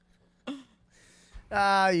Mike.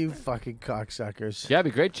 Ah, you fucking cocksuckers.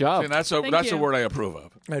 Gabby, great job. See, that's a word I approve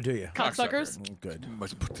of. Oh, do you? Cocksuckers? Good.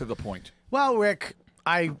 To the point. Well, Rick,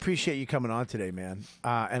 I appreciate you coming on today, man.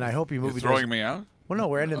 And I hope your movie You're throwing me out? Well, no,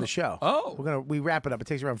 we're ending the show. Oh. We wrap it up. It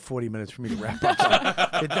takes around 40 minutes for me to wrap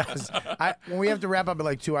up. It does. When we have to wrap up in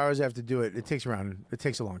like 2 hours, I have to do it. It takes a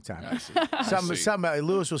long time. I see.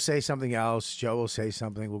 Lewis will say something else. Joe will say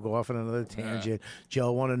something. We'll go off on another tangent.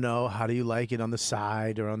 Joe want to know, how do you like it on the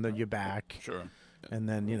side or on your back? Sure. And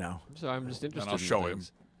then, So I'm just interested. And I'll show him.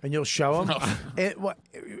 And you'll show him?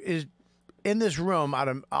 In this room, out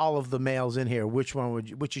of all of the males in here, which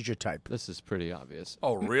is your type? This is pretty obvious.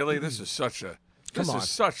 Oh, really? This is such a. Come on.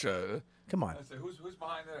 Come on. Who's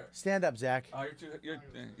behind there? Stand up, Zach. Oh, you're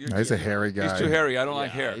No, he's a hairy guy. He's too hairy. I don't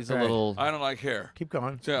like hair. He's a little. I don't like hair. Keep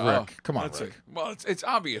going. So, Rick, come on, that's Rick. Well, it's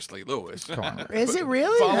obviously Lewis. Come on, Rick. Is it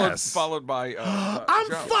really? Followed by. I'm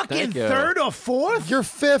Joe. fucking third or fourth? You're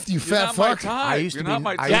fifth, you You're fat not my fuck. type. I used You're to not be.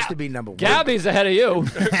 my I type. used to be number one. Gabby's ahead of you.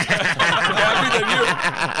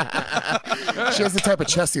 She has the type of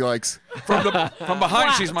chest he likes. From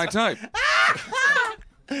behind, she's my type.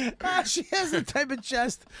 She has the type of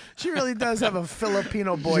chest. She really does have a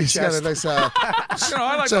Filipino boy She's got a chest. nice,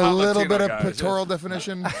 I like so the a hot little Latino bit of guys, pictorial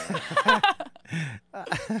definition.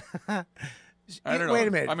 I don't know. Wait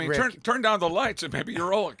a minute. I mean, Rick. turn down the lights and maybe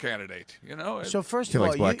you're all a candidate. You know. So first He of all,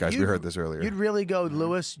 likes black guys. We you'd- heard this earlier. You'd really go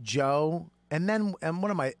Lewis, Joe, and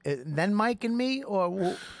what am I? Then Mike and me, or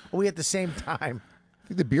are we at the same time? I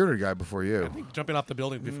think the bearded guy before you. Jumping off the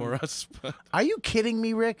building before us. But Are you kidding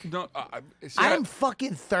me, Rick? No, I'm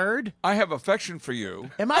fucking third. I have affection for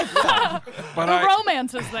you. Am I? But The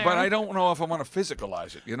romance is there. But I don't know if I want to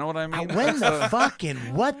physicalize it. You know what I mean? When the fucking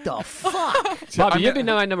what the fuck? Bobby, you'd be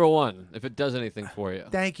my number one if it does anything for you.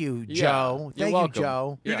 Thank you, Yeah, Joe. you're Thank welcome. you,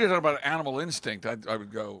 Joe. You did talk about animal instinct. I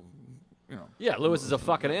would go. You know. Yeah, Lewis is a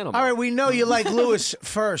fucking animal. All right, we know you like Lewis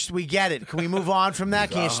first. We get it. Can we move on from that?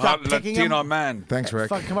 Can you stop hot picking Latino him? man. Thanks, Rick.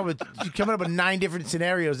 Fuck, coming up with 9 different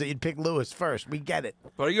scenarios that you'd pick Lewis first. We get it.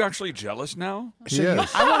 But are you actually jealous now? He is.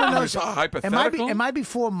 I want to know. It's a hypothetical. Am I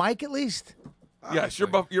before Mike at least? Yes, you're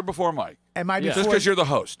before Mike. Am I before? Just because you're the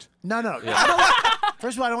host. No. I don't,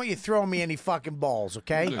 first of all, I don't want you throwing me any fucking balls.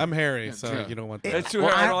 Okay. I'm hairy, so you don't want that. It's too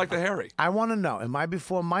hairy. I don't like the hairy. I want to know. Am I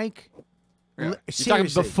before Mike? Yeah. You're talking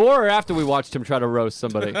Seriously. before or after we watched him try to roast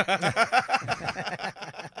somebody?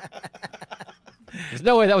 There's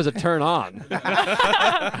no way that was a turn on.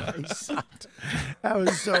 He sucked. That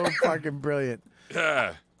was so fucking brilliant.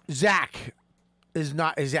 Yeah. Zach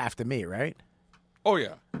is after me, right? Oh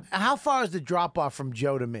yeah. How far is the drop off from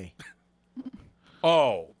Joe to me?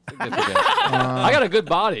 Oh. I got a good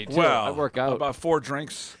body too. Well, I work out. About 4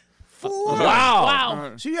 drinks. 4?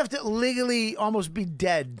 Wow. So you have to legally almost be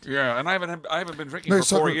dead. Yeah, and I haven't been drinking No, for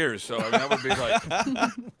 4 sucker. years, so I mean, that would be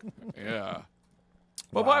like, yeah.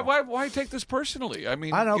 But why take this personally? I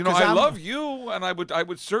mean, I know, you know, 'cause I I'm- love you, and I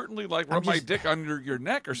would certainly like rub my just- dick under your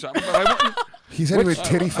neck or something. But I wouldn't. He said he would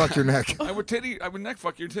titty fuck your neck. I would neck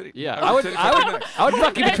fuck your titty. Yeah, I would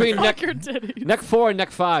fuck you between neck 4 and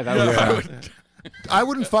neck 5. I would. I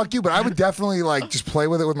wouldn't fuck you, but I would definitely like just play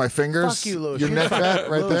with it with my fingers. Fuck you, Lewis. Your You neck wouldn't fuck- fat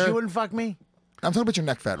right Lewis, there. You wouldn't fuck me? I'm talking about your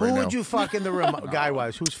neck fat right Who now. would you fuck in the room,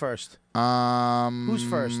 guy-wise? Who's first? Who's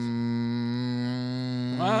first?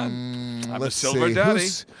 I'm a Let's silver see. daddy.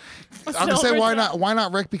 I'm gonna say why not? Why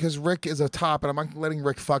not Rick? Because Rick is a top, and I'm not letting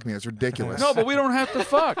Rick fuck me. That's ridiculous. No, but we don't have to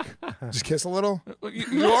fuck. Just kiss a little.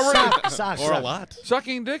 You already Suck.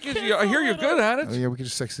 Sucking dick is. I hear you're good at it. Oh, yeah, we could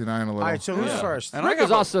just 69 a little. All right, so who's first? And Rick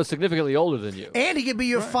is also significantly older than you. And he could be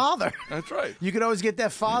your father. That's right. You could always get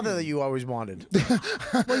that father that you always wanted.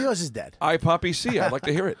 Well, yours is dead. I Poppy C. I'd like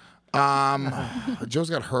to hear it. Joe's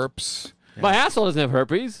got herpes. My asshole doesn't have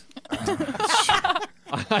herpes.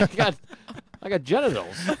 I got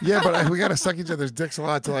genitals. Yeah, but we gotta suck each other's dicks a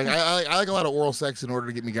lot. To like, I like a lot of oral sex in order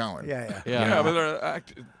to get me going. Yeah, but they're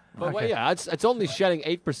But well, yeah, it's only shedding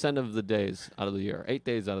 8% of the days out of the year. 8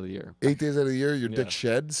 days out of the year. 8 days out of the year, your dick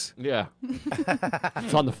sheds. Yeah.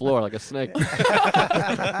 It's on the floor like a snake.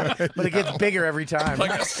 But it gets bigger every time.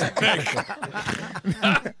 Like a snake.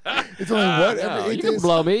 It's only what? No, Every 8 you days? can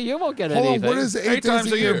blow me. You won't get Hold anything. on, what does 8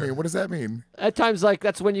 days a year mean? What does that mean? At times, like,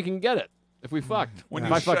 that's when you can get it. If we fucked. When if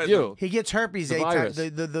you I fucked shed you. He gets herpes The 8 times.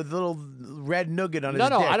 virus. The little red nugget on No, his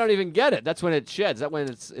no, dick. I don't even get it. That's when it sheds. That's when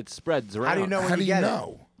it spreads around. How do you know when you get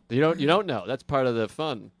it? You don't know. That's part of the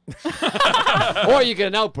fun. Or you get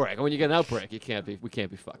an outbreak. And when you get an outbreak, we can't be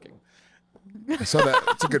fucking. So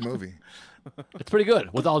it's a good movie. It's pretty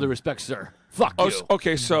good. With all due respect, sir. Fuck you.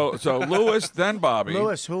 Okay, so Lewis, then Bobby.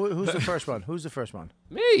 Lewis, who's the first one? Who's the first one?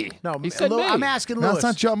 Me. No, He said me. I'm asking No, Lewis. it's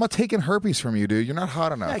not Joe. I'm not taking herpes from you, dude. You're not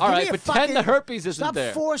hot enough. Yeah, All give right, me a pretend fucking- the herpes isn't Stop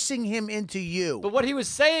there. forcing him into you. But what he was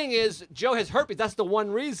saying is Joe has herpes. That's the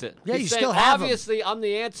one reason. Yeah, He's you saying, still have 'em. obviously, I'm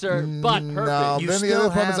the answer, but herpes. No, You then the still other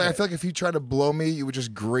problem is have I it. feel like if you try to blow me, you would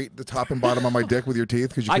just grate the top and bottom of my dick with your teeth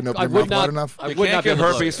because you couldn't open I your would mouth wide not- enough. I You would can't not be get able to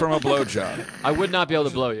blow herpes you. from a blowjob. I would not be able to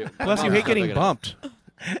blow you. Plus, you I'm hate not getting big enough. bumped.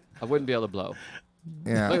 I wouldn't be able to blow.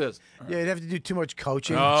 Yeah. Look at this. Yeah, you'd have to do too much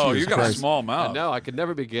coaching. Oh, Jesus you got a Christ. small I mouth. know. I could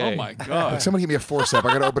never be gay. Oh my God. Somebody give me a forcep.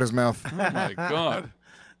 I got to open his mouth. Oh my God.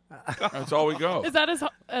 That's all we go. Is that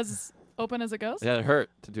as open as it goes? Yeah, it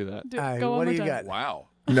hurt to do that. Do, All right, go what one do more you time. got? Wow.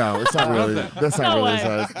 No, it's not really. That's not No really way.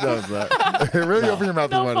 size. No, it's not. Really open your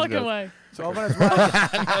mouth No as wide as it fucking goes. way. Open it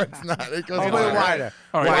wider. No, it's not. It goes Open it wider. wider.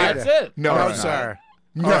 All right, Wider. That's it. No, No, no, sir.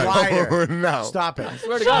 No, Wider. no. Stop it.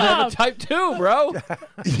 Swear to God, I have a type 2, bro.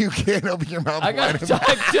 You can't open your mouth I got wide a enough.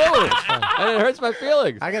 type 2. And it hurts my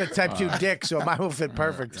feelings. I got a type 2 dick, so mine will fit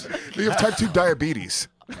perfect. You have type 2 diabetes.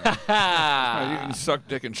 You can suck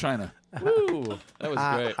dick in China. Woo. That was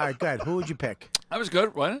great. All right, good. Who would you pick? That was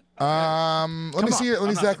good, wasn't it? Let me see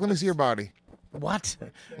your, Zach. Let me see your body. What?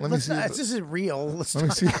 Let me see. This isn't real. Let me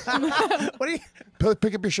see. What are you?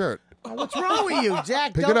 Pick up your shirt. What's wrong with you,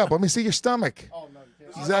 Jack? Pick it up. Let me see your stomach.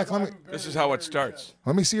 Zach, let me. This is how it starts.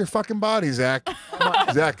 Let me see your fucking body, Zach.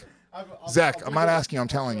 Zach, I'm not asking you. I'm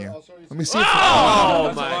telling you. Let me see.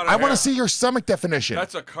 Oh, my. I want to see your stomach definition.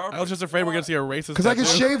 That's a carpet. I was just afraid we're gonna see a racist. Because I can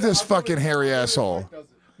tattoo. shave this fucking hairy asshole.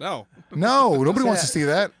 No, No, nobody wants to see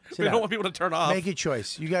that. we don't want people to turn off. Make your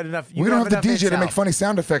choice. You got enough. We don't have the enough DJ to intel. make funny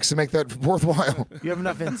sound effects to make that worthwhile. You have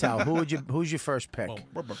enough intel. Who's your first pick?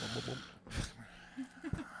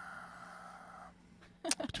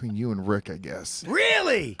 Between you and Rick, I guess.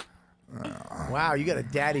 Really? Wow, you got a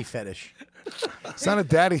daddy fetish. It's not a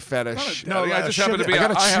daddy fetish. No, I just happen to be. I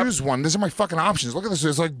gotta choose one. These are my fucking options. Look at this.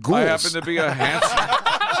 It's like ghouls. I happen to be a handsome.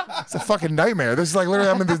 It's a fucking nightmare. This is like literally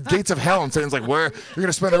I'm in the gates of hell, and Satan's like, "Where you're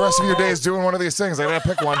gonna spend the rest of your days doing one of these things?" I gotta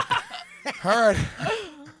pick one. All right.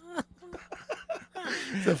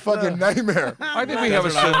 It's a fucking nightmare. I think we have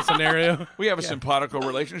a scenario. We have a simpatico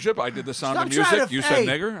relationship. I did the sound of Stop trying music. to- You hey.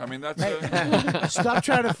 said nigger. I mean, that's. Stop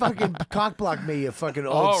trying to fucking cock block me, you fucking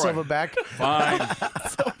old All right. silverback. Fine.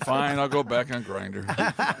 Fine. I'll go back on Grindr.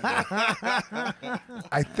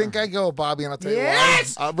 I think I go with Bobby, and I'll tell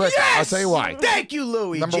Yes! you why. Rick, Yes! I'll tell you why. Thank you,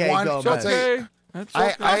 Louis. Number J. one, Gomez. I'll tell you- Okay. That's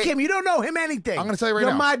okay. Kim, you don't know him anything. I'm gonna tell you right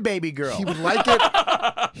You're now. my baby girl. He would like it.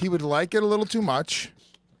 He would like it a little too much.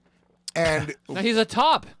 And Now he's a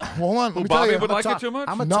top. hold on, let me tell Bobby you. would like top- it too much.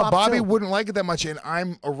 I'm a No, top Bobby too. wouldn't like it that much, and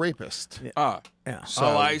I'm a rapist. Ah. Yeah.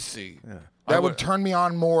 Oh, I see. That would turn me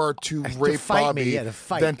on more to rape fight Bobby me, yeah, to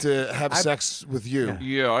fight. than to have sex with you.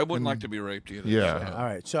 Yeah, I wouldn't like to be raped either. Yeah. All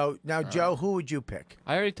right. So now, Joe, who would you pick?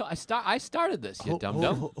 I already I started this, you dum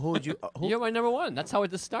dum. Who would you? You're my number one. That's how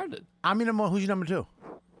it just started. I'm your number one. Who's your number two?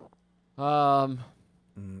 Come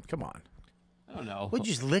on. I don't know. Would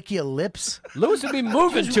you just lick your lips? Lewis would be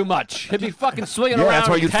moving too much. He'd be fucking swinging Yeah, around. that's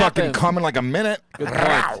why and you'd fucking tapping. come in like a minute. Good point.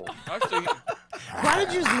 Actually, Why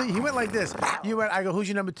did you? Just, he went like this. You went. I go. Who's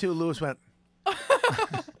your number two? Lewis went.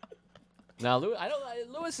 Now,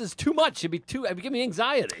 Lewis is too much. It'd be give me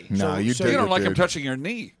anxiety. No, you so dig you don't it, like him dude. touching your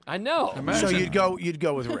knee. I know. Imagine. So you'd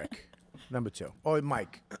go with Rick. Number 2. Or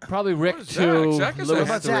Mike. Probably Rick What is 2, Zach? Zach is Lewis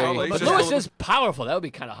Zach? 3. Well, he's But just a Lewis little- is powerful. That would be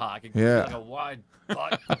kind of hot. Yeah. Like a wide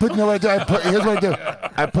butt. You know what I do? Here's what I do.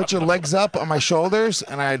 I put your legs up on my shoulders,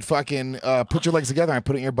 and I'd fucking put your legs together, and I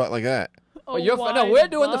put it in your butt like that. Oh, no, we're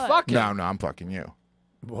doing the fucking. No, I'm fucking you.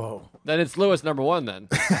 Whoa. Then it's Lewis number 1 then.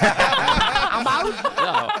 I'm out?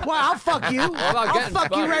 No. Well, I'll fuck you. What about I'll getting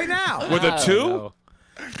fuck you fucked? right now. With a I don't 2? know.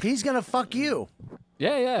 He's going to fuck you.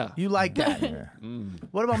 Yeah. You like that? Mm.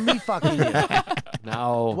 What about me fucking you?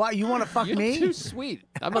 No. What, you want to fuck You're me? too sweet.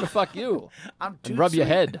 I'm going to fuck you. I'm too And rub your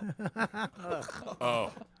sweet. head.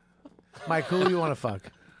 Oh. Mike, who do you want to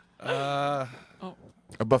fuck?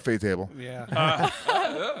 A buffet table. Yeah.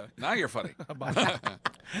 Now you're funny.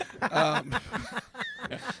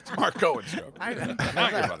 It's Mark Cohen's joke. I know. Now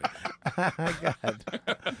you're funny. God.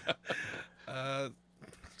 I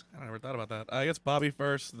never thought about that. I guess Bobby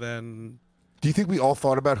first, then. Do you think we all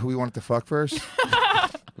thought about who we wanted to fuck first?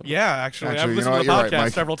 Yeah, actually. Actually, I've you listened know to the what? You're right, podcast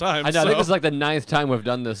Mike. several times. I know. I think so- this is like the 9th time we've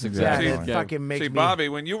done this. Exactly. Yeah, Exactly. it fucking makes See, me. Bobby,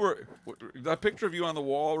 when you were that picture of you on the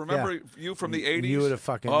wall, remember you from the 80s? You were the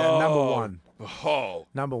fucking oh, number 1. Oh,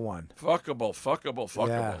 Number 1. fuckable.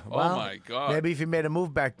 Yeah. Oh Well, my God. Maybe if you made a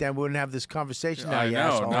move back then, we wouldn't have this conversation now. I you know.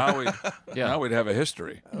 asshole. Now we'd have a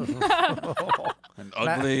history. An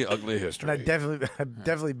ugly history. And I'd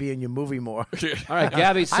definitely be in your movie more. All right,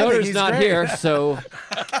 Gabby, I think Soder's he's not great. here, so.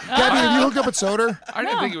 Gabby, have you hooked up with Soder? I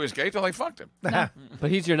didn't think he was gay till I fucked him.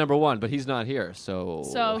 But he's your number 1, but he's not here, so.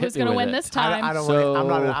 So hit who's me gonna with win it. this time? I don't So-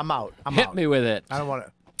 want to. I'm out. I'm Hit out. me with it. I don't want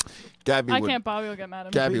to. Gabby I would. can't. Bobby will get mad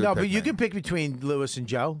at me. Gabby would No, but pick you me. can pick between Lewis and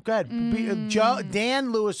Joe. Go ahead. Joe,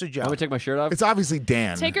 Dan, Lewis, or Joe. I'm going to take my shirt off. It's obviously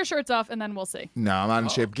Dan. Take your shirts off and then we'll see. No, I'm not in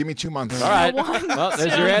shape. Give me 2 months. All right. One, Well,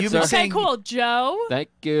 there's two. your You've been answer. Okay, cool. Joe. Thank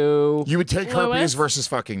you. You would take Lewis? herpes versus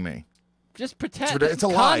fucking me. Just pretend. It's a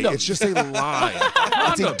lie. Condoms. It's just a lie.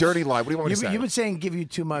 It's a dirty lie. What do you want me to say? You've been saying give you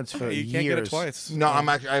 2 months for You years. can't get it twice. No, I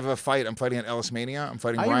have a fight. I'm fighting at Ellis Mania. I'm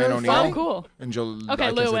fighting Are you Ryan really O'Neal. fighting? Oh, cool. And Joe. Okay, I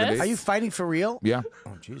can't say the Lewis. date. Are you fighting for real? Yeah.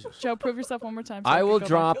 Oh Jesus. Joe, prove yourself one more time. so I can will go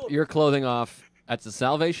drop back. your clothing off at the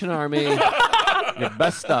Salvation Army. Your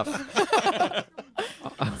best stuff.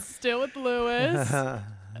 Still with Lewis. Are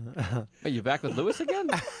you back with Lewis again?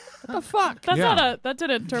 What the fuck? That's Yeah. not a. That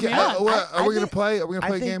didn't turn me Yeah, on. are we gonna play? Are we gonna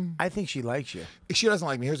play a think, game? I think she likes you. She doesn't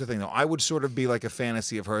like me. Here's the thing, though. I would sort of be like a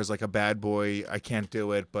fantasy of hers, like a bad boy. I can't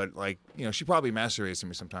do it, but like she probably masturbates to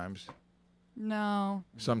me sometimes. No.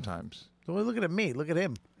 Sometimes. Well, look at me. Look at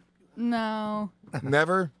him. No.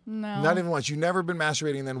 Never. No. Not even once. You've never been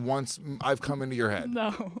masturbating, and then once I've come into your head.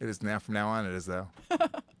 No. It is now. From now on, it is though.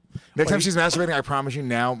 Next time she's masturbating, I promise you.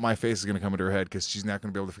 Now my face is gonna come into her head because she's not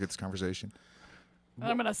gonna be able to forget this conversation. And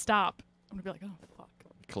I'm gonna stop. I'm gonna be like, oh fuck.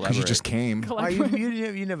 Because you just came. Why,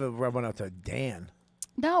 you never rub one out to Dan.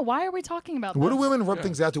 No. Why are we talking about What do this? women rub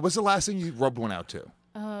things out to? What's the last thing you rubbed one out to?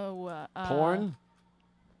 Oh. Porn?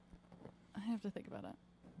 I have to think about it.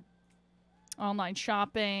 Online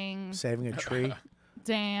shopping. Saving a tree.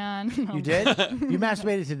 Dan. You did? You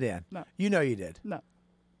masturbated to Dan? No. You know you did. No.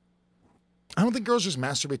 I don't think girls just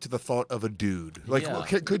masturbate to the thought of a dude. Like, Yeah.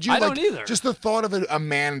 could you? I like, don't either. Just the thought of a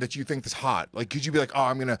man that you think is hot. Like, could you be like, oh,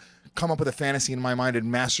 I'm gonna come up with a fantasy in my mind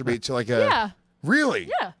and masturbate to like a? Yeah. Really?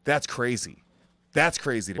 Yeah. That's crazy. That's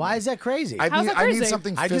crazy to me. Why is that crazy? I How's need, that I need crazy?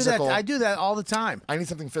 something I do physical. that. I do that all the time. I need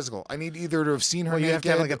something physical. I need either to have seen her Well, you have naked. to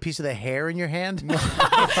have like a piece of the hair in your hand.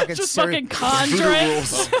 Just fucking conjuring.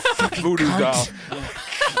 Voodoo doll.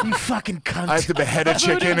 You fucking cunt. I have to behead a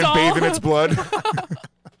chicken and doll. bathe in its blood.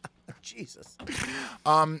 Jesus.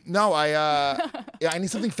 No, I need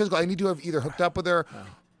something physical. I need to have either hooked up with her,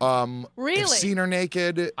 Really? have seen her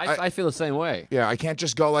naked. I feel the same way. Yeah, I can't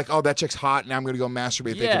just go like, oh, that chick's hot, and I'm gonna go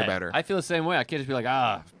masturbate thinking about her. I feel the same way. I can't just be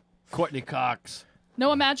like, Courtney Cox.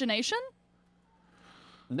 No imagination?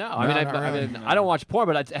 No, No, I mean, not really. I don't watch porn,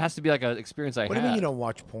 but it has to be like an experience I What do had. you mean you don't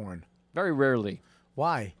watch porn? Very rarely.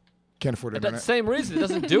 Why? Can't afford For internet. that same reason, it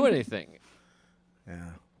doesn't do anything.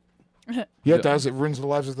 Yeah. Yeah, it does. It ruins the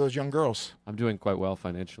lives of those young girls. I'm doing quite well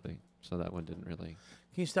financially, so that one didn't really.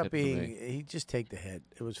 Can you stop hit for being? me. He just take the hit.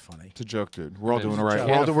 It was funny. It's a joke, dude. We're all It doing is all a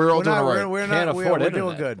right. joke. We're all doing not, all right. We're Can't not. afford We're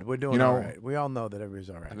doing internet. good. We're doing You know- all right. We all know that everybody's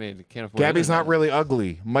all right. I mean, can't afford. Gabby's not internet. really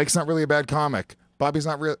ugly. Mike's not really a bad comic. Bobby's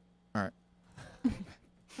not real. All right.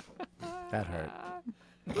 That hurt.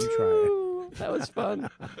 I'm trying. That was fun.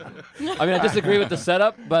 I mean, I disagree with the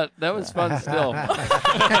setup, but that was fun still.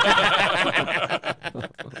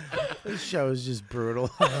 This show is just brutal.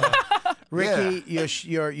 Ricky,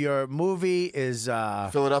 your movie is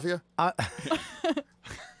Philadelphia.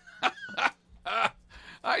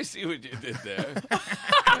 I see what you did there.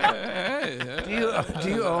 Do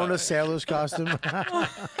you own a sailor's costume?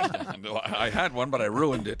 No, I had one, but I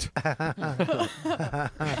ruined it.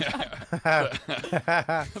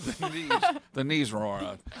 the knees roar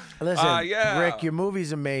out. Listen, yeah. Rick, your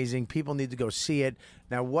movie's amazing. People need to go see it.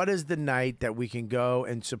 Now, what is the night that we can go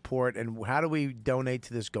and support, and how do we donate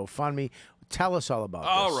to this GoFundMe? Tell us all about this.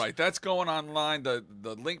 All right, that's going online. The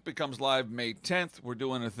link becomes live May 10th. We're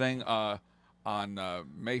doing a thing on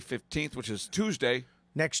May 15th, which is Tuesday.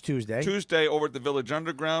 Next Tuesday. Tuesday over at the Village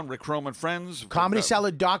Underground, Rick Crom and Friends.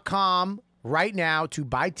 ComedyCellar.com right now to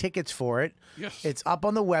buy tickets for it. Yes. It's up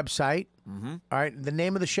on the website. Mm-hmm. All right, the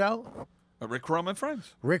name of the show? Rick Crom and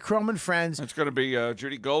Friends. Rick Crom and Friends. It's going to be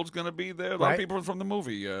Judy Gold's going to be there. A lot Right. of people from the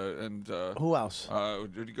movie. And who else?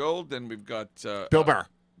 Judy Gold. Then we've got Bill Burr.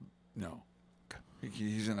 No,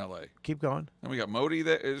 he's in L.A. Keep going. Then we got Modi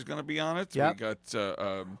that is going to be on it. Yep. We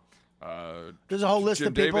got there's a whole list Jim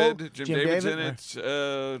of people. David. Jim Jim David's David, in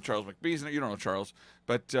it. Charles McBee's in it. You don't know Charles,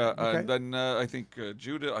 but then I think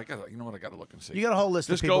Judah. I got. You know what? I got to look and see. You got a whole list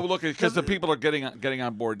Just of people. go look at because the people are getting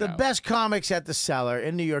on board The now. best comics at the Cellar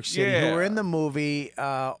in New York City who are in the movie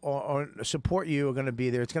or support you are going to be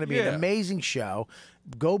there. It's going to be an amazing show.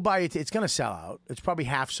 Go buy it. It's going to sell out. It's probably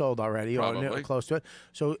half sold already or Probably. close to it.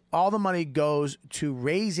 So all the money goes to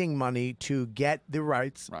raising money to get the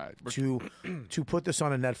rights to put this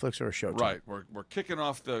on a Netflix or a Showtime. Right. We're kicking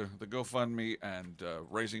off the GoFundMe and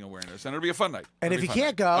raising awareness, and it'll be a fun night. And It'll if be you a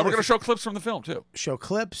fun can't night. go, And we're if- going to show clips from the film too. Show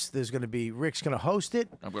clips. There's going to be Rick's going to host it.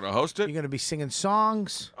 I'm going to host it. You're going to be singing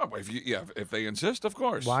songs. Oh, if they insist, of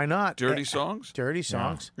course. Why not? Dirty songs. Dirty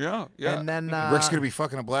songs. Yeah. And then Rick's gonna be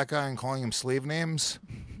fucking a black guy and calling him slave names.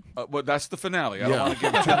 Well, that's the finale. I Yeah. don't want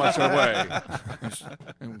to give too much away.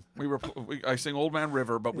 And I sing Old Man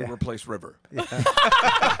River, but we replace River.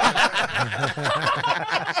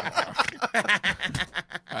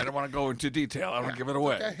 I don't want to go into detail. I don't give it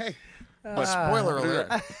away. Hey, but spoiler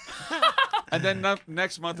alert. And then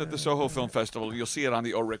next month at the Soho Film Festival, you'll see it on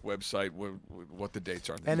the ORIC website what the dates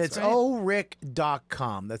are. And it's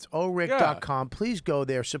orick.com. That's orick.com. Please go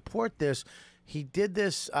there. Support this. He did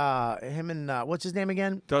this, him and, what's his name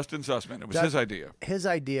again? Dustin Sussman. It was his idea. His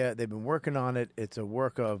idea. They've been working on it. It's a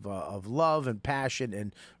work of love and passion,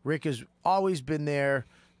 and Rick has always been there.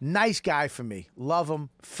 Nice guy for me. Love him.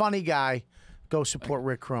 Funny guy. Go support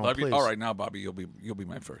Rick Crom, Love you. please. All right, now, Bobby, you'll be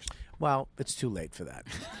my first. Well, it's too late for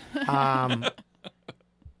that.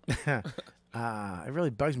 It really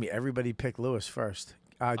bugs me. Everybody picked Lewis first.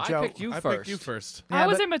 Joe, I picked you first. I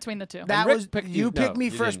was in between the two. That Rick was picked you you. picked No, me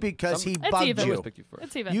you first didn't. because he It's bugged even. you. Lewis picked you first.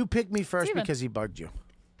 It's even. You picked me first It's even. because he bugged you.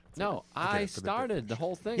 No, I started the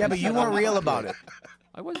whole thing. Yeah, I but you said weren't I real wanted about to. it.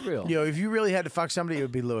 I was real. You know, if you really had to fuck somebody, it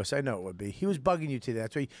would be Lewis. I know it would be. He was bugging you today.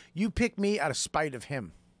 That's why you picked me out of spite of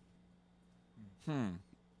him.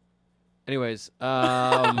 Anyways,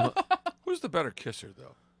 who's the better kisser,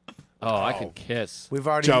 though? Oh, I can kiss. We've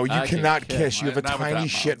already. Joe, you I can cannot kiss. kiss. You have a Not with that tiny mouth.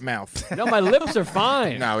 shit mouth. No, my lips are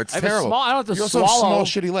fine. No, it's I have a terrible. small- I don't have to you also have swallow.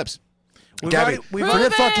 small, shitty lips. We've Gabby, already- we've forget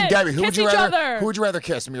already- fucking Gabby. Who would Kiss you each rather? other. Who would you rather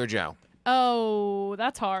kiss, me or Joe? Oh,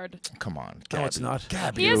 that's hard. Come on, No, Gabby. it's not.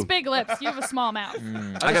 Gabby. He has big lips. You have a small mouth.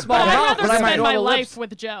 I got But I'd rather but I spend my normal life lips.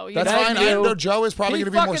 with Joe. You That's know? fine. Thank I you. know Joe is probably He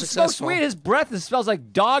going to be more fucking successful. smokes weed. His breath smells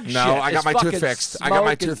like dog shit. No, I got It's my tooth fucking fixed. I got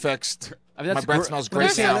my smoke tooth and- fixed. I mean, My that's breath gr- smells Let me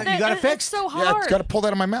great see now. that. You got it It's fixed? so Yeah, hard. it's got to pull that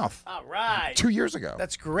out of my mouth. All right. 2 years ago.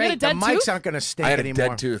 That's You great. had The a dead mics tooth? aren't going to stink I had a anymore.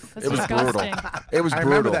 dead tooth. That's it was disgusting. brutal. It was I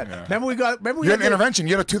brutal. remember that. Remember we got. Remember we You had an did- intervention.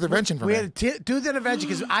 You had a tooth intervention for We me. had a tooth intervention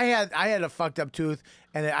because I had a fucked up tooth,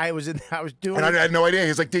 and I was doing. And I had no idea. He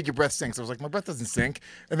was like, dude, your breath stinks. I was like, my breath doesn't stink.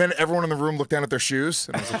 And then everyone in the room looked down at their shoes.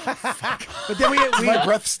 And I was like, fuck. But then My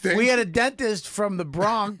breath stinks. We had a dentist from the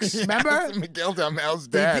Bronx. Remember? Miguel Dalmao's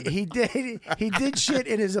dad. He did shit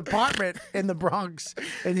in his apartment in the Bronx,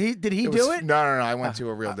 and did he It do was- it? No. I went to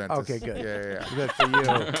a real dentist. Okay, good. Yeah. Good for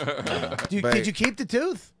you. But- Did you keep the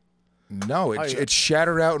tooth? No, it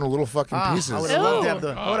shattered out in little fucking pieces. I would have loved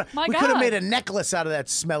to have Ew. My we could have God. made a necklace out of that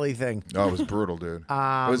smelly thing. Oh, it was brutal, dude.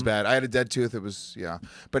 It was bad. I had a dead tooth. It was, yeah.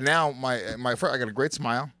 But now I got a great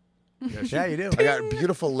smile. Yeah, you do. I got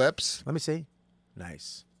beautiful lips. Let me see.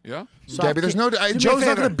 Nice. Yeah? Gabby, there's no. Do me a Joe's not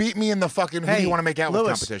favor. going to beat me in the fucking who do Hey, you want to make out with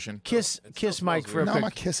Lewis, competition. Kiss Mike for a No, quick. I'm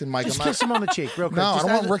not kissing Mike. Just I'm not- kiss him on the cheek, real quick. No, I Just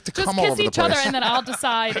don't want as- Rick to Just come all kiss over each the place. other, and then I'll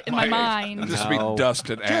decide in my mind. Just be dust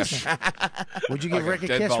and ash. Would you give Like Rick a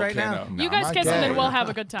dead kiss right now? volcano. You guys I'm kiss, not and then gay. we'll have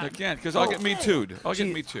a good I time. can't, because I'll get me too'd. I'll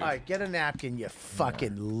get me too. All right, get a napkin, you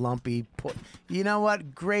fucking lumpy. You know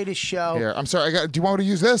what? Greatest show. Here, I'm sorry. Do you want me to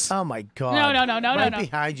use this? Oh my god. No, Right no.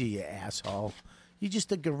 behind you, you asshole. You're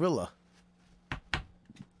just a gorilla.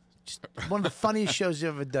 Just one of the funniest shows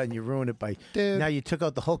you've ever done. You ruined it by. Dude. Now you took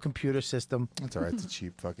out the whole computer system. That's all right. It's a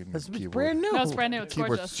cheap fucking It's keyboard. brand new. No, it's brand new. It's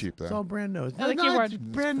Keyboard's gorgeous. cheap though. It's all brand new. No, the No, keyboard. it's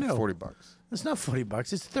brand new. $40. It's not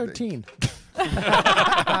 $40. It's 13.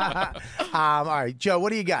 All right, Joe.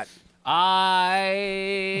 What do you got?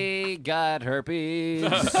 I got herpes. So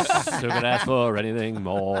could ask for anything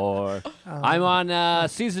more. I'm on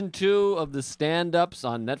season 2 of the stand-ups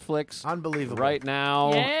on Netflix. Unbelievable. Right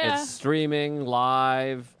now, Yeah. it's streaming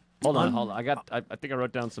live. Hold on. I think I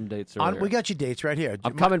wrote down some dates earlier. We got your dates right here.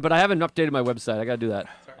 I'm coming, but I haven't updated my website. I got to do that.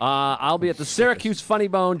 I'll be at the Syracuse Funny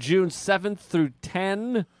Bone June 7th through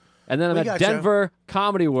 10. And then I'm We at gotcha. Denver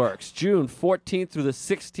Comedy Works June 14th through the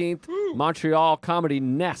 16th. Montreal Comedy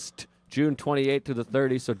Nest June 28th through the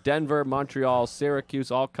 30th. So Denver, Montreal,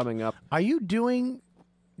 Syracuse, all coming up. Are you doing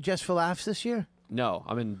Just for Laughs this year? No,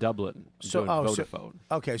 I'm in Dublin. I'm doing Vodafone.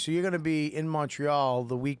 Okay, so you're going to be in Montreal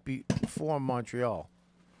the week before Montreal.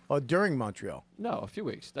 Or during Montreal. No, a few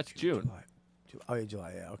weeks. That's June. Oh, yeah,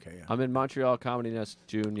 July. Yeah, okay, yeah. I'm in Montreal Comedy Nest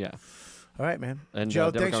June, yeah. All right, man. And,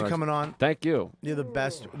 Joe, Denver thanks for Comedy coming Works. on. Thank you. You're the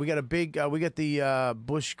best. We got a big, we got the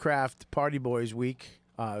Bushcraft Party Boys week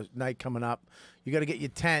night coming up. You got to get your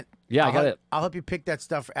tent. Yeah, I got it. I'll help you pick that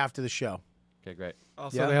stuff after the show. Okay, great.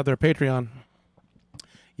 Also, they have their Patreon.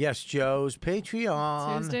 Yes, Joe's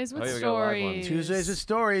Patreon. Tuesdays with we got a live one. stories. Tuesdays with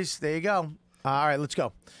stories. There you go. All right, let's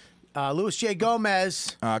go. Louis J.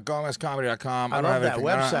 Gomez. GomezComedy.com. I don't love have that anything.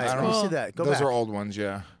 website. I don't Let me see that. Go Those back. are old ones,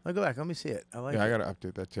 yeah. I'll go back. Let me see it. I like Yeah, it. I got to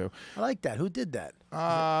update that too. I like that. Who did that?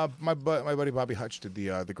 My buddy Bobby Hutch did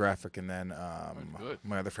the graphic, and then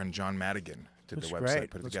my other friend John Madigan did That's the website, great.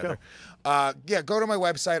 put it Let's together. Yeah, go to my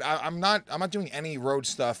website. I'm not doing any road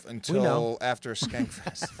stuff until after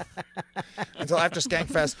Skankfest. Until after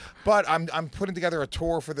Skankfest, but I'm putting together a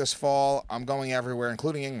tour for this fall. I'm going everywhere,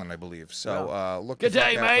 including England, I believe. So look. Good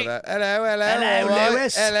day, mate. For that. Hello, Hello,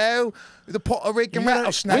 Lewis. Hello. The Puerto Rican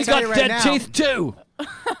rattlesnake. We got dead teeth, too.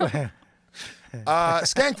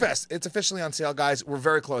 Skankfest. It's officially on sale, guys. We're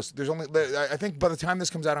very close. There's only, I think by the time this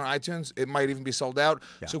comes out on iTunes, it might even be sold out.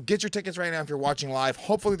 So get your tickets right now if you're watching live.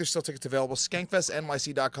 Hopefully there's still tickets available.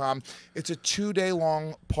 Skankfestnyc.com. It's a 2-day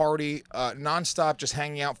long party, nonstop, just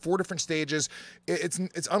hanging out, 4 different stages. It's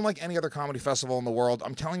unlike any other comedy festival in the world.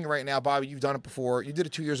 I'm telling you right now, Bobby, you've done it before. You did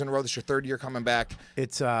it 2 years in a row. This is your 3rd year coming back.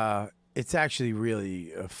 It's actually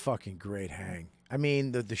really a fucking great hang. I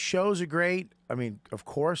mean, the shows are great. I mean, of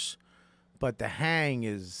course. But the hang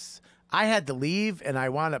is, I had to leave, and I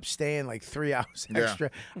wound up staying like 3 hours extra.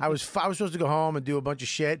 I was supposed to go home and do a bunch of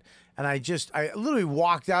shit, and I literally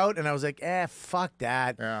walked out, and I was like, fuck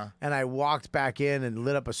that. Yeah. And I walked back in and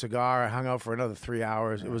lit up a cigar. I hung out for another 3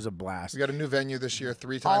 hours. It was a blast. We got a new venue this year,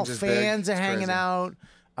 3 times All as big. fans are It's hanging crazy. out.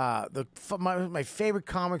 My favorite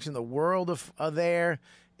comics in the world are there.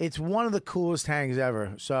 It's one of the coolest hangs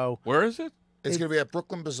ever. So where is it? It's going to be at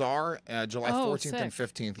Brooklyn Bazaar, July 14th and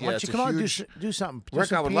 15th. Why don't you come on and do something? Do Rick,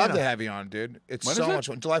 some I would love piano. to have you on, dude. It's When so is it? much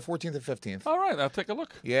fun. July 14th and 15th. All right, I'll take a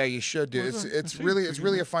look. Yeah, you should, dude. Where's It's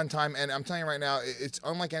really a fun time, and I'm telling you right now, it's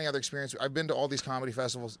unlike any other experience. I've been to all these comedy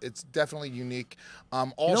festivals. It's definitely unique.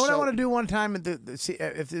 Also, You know what I want to do one time? See,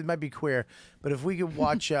 if it might be queer, but if we could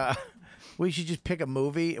watch, we should just pick a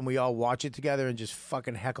movie and we all watch it together and just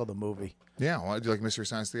fucking heckle the movie. Yeah, well, do you like Mystery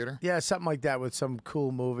Science Theater? Yeah, something like that with some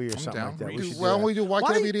cool movie or something down. like that. We We do- should why don't that. we do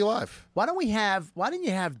YKWD Live? Why didn't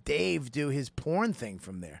you have Dave do his porn thing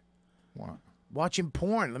from there? What? Watching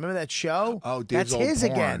porn. Remember that show? Oh, Dave's That's old his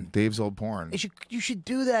porn. again. Dave's old porn. You should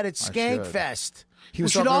do that at should. Skankfest. He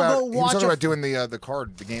was we should talking all about, go he was watch talking a about doing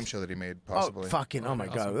the game show that he made, possibly. Oh my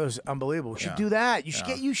god, that was unbelievable. We should Yeah. do that. You should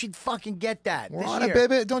Yeah. you should fucking get that. We're this on year. it,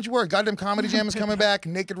 baby. Don't you worry. Goddamn Comedy Jam is coming back.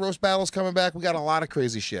 Naked Roast Battle's coming back. We got a lot of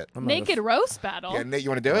crazy shit. Naked roast battle. Yeah, Nate, you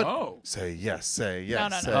want to do it? Oh. Say yes. Say yes. No,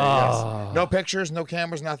 no, no. Say Oh. yes. No pictures, no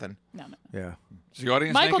cameras, nothing. No. Yeah. Is the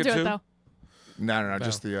audience Mike will naked do too? it though. No.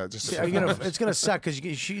 Just the See, it's gonna suck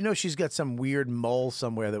because she's got some weird mole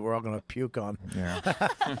somewhere that we're all gonna puke on. Yeah.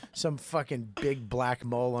 Some fucking big black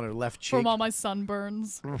mole on her left cheek. From all my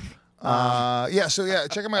sunburns.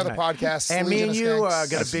 Check out my other podcast. And me Legion and of you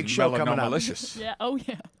Skanks. got a big show coming up. Malicious. Yeah. Oh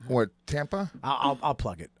yeah. What, Tampa? I'll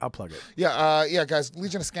plug it. Yeah, guys,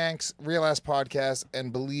 Legion of Skanks, Real Ass Podcast,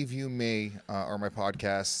 and Believe You Me are my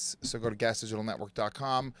podcasts. So go to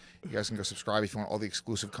gasdigitalnetwork.com. You guys can go subscribe if you want all the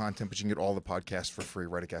exclusive content, but you can get all the podcasts for free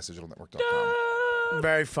right at gasdigitalnetwork.com.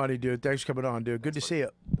 Very funny, dude. Thanks for coming on, dude. Good to see you.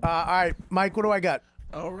 All right, Mike, what do I got?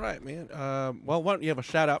 All right, man. Well, why don't you have a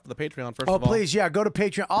shout out for the Patreon first Oh, of all? please, yeah, go to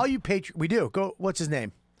Patreon. All you Patreon, we do. Go. What's his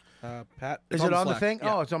name? Pat. Is it on the Slack. thing?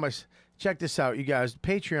 Yeah. Oh, it's on my. Check this out, you guys.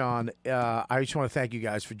 Patreon. I just want to thank you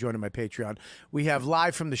guys for joining my Patreon. We have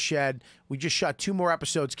Live from the Shed. We just shot 2 more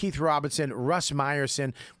episodes. Keith Robinson, Russ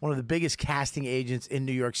Meyerson, one of the biggest casting agents in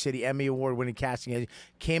New York City, Emmy Award-winning casting agent,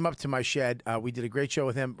 came up to my shed. We did a great show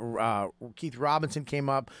with him. Keith Robinson came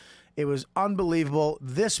up. It was unbelievable.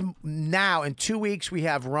 Now, in 2 weeks, we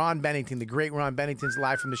have Ron Bennington, the great Ron Bennington's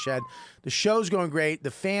live from the shed. The show's going great.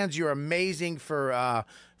 The fans, you're amazing for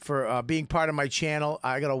being part of my channel.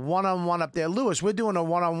 I got a one-on-one up there. Lewis, we're doing a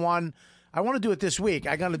one-on-one. I want to do it this week.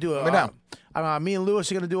 I got to do it. Me and Lewis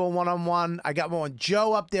are going to do a one-on-one. I got one with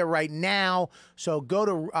Joe up there right now. So go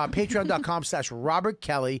to patreon.com/Robert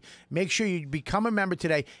Kelly. Make sure you become a member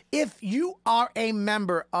today. If you are a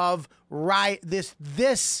member of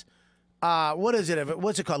this what is it?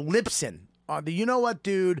 What's it called? Lipson. The You Know What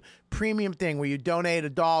Dude premium thing where you donate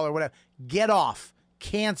 $1 or whatever. Get off.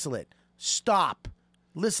 Cancel it. Stop.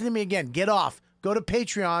 Listen to me again. Get off. Go to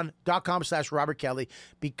patreon.com/Robert Kelly.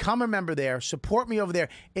 Become a member there. Support me over there.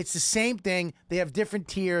 It's the same thing. They have different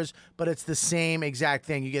tiers, but it's the same exact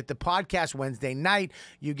thing. You get the podcast Wednesday night.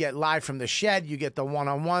 You get live from the shed. You get the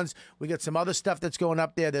one-on-ones. We got some other stuff that's going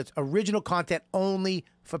up there that's original content only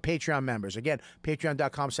for Patreon members. Again,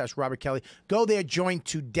 patreon.com/Robert Kelly. Go there. Join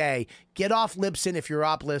today. Get off Libsyn if you're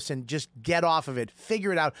off Libsyn. Just get off of it.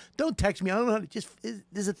 Figure it out. Don't text me. I don't know.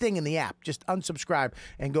 There's a thing in the app. Just unsubscribe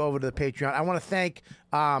and go over to the Patreon. I want to thank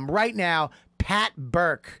right now Pat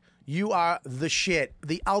Burke. You are the shit,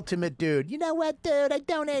 the ultimate dude. You know what, dude? I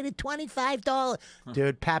donated $25.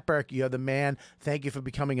 Dude, Pat Burke, you're the man. Thank you for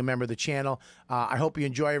becoming a member of the channel. I hope you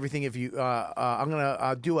enjoy everything. If you,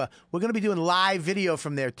 we're gonna be doing live video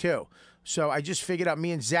from there too. So I just figured out,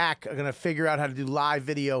 me and Zach are going to figure out how to do live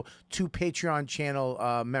video to Patreon channel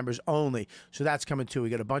members only. So that's coming too.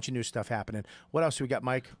 We got a bunch of new stuff happening. What else do we got,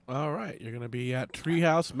 Mike? All right. You're going to be at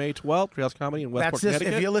Treehouse May 12th, Treehouse Comedy in Westport,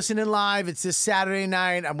 Connecticut. If you're listening live, it's this Saturday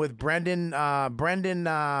night. I'm with Brendan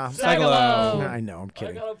Sagalow. I know, I'm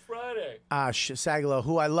kidding. I got up Friday. Sagalow,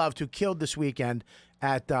 who I loved, who killed this weekend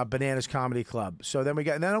at Bananas Comedy Club. So then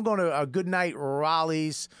then I'm going to Good Night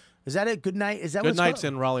Raleigh's. Is that it? Good Night? Is that Good Nights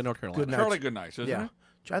in Raleigh, North Carolina. Charlie Good Nights, isn't it?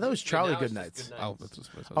 I thought it was Charlie Good Nights.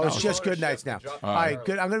 It's just Good Nights now. All right,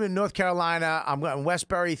 good. I'm going to be in North Carolina. I'm going to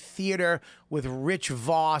Westbury Theater with Rich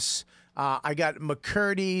Voss. I got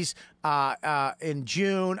McCurdy's in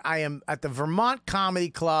June. I am at the Vermont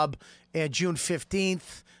Comedy Club on June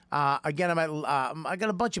 15th. Again, I got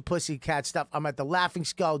a bunch of Pussycat stuff. I'm at the Laughing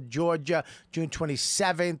Skull, Georgia, June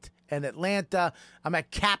 27th. In Atlanta. I'm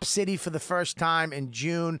at Cap City for the first time in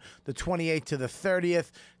June, the 28th to the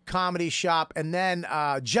 30th, Comedy Shop. And then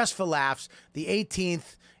Just for Laughs, the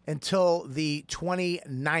 18th until the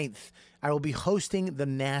 29th. I will be hosting the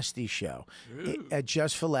Nasty Show at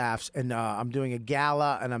Just for Laughs. And I'm doing a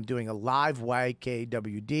gala and I'm doing a live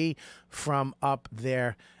YKWD from up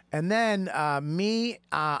there. And then I'm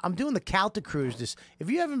doing the Calta Cruise. If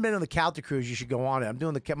you haven't been on the Calta Cruise, you should go on it. I'm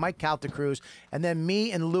doing the Mike Calta Cruise. And then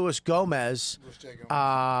me and Louis J. Gomez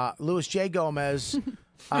are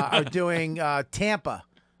doing Tampa.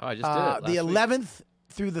 Oh, I just did it the 11th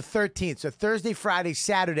through the 13th. So Thursday, Friday,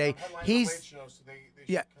 Saturday. He's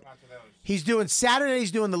doing Saturday.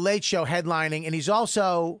 He's doing the Late Show headlining, and he's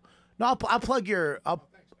also I'll plug your.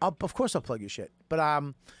 Of course, I'll plug your shit. But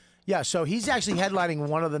yeah, so he's actually headlining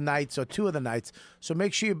one of the nights or two of the nights. So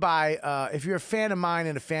make sure you buy, if you're a fan of mine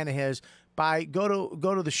and a fan of his, go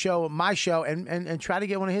to the show, my show, and try to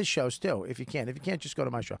get one of his shows too, if you can. If you can't, just go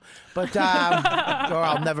to my show. But or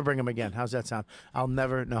I'll never bring him again. How's that sound? No,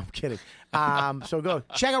 I'm kidding. So go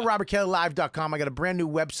check out robertkellylive.com. I got a brand new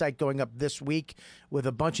website going up this week with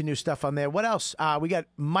a bunch of new stuff on there. What else? We got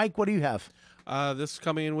Mike. What do you have? This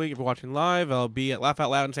coming week, if you're watching live, I'll be at Laugh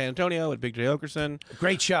Out Loud in San Antonio with Big J. Okerson.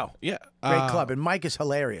 Great show. Yeah. Great club. And Mike is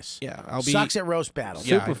hilarious. Yeah. I'll be Sucks at roast battle.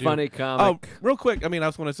 Super funny comic. Oh, real quick. I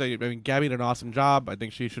just want to say, Gabby did an awesome job. I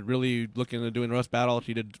think she should really look into doing roast battle.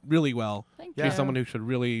 She did really well. Thank She's you. someone who should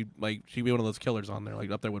really, she'd be one of those killers on there,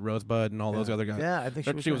 up there with Rosebud and all those other guys. Yeah, I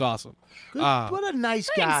think she was awesome. Good. What a nice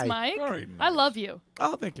guy. Thanks, Mike. I love you.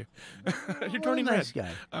 Oh, thank you. You're turning nice red.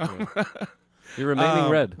 Guy. You're remaining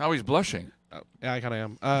red. Now he's blushing. Yeah, I kind of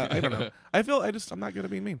am. I don't know. I'm not good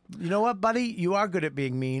at being mean. You know what, buddy? You are good at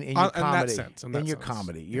being mean in your comedy. In your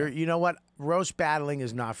comedy. You know what? Roast battling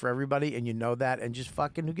is not for everybody, and you know that, and just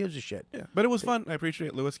fucking who gives a shit? Yeah, but it was fun. I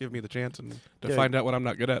appreciate Lewis giving me the chance to find out what I'm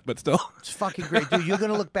not good at, but still. It's fucking great. Dude, you're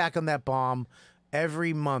going to look back on that bomb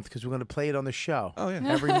every month because we're going to play it on the show. Oh, yeah.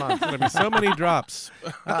 Every month. There's going to be so many drops.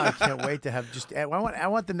 I can't wait to have just. I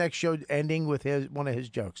want the next show ending with one of his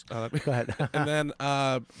jokes. Go ahead. And then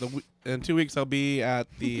in 2 weeks, I'll be at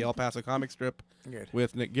the El Paso Comic Strip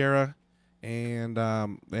with Nick Guerra. And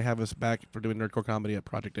they have us back for doing Nerdcore Comedy at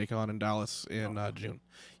Project Acon in Dallas in June.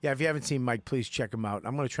 Yeah, if you haven't seen Mike, please check him out.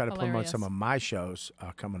 I'm going to try to promote some of my shows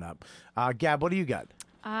coming up. Gab, what do you got?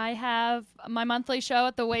 I have my monthly show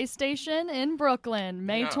at the Way Station in Brooklyn,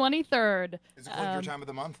 May 23rd. Is it called Your Time of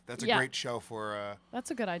the Month? That's a yeah. great show for.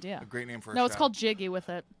 That's a good idea. A great name for. No, a it's show. called Jiggy with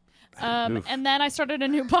it. And then I started a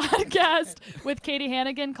new podcast with Katie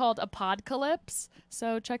Hannigan called Apodcalypse.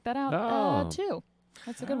 So check that out too.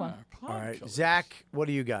 That's a good one. All right, Zach, what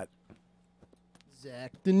do you got?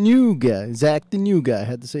 Zach the new guy. Zach the new guy. I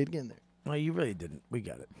had to say it again there. Well, you really didn't. We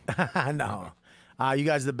got it. No. You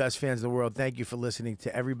guys are the best fans in the world. Thank you for listening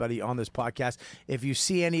to everybody on this podcast. If you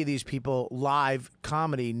see any of these people live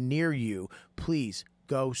comedy near you, please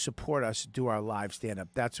go support us, do our live stand-up.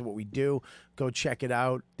 That's what we do. Go check it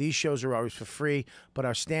out. These shows are always for free, but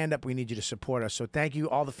our stand-up, we need you to support us. So thank you,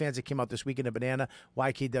 all the fans that came out this weekend at Banana,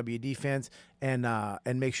 YKWD fans, and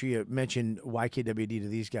make sure you mention YKWD to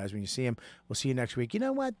these guys when you see them. We'll see you next week. You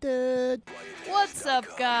know what, dude? What's up,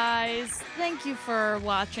 guys? Thank you for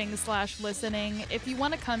watching/listening. If you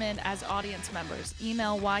want to come in as audience members,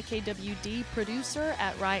 email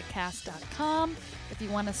ykwdproducer@riotcast.com. If you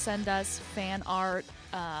want to send us fan art,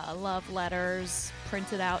 love letters,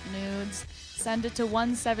 printed out nudes, send it to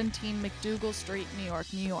 117 McDougal Street, New York,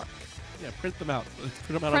 New York. Yeah, print them out. Print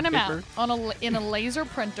them out Print on them paper. out in a laser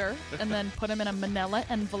printer, and then put them in a manila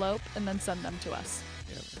envelope, and then send them to us.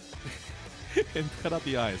 Yeah. And cut out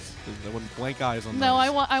the eyes. I want blank eyes on No,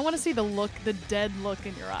 those. I want to see the dead look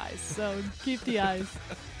in your eyes. So keep the eyes.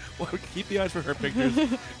 Well, keep the eyes for her pictures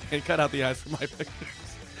and cut out the eyes for my pictures.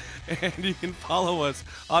 And you can follow us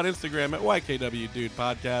on Instagram at YKW Dude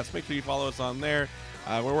Podcast. Make sure you follow us on there.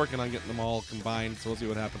 We're working on getting them all combined, so we'll see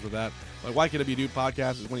what happens with that. But YKW Dude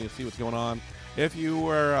Podcast is when you see what's going on. If you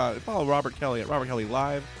were follow Robert Kelly at Robert Kelly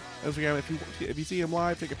Live Instagram. If you see him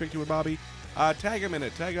live, take a picture with Bobby. Tag him in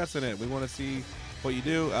it. Tag us in it. We want to see what you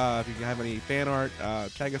do. If you have any fan art,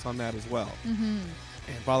 tag us on that as well. Mm-hmm.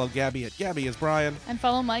 And follow Gabby at Gabby is Brian. And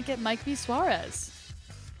follow Mike at Mike V. Suarez.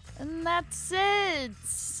 And that's it.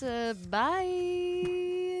 Bye.